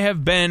standpoint, I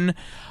have been,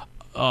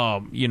 I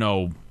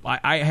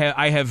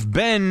have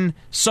been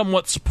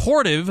somewhat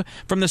supportive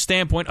from the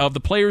standpoint of the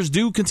players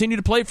do continue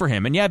to play for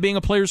him. And yeah, being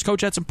a player's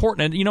coach, that's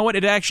important. And you know what?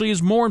 It actually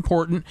is more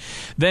important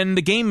than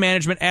the game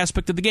management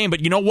aspect of the game. But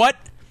you know what?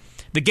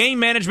 The game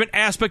management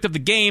aspect of the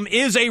game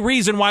is a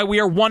reason why we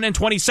are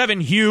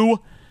 1-27,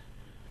 Hugh.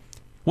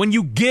 When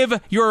you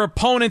give your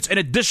opponents an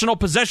additional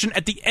possession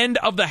at the end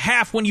of the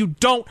half when you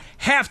don't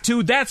have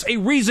to, that's a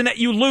reason that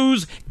you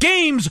lose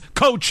games,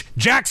 Coach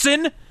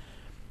Jackson.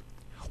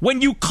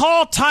 When you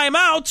call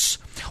timeouts,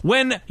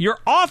 when your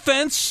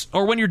offense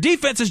or when your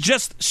defense has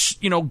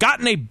just,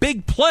 gotten a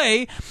big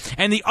play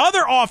and the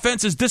other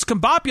offense is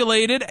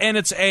discombobulated and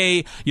it's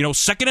a,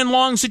 second and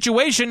long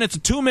situation, it's a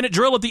 2-minute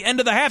drill at the end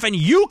of the half and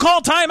you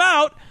call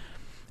timeout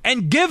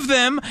and give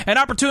them an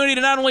opportunity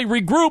to not only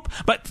regroup,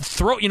 but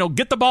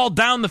get the ball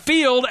down the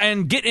field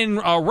and get in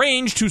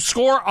range to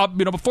score,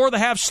 before the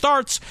half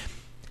starts.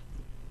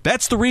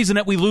 That's the reason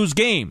that we lose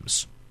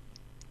games.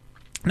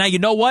 Now, you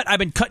know what? I've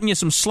been cutting you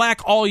some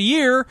slack all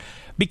year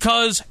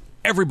because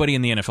everybody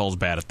in the NFL is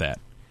bad at that.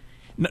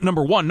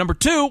 Number one. Number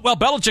two, well,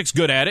 Belichick's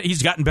good at it.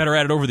 He's gotten better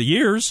at it over the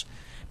years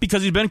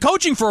because he's been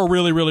coaching for a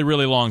really, really,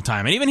 really long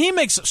time. And even he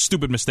makes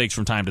stupid mistakes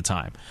from time to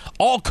time.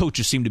 All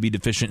coaches seem to be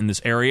deficient in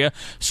this area.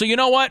 So you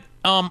know what?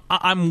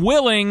 I'm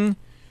willing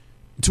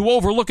to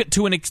overlook it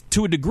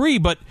to a degree,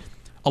 but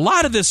a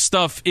lot of this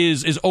stuff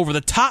is over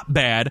the top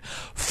bad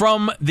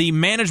from the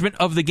management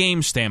of the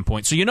game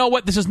standpoint. So you know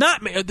what?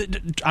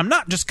 I'm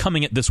not just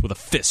coming at this with a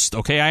fist,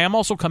 okay? I am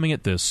also coming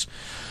at this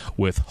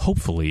with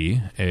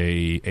hopefully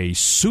a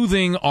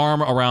soothing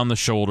arm around the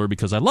shoulder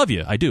because I love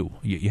you. I do.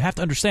 You have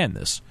to understand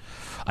this.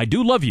 I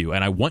do love you,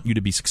 and I want you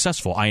to be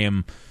successful. I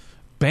am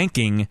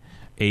banking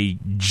a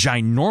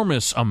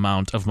ginormous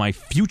amount of my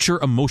future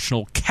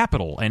emotional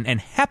capital and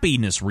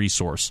happiness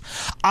resource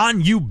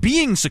on you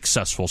being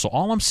successful. So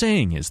all I'm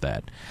saying is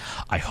that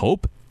I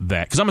hope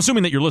that, because I'm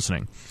assuming that you're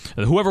listening,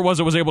 whoever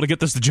was able to get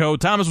this to Joe,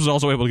 Thomas was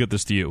also able to get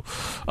this to you.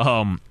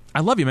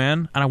 I love you,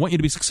 man, and I want you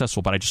to be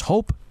successful, but I just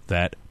hope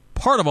that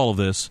part of all of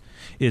this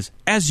is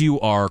as you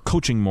are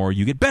coaching more,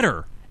 you get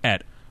better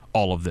at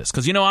all of this.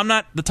 Because, I'm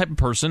not the type of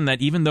person that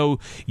even though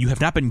you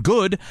have not been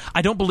good,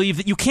 I don't believe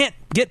that you can't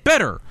get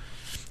better.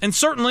 And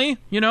certainly,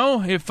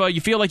 if you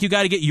feel like you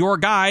got to get your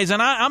guys,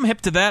 and I'm hip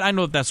to that. I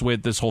know that's the way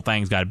this whole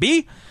thing's got to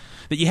be,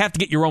 that you have to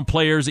get your own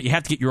players, that you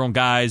have to get your own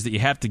guys, that you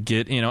have to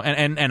get,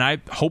 and I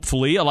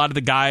hopefully a lot of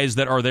the guys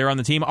that are there on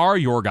the team are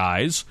your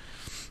guys.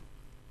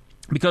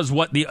 Because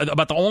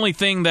about the only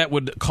thing that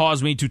would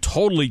cause me to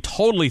totally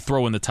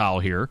throw in the towel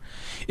here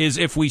is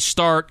if we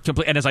start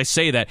and as I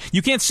say that,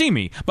 you can't see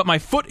me, but my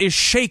foot is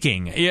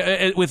shaking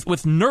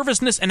with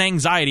nervousness and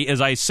anxiety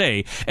as I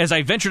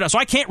ventured out. So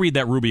I can't read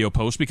that Rubio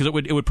post because it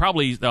would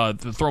probably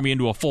throw me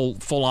into a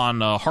full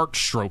on heart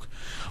stroke.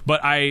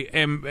 But I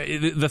am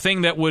the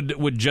thing that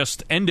would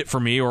just end it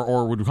for me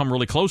or would come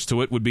really close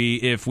to it would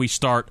be if we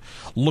start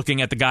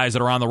looking at the guys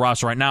that are on the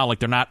roster right now like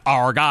they're not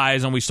our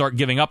guys, and we start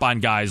giving up on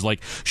guys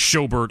like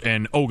Schobert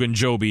and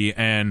Ogunjobi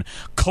and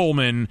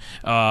Coleman,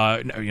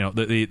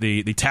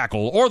 the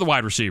tackle or the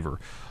wide receiver,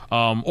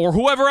 or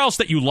whoever else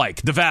that you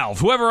like, DeValve,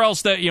 whoever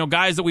else that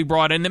guys that we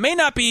brought in that may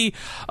not be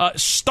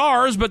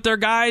stars, but they're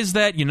guys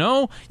that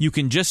you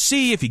can just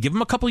see if you give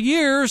them a couple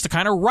years to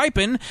kind of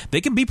ripen,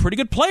 they can be pretty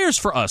good players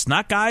for us.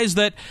 Not guys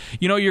that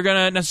you're going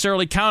to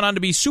necessarily count on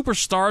to be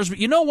superstars. But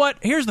you know what?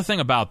 Here's the thing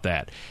about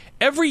that.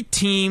 Every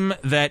team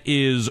that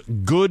is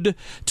good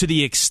to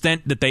the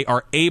extent that they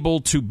are able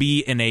to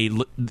be in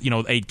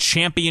a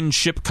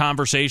championship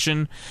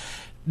conversation,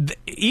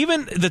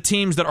 even the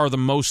teams that are the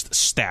most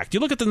stacked,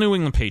 you look at the New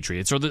England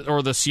Patriots or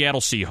the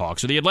Seattle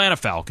Seahawks or the Atlanta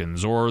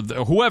Falcons or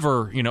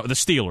whoever, the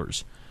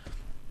Steelers.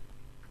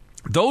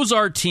 Those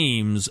are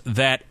teams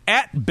that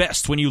at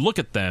best, when you look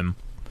at them,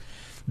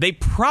 they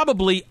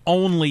probably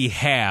only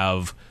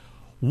have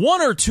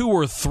one or two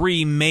or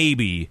three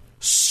maybe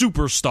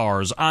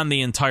superstars on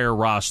the entire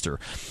roster.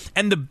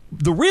 And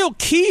the real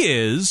key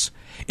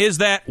is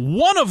that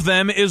one of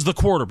them is the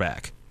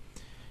quarterback.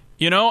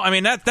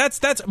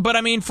 That's but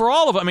I mean for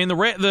all of them, I mean the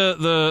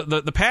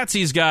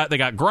Patsies got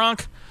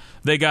Gronk,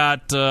 they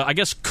got I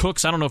guess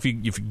Cooks. I don't know if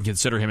you can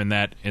consider him in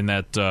that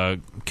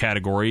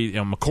category.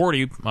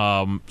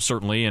 McCourty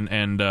certainly,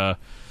 and the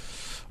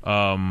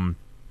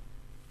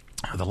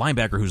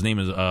linebacker whose name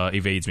is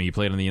evades me. He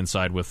played on the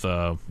inside with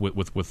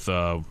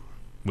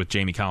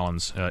Jamie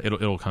Collins.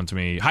 It'll come to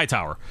me.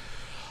 Hightower.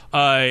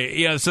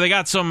 So they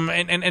got some,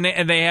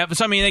 and they have.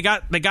 So I mean, they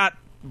got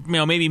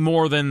maybe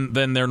more than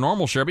their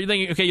normal share. But you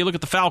think, okay, you look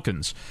at the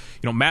Falcons.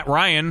 Matt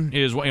Ryan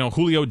is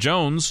Julio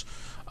Jones.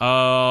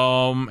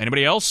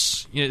 Anybody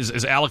else?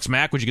 Is Alex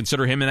Mack? Would you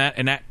consider him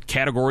in that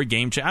category?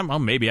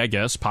 Maybe, I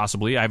guess,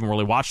 possibly. I haven't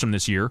really watched him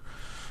this year,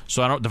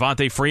 so I don't.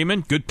 Devontae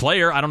Freeman, good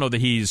player. I don't know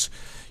that he's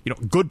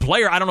good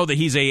player. I don't know that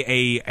he's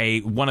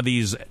a one of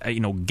these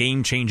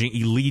game changing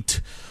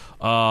elite.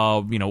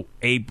 A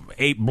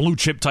blue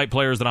chip type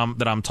players that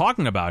I'm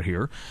talking about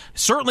here.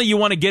 Certainly, you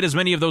want to get as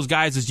many of those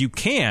guys as you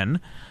can.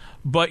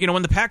 But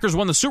when the Packers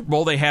won the Super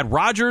Bowl, they had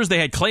Rodgers, they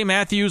had Clay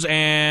Matthews,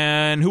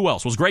 and who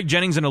else? Was Greg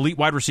Jennings an elite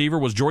wide receiver?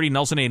 Was Jordy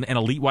Nelson an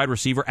elite wide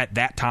receiver at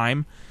that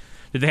time?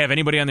 Did they have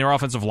anybody on their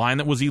offensive line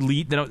that was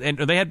elite? And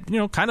they had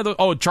kind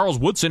of Charles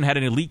Woodson had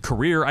an elite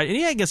career.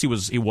 I guess he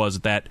was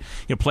at that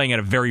playing at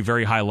a very,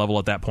 very high level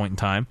at that point in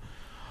time.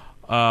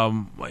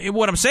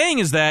 What I'm saying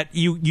is that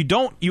you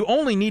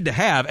only need to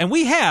have, and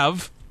we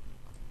have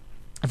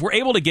if we're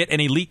able to get an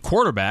elite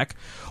quarterback,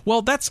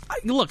 well,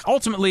 look,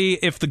 ultimately,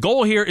 if the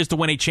goal here is to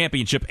win a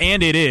championship,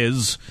 and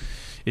it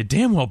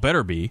damn well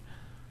better be,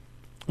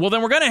 well,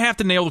 then we're going to have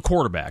to nail the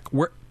quarterback.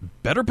 We're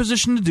better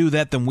positioned to do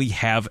that than we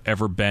have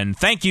ever been.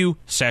 Thank you,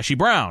 Sashi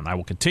Brown. I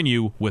will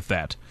continue with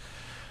that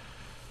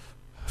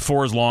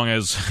for as long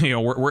as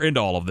we're into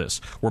all of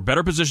this. We're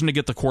better positioned to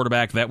get the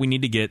quarterback that we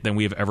need to get than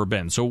we have ever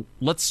been. So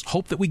let's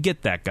hope that we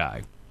get that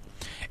guy.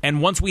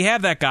 And once we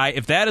have that guy,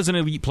 if that is an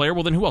elite player,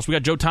 well, then who else? We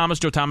got Joe Thomas.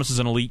 Joe Thomas is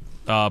an elite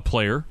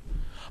player.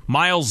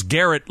 Myles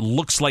Garrett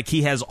looks like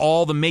he has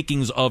all the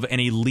makings of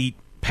an elite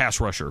pass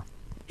rusher.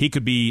 He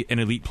could be an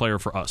elite player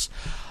for us.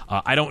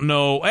 I don't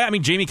know. I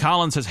mean, Jamie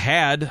Collins has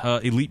had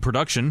elite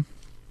production.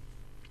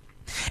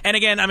 And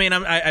again, I mean,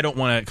 I don't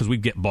want to, because we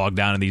get bogged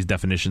down in these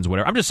definitions,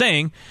 whatever. I'm just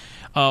saying,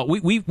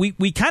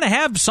 we kind of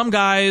have some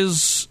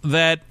guys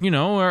that,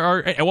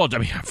 are well, I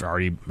mean, I've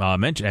already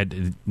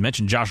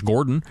mentioned Josh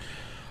Gordon.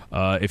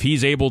 If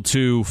he's able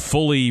to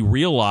fully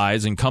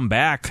realize and come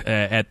back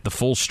at the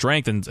full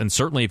strength, and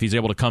certainly if he's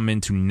able to come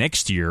into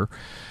next year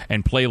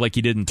and play like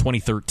he did in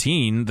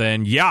 2013,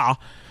 then yeah,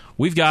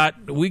 we got.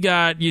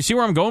 You see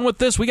where I'm going with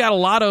this? We got a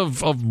lot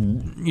of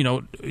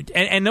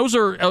and those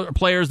are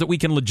players that we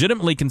can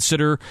legitimately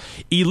consider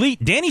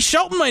elite. Danny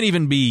Shelton might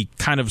even be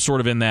kind of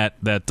sort of in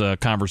that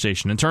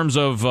conversation in terms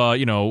of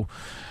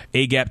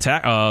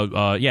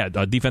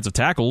defensive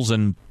tackles.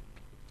 And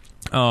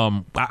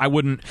I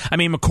wouldn't. I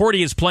mean,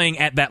 McCourty is playing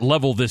at that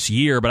level this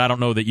year, but I don't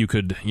know that you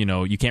could.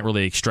 You can't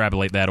really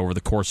extrapolate that over the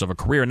course of a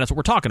career, and that's what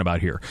we're talking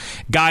about here.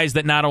 Guys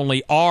that not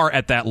only are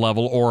at that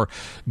level, or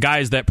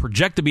guys that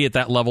project to be at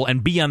that level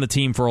and be on the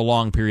team for a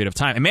long period of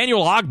time.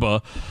 Emmanuel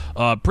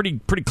Ogbah,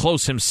 pretty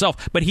close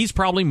himself, but he's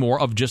probably more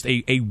of just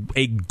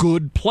a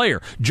good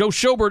player. Joe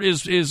Schobert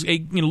is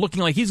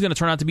looking like he's going to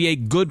turn out to be a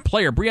good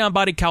player. Breon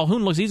Body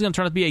Calhoun looks like he's going to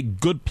turn out to be a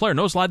good player.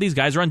 Notice a lot of these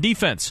guys are on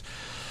defense.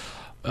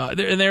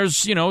 And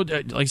there's,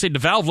 like I say,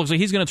 DeValve looks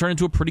like he's going to turn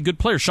into a pretty good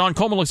player. Sean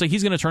Coleman looks like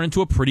he's going to turn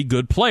into a pretty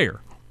good player.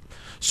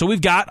 So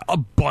we've got a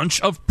bunch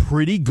of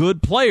pretty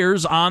good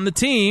players on the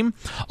team,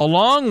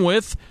 along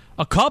with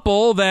a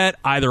couple that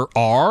either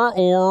are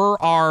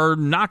or are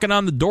knocking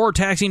on the door,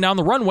 taxiing down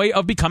the runway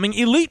of becoming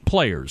elite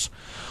players.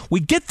 We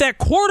get that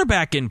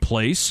quarterback in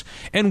place,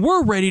 and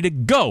we're ready to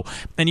go.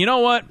 And you know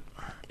what?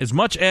 As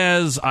much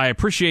as I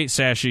appreciate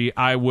Sashi,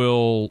 I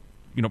will,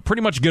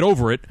 pretty much get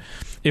over it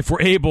if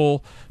we're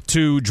able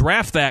to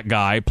draft that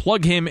guy,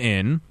 plug him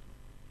in,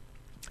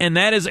 and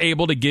that is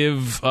able to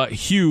give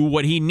Hugh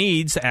what he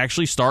needs to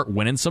actually start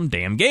winning some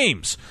damn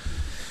games,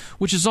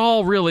 which is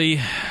all really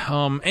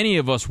any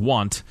of us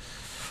want.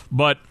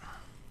 But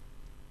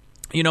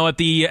at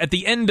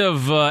the end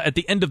of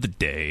the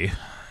day,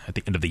 at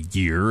the end of the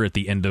year, at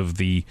the end of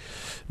the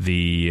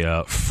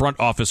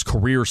front office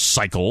career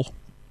cycle,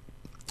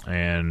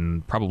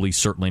 and probably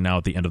certainly now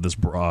at the end of this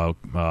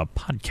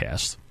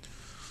podcast.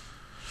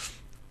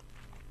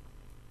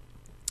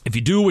 If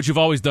you do what you've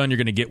always done, you're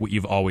going to get what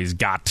you've always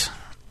got.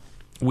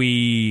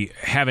 We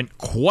haven't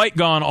quite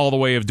gone all the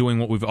way of doing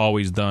what we've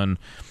always done,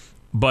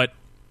 but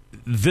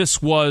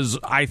this was,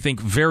 I think,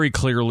 very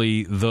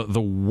clearly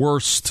the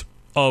worst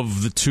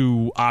of the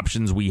two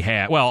options we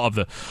had. Well, if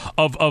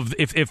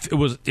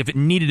it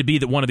needed to be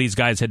that one of these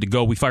guys had to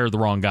go, we fired the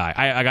wrong guy.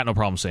 I got no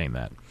problem saying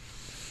that.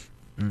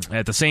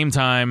 At the same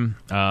time,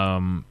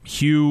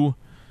 Hugh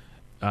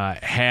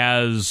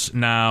has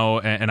now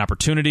an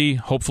opportunity,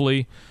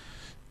 hopefully,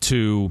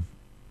 to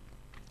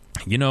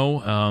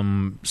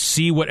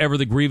see whatever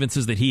the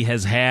grievances that he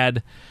has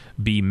had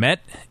be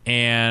met,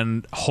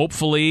 and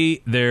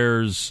hopefully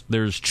there's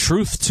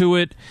truth to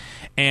it,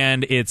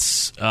 and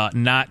it's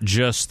not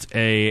just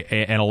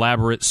an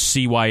elaborate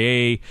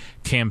CYA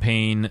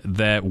campaign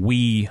that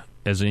we,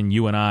 as in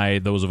you and I,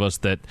 those of us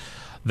that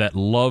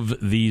love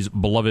these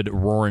beloved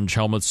Rorange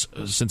helmets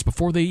since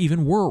before they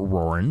even were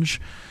Rorange,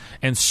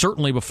 and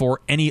certainly before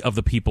any of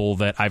the people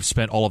that I've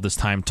spent all of this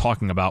time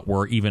talking about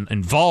were even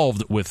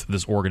involved with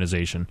this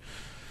organization,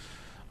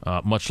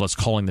 much less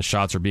calling the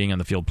shots or being on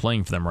the field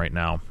playing for them right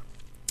now.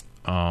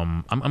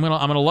 I'm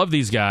gonna love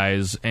these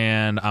guys,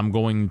 and I'm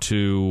going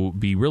to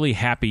be really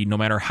happy no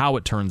matter how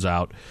it turns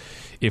out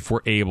if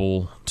we're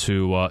able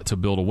to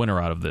build a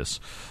winner out of this.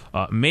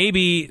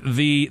 Maybe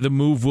the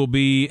move will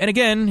be, and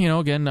again,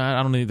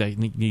 I don't need to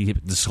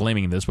keep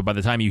disclaiming this, but by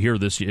the time you hear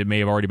this, it may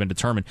have already been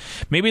determined.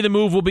 Maybe the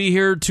move will be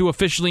here to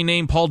officially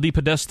name Paul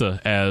DePodesta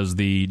as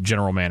the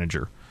general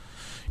manager.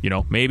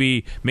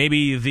 Maybe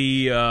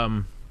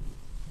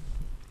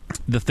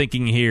the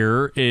thinking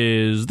here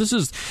is this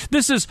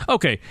is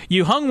okay.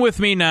 You hung with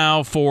me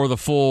now for the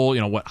full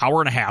hour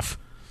and a half.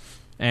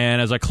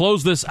 And as I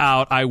close this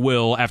out, I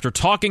will, after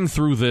talking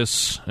through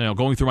this,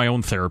 going through my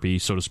own therapy,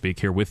 so to speak,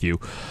 here with you,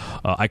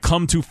 I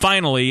come to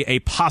finally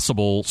a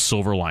possible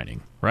silver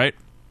lining, right?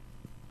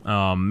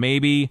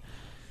 Maybe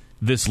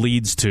this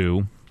leads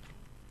to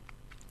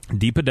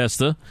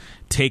DePodesta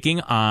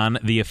taking on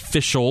the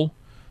official,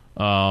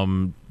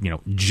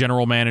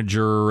 general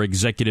manager,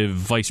 executive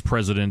vice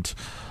president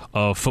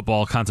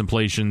football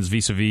contemplations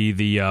vis-a-vis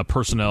the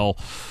personnel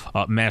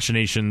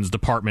machinations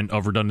department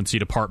of redundancy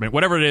department,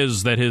 whatever it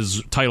is that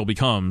his title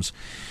becomes.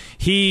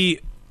 He,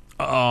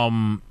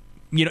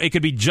 it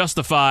could be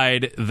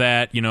justified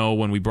that,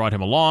 when we brought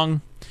him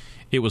along,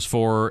 it was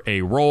for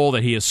a role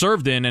that he has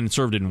served in and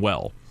served in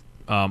well.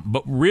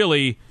 But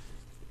really,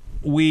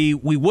 we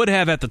would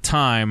have at the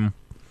time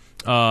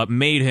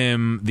made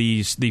him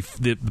the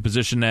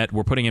position that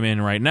we're putting him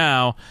in right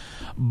now,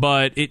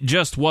 but it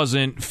just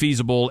wasn't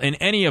feasible in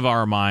any of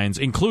our minds,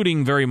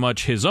 including very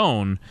much his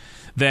own,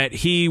 that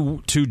he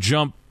to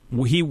jump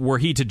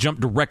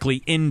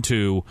directly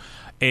into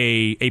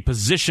a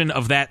position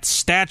of that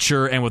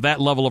stature and with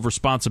that level of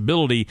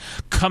responsibility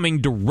coming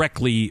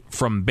directly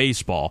from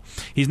baseball.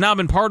 He's now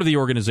been part of the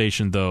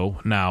organization, though,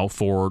 now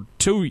for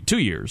two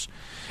years.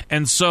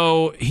 And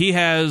so he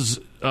has,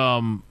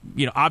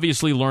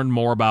 obviously learned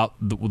more about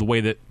the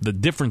way that the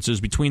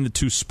differences between the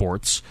two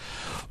sports.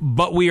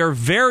 But we are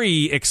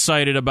very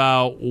excited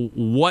about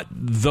what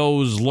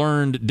those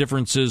learned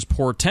differences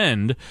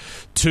portend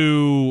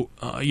to,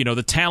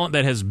 the talent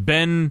that has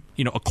been,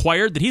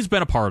 acquired, that he's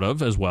been a part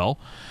of as well,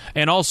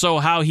 and also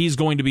how he's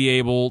going to be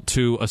able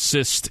to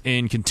assist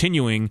in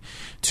continuing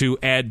to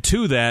add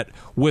to that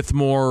with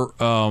more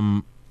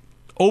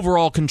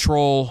overall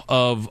control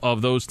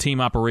of those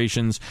team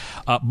operations,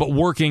 but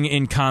working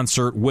in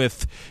concert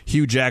with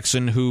Hugh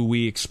Jackson, who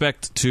we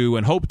expect to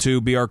and hope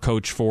to be our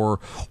coach for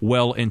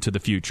well into the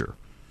future.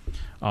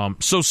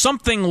 So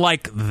something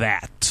like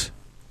that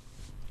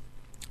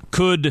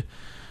could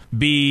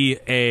be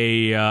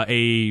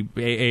a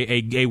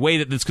way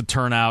that this could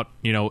turn out,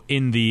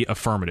 in the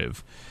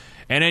affirmative.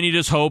 And then you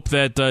just hope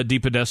that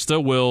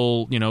DePodesta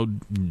will,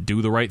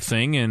 do the right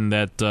thing, and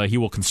that he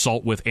will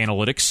consult with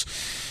analytics,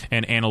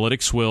 and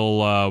analytics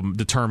will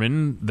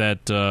determine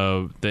that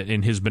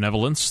in his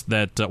benevolence,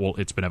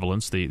 it's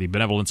benevolence, the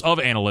benevolence of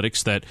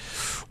analytics, that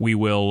we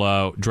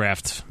will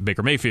draft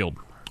Baker Mayfield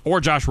or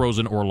Josh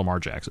Rosen or Lamar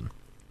Jackson.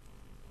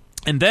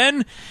 And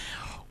then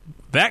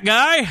that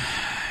guy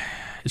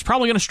is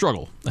probably going to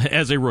struggle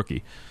as a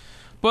rookie.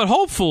 But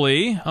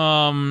hopefully,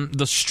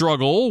 the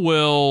struggle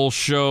will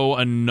show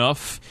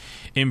enough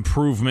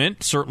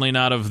improvement, certainly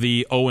not of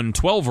the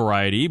 0-12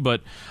 variety,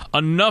 but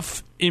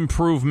enough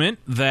improvement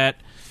that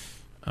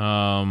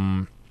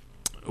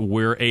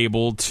we're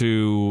able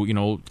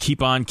to,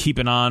 keep on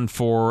keeping on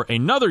for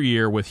another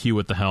year with Hugh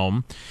at the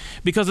helm.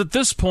 Because at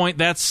this point,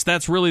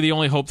 that's really the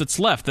only hope that's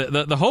left.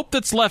 The hope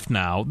that's left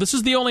now, this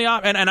is the only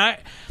option, and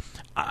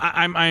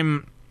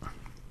I'm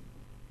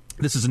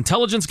this is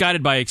intelligence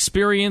guided by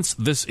experience.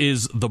 This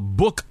is the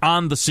book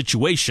on the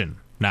situation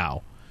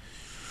now.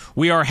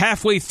 We are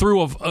halfway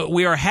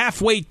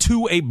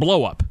to a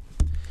blow-up.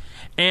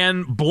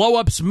 And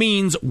blow-ups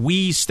means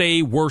we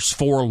stay worse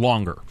for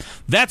longer.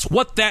 That's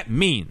what that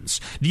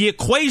means. The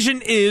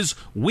equation is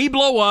we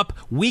blow up,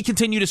 we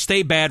continue to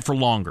stay bad for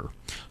longer.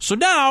 So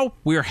now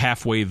we are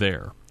halfway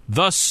there.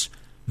 Thus,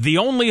 the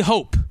only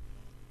hope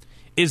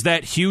is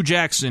that Hugh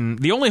Jackson,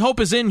 the only hope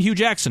is in Hugh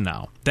Jackson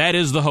now. That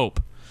is the hope.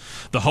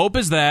 The hope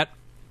is that,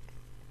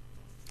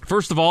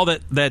 first of all,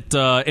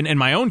 that in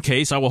my own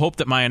case, I will hope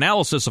that my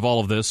analysis of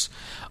all of this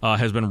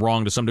has been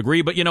wrong to some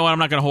degree. But you know what? I'm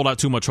not going to hold out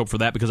too much hope for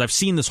that, because I've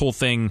seen this whole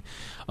thing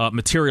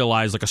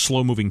materialize like a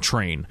slow-moving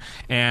train,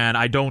 and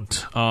I don't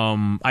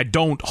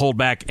hold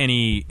back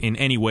in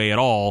any way at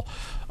all.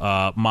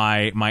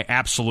 My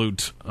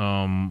absolute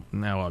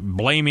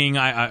blaming,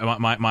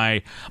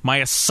 my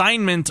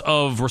assignment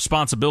of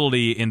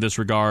responsibility in this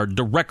regard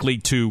directly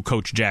to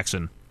Coach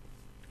Jackson.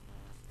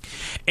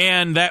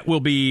 And that will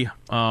be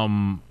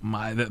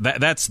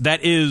that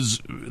is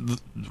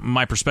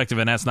my perspective,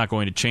 and that's not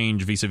going to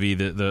change vis-a-vis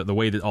the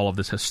way that all of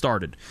this has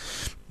started.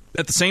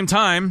 At the same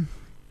time,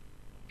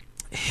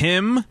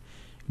 him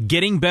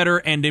getting better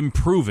and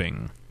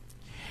improving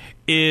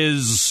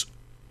is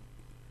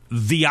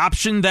the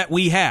option that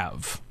we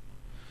have.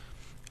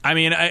 I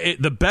mean,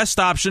 the best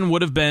option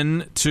would have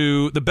been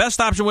to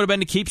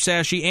keep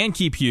Sashi and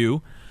keep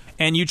you.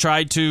 And you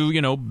tried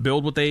to,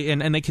 build what they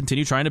and they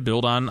continue trying to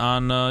build on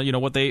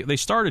what they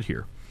started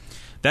here.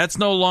 That's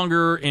no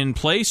longer in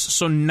place.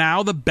 So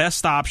now the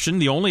best option,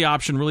 the only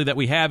option really that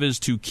we have, is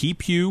to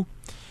keep you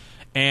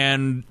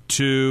and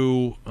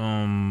to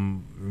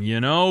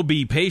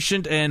be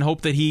patient and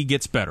hope that he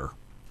gets better.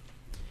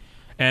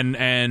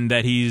 And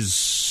that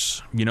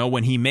he's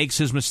when he makes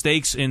his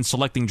mistakes in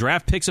selecting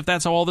draft picks, if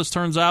that's how all this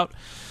turns out,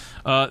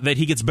 that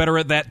he gets better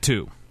at that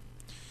too.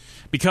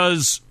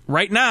 Because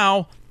right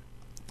now,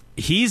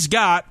 he's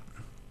got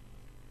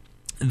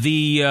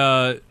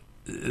the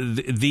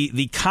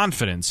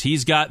confidence.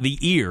 He's got the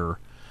ear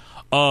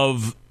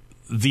of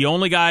the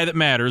only guy that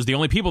matters, the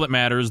only people that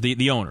matters,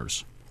 the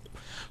owners.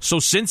 So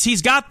since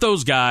he's got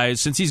those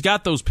guys, since he's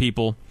got those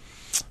people,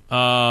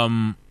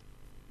 let's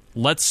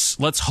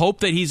hope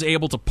that he's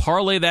able to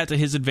parlay that to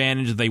his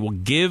advantage. They will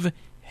give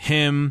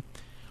him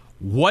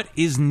what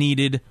is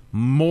needed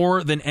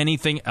more than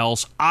anything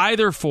else,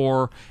 either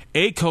for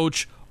a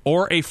coach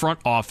or a front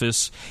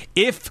office,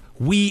 if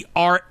we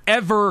are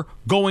ever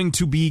going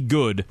to be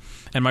good.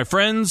 And my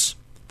friends,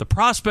 The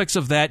prospects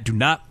of that do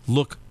not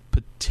look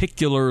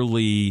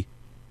particularly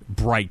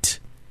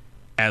bright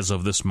as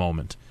of this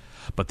moment.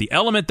 But the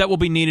element that will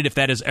be needed if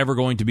that is ever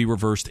going to be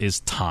reversed is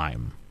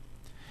time.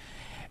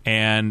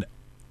 And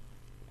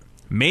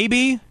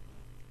maybe,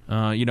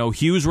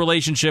 Hugh's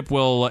relationship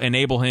will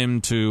enable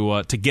him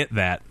to get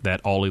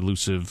that all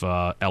elusive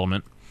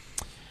element,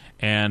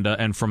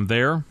 and from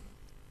there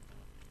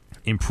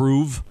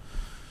improve,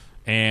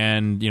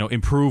 and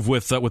improve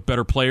with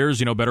better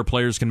players. Better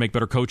players can make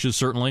better coaches,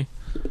 certainly.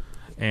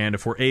 And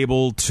if we're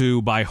able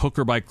to, by hook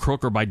or by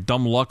crook or by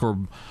dumb luck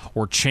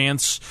or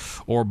chance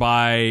or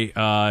by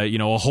a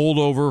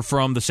holdover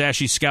from the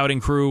Sashi scouting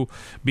crew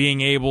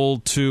being able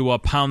to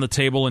pound the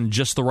table in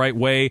just the right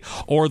way,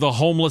 or the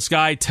homeless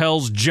guy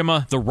tells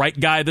Jimma the right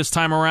guy this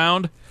time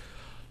around,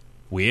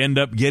 we end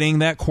up getting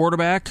that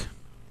quarterback,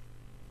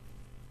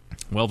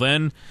 well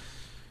then,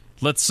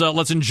 let's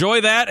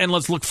enjoy that and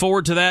let's look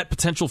forward to that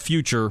potential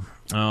future.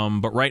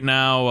 But right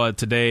now,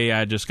 today,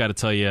 I just got to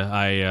tell you,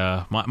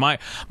 my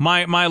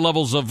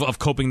levels of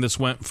coping this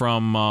went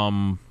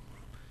from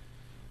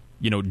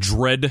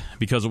dread,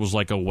 because it was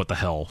like, oh, what the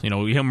hell,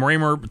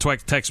 Raymer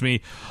texts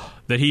me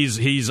that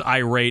he's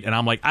irate, and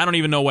I'm like, I don't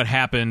even know what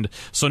happened,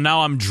 so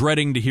now I'm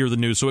dreading to hear the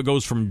news. So it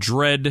goes from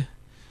dread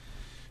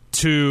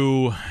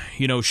to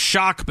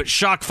shock, but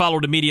shock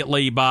followed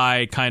immediately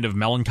by kind of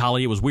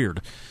melancholy. It was weird,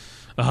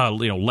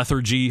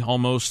 lethargy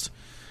almost,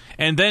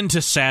 and then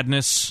to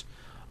sadness.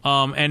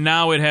 And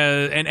now it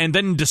has, and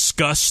then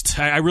disgust.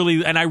 I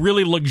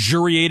really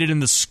luxuriated in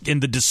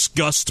the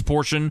disgust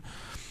portion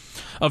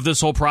of this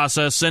whole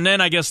process, and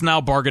then I guess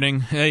now bargaining.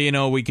 Hey,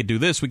 we could do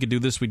this, we could do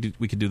this, we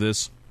could do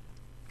this,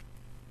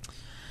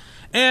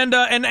 and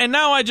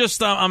now I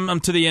just I'm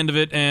to the end of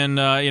it, and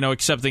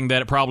accepting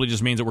that it probably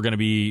just means that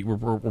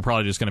we're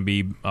probably just going to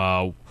be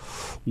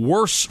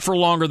worse for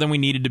longer than we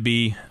needed to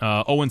be.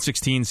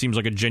 0-16 seems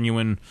like a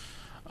genuine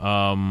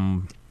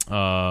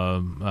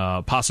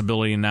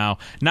possibility now,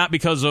 not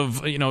because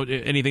of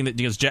anything that,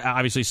 because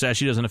obviously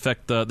Sashi doesn't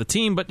affect the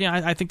team, but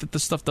I think that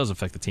this stuff does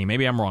affect the team.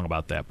 Maybe I'm wrong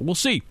about that, but we'll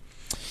see.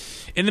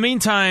 In the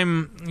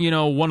meantime,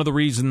 one of the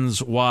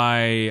reasons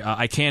why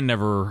I can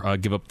never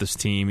give up this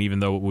team, even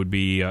though it would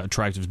be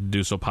attractive to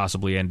do so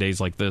possibly on days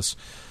like this,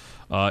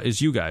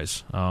 is you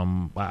guys.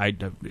 You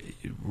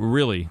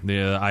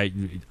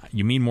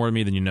mean more to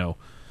me than you know,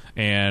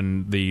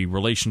 and the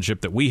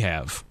relationship that we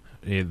have,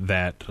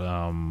 that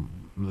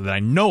I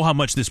know how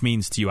much this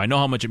means to you. I know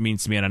how much it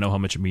means to me, and I know how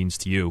much it means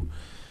to you.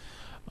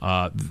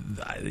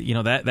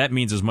 That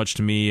means as much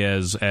to me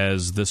as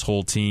this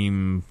whole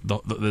team,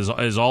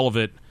 as all of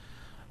it.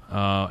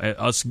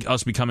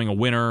 Us becoming a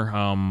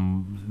winner,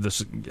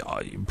 this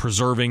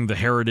preserving the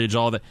heritage,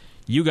 all that.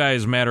 You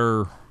guys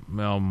matter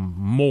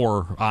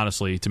more,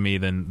 honestly, to me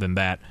than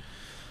that.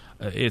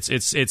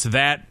 It's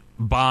that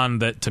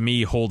bond that to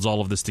me holds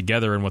all of this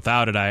together, and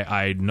without it,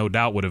 I no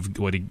doubt would have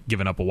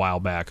given up a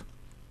while back.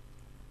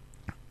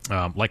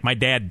 Like my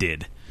dad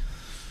did.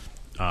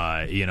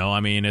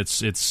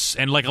 It's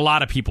and like a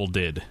lot of people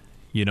did.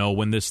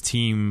 When this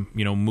team,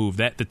 moved,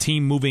 that the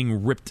team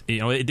moving ripped,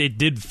 it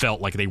did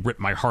felt like they ripped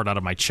my heart out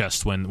of my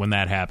chest when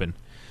that happened.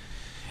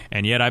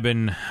 And yet I've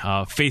been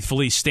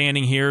faithfully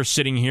sitting here,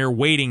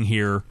 waiting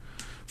here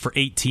for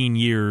 18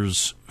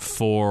 years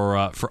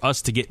for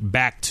us to get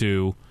back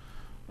to,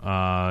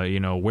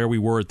 where we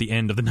were at the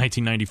end of the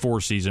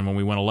 1994 season when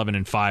we went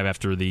 11-5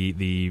 after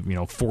the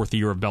fourth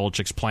year of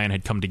Belichick's plan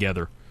had come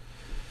together.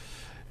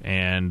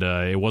 And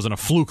it wasn't a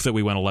fluke that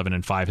we went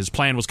 11-5. His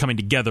plan was coming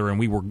together, and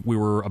we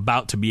were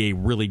about to be a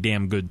really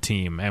damn good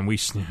team. And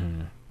we've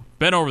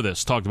been over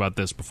this, talked about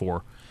this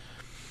before.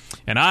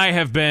 And I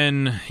have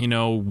been,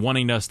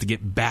 wanting us to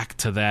get back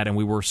to that, and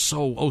we were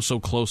so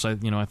close. I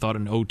thought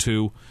in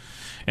 2002,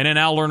 and then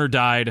Al Lerner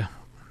died,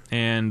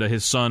 and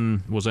his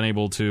son was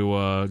unable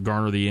to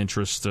garner the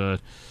interest,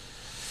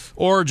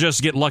 or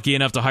just get lucky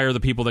enough to hire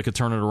the people that could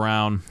turn it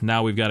around.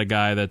 Now we've got a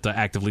guy that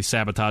actively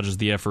sabotages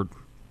the effort.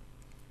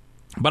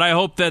 But I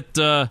hope that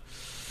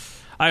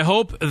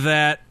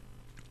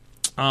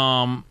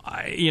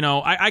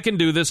I can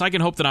do this. I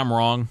can hope that I'm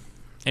wrong,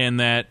 and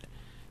that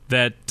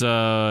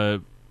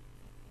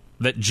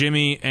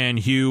Jimmy and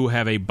Hugh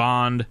have a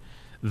bond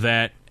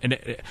that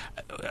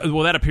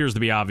appears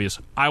to be obvious.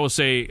 I'll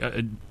say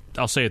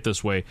it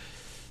this way: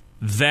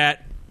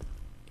 that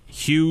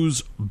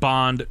Hugh's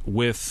bond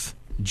with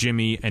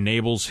Jimmy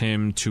enables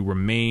him to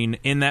remain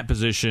in that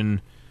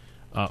position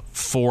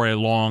for a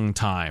long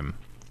time.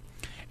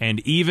 And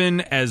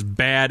even as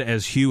bad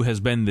as Hugh has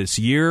been this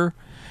year,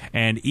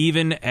 and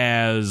even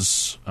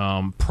as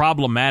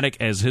problematic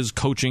as his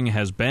coaching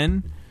has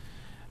been,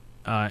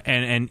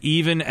 and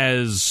even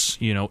as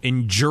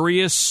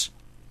injurious,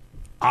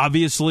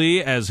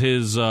 obviously, as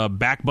his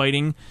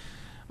backbiting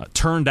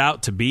turned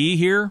out to be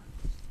here,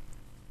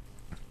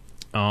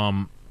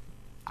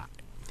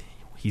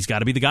 he's got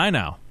to be the guy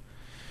now.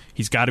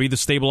 He's got to be the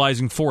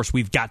stabilizing force.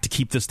 We've got to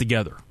keep this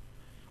together.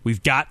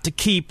 We've got to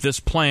keep this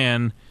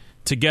plan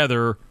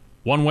together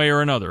one way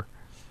or another,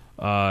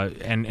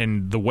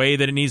 and the way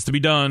that it needs to be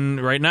done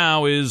right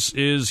now is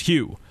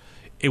Hugh.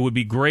 It would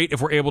be great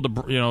if we're able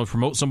to,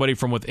 promote somebody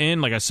from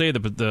within. Like I say,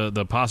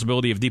 the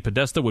possibility of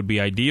DePodesta would be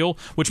ideal,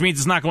 which means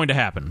it's not going to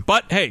happen.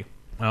 But hey,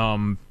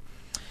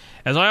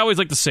 as I always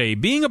like to say,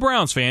 being a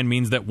Browns fan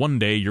means that one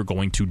day you're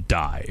going to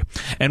die.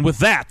 And with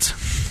that,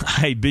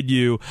 I bid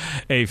you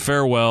a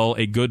farewell,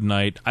 a good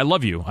night. I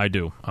love you. I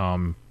do.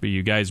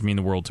 You guys mean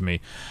the world to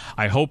me.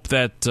 I hope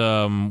that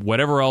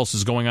whatever else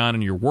is going on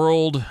in your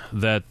world,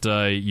 that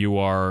you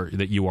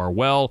are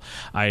well.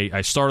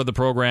 I started the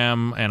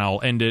program, and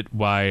I'll end it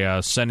by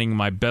sending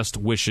my best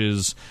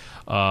wishes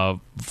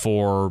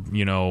for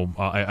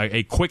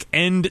a quick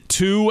end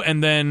to,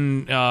 and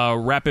then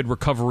rapid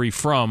recovery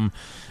from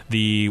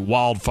the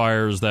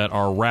wildfires that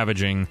are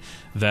ravaging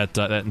that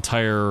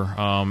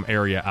entire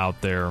area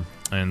out there.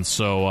 And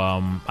so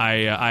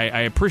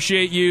I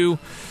appreciate you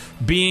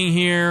being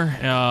here,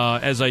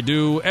 as I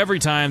do every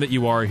time that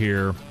you are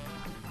here.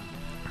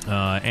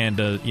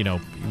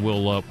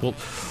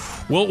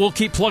 We'll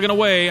keep plugging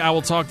away. I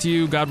will talk to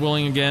you, God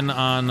willing, again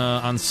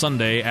on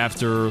Sunday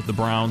after the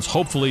Browns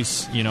hopefully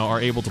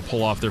are able to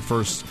pull off their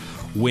first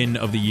win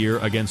of the year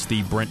against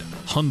the Brent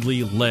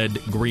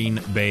Hundley-led Green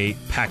Bay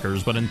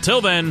Packers. But until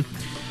then,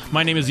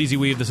 my name is Easy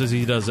Weave. This is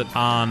EzDoesIt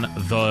on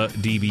the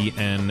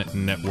DBN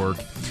Network,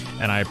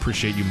 and I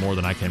appreciate you more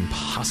than I can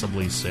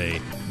possibly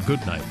say.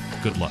 Good night,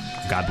 good luck,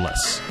 God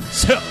bless.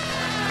 So.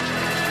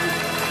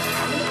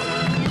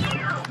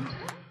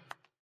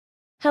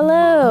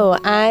 Hello,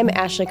 I'm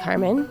Ashley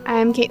Carmen.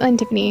 I'm Caitlin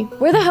Tiffany.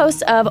 We're the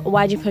hosts of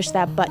Why'd You Push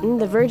That Button,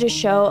 The Verge's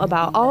show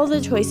about all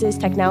the choices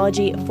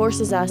technology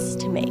forces us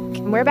to make.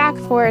 We're back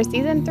for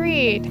season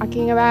 3,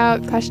 talking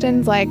about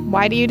questions like,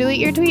 why do you delete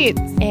your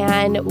tweets?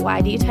 And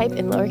why do you type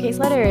in lowercase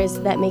letters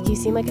that make you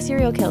seem like a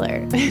serial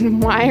killer?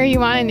 And why are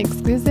you on an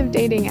exclusive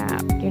dating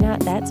app? You're not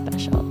that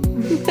special.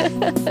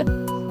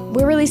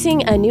 We're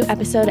releasing a new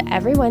episode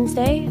every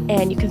Wednesday,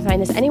 and you can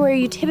find us anywhere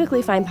you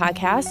typically find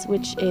podcasts,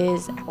 which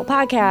is Apple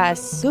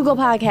Podcasts, Google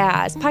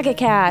Podcasts, Pocket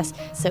Casts.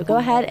 So go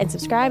ahead and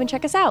subscribe and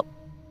check us out.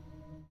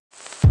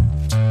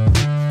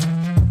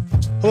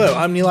 Hello,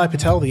 I'm Nilay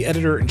Patel, the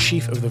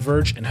editor-in-chief of The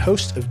Verge and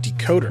host of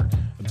Decoder,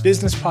 a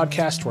business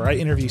podcast where I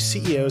interview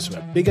CEOs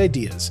about big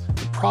ideas,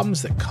 the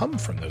problems that come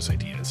from those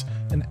ideas,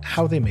 and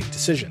how they make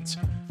decisions.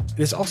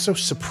 It is also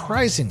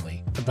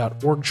surprisingly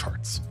about org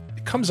charts.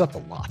 It comes up a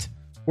lot.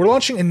 We're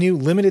launching a new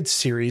limited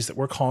series that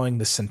we're calling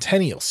the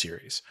Centennial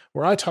Series,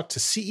 where I talk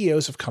to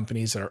CEOs of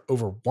companies that are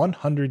over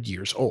 100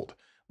 years old,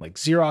 like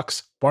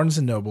Xerox,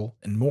 Barnes & Noble,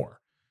 and more.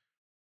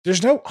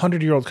 There's no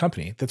 100-year-old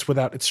company that's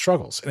without its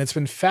struggles, and it's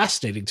been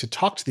fascinating to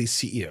talk to these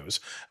CEOs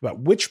about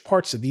which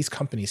parts of these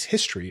companies'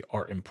 history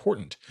are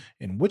important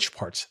and which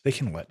parts they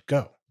can let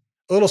go.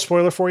 A little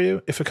spoiler for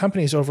you, if a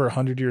company is over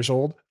 100 years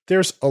old,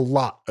 there's a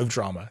lot of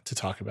drama to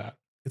talk about.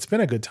 It's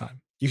been a good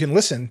time. You can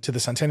listen to the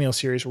Centennial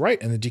Series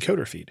right in the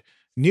Decoder feed.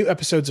 New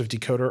episodes of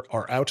Decoder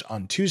are out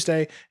on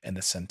Tuesday, and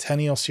the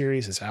Centennial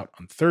Series is out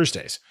on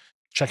Thursdays.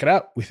 Check it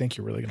out. We think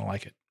you're really going to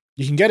like it.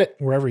 You can get it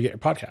wherever you get your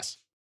podcasts.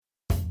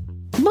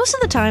 Most of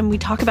the time, we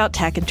talk about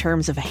tech in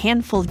terms of a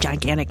handful of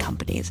gigantic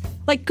companies,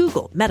 like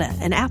Google, Meta,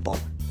 and Apple.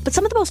 But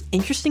some of the most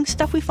interesting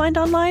stuff we find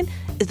online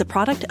is the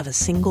product of a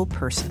single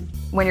person.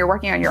 When you're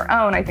working on your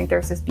own, I think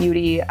there's this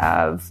beauty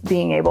of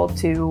being able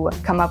to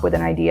come up with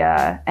an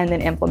idea and then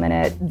implement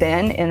it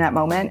then in that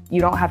moment. You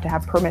don't have to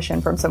have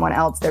permission from someone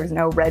else. There's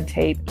no red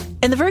tape.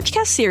 In the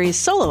Vergecast series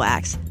Solo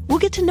Acts, we'll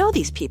get to know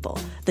these people,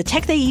 the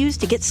tech they use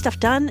to get stuff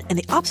done, and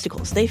the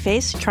obstacles they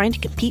face trying to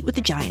compete with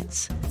the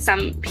giants.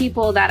 Some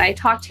people that I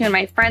talk to and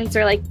my friends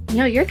are like,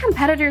 your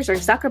competitors are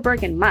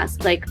Zuckerberg and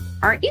Musk. Like,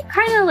 aren't you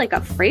kind of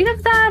afraid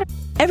of that?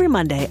 Every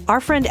Monday, our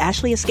friend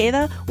Ashley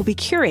Esqueda will be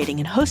curating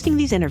and hosting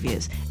these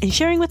interviews and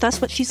sharing with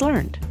us what she's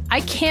learned.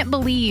 I can't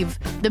believe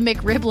the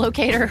McRib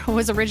locator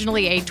was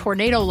originally a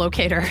tornado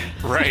locator.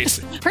 Right.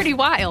 Pretty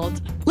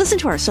wild. Listen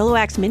to our Solo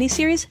Acts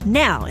miniseries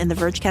now in the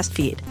Vergecast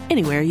feed,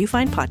 anywhere you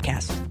find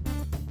podcasts.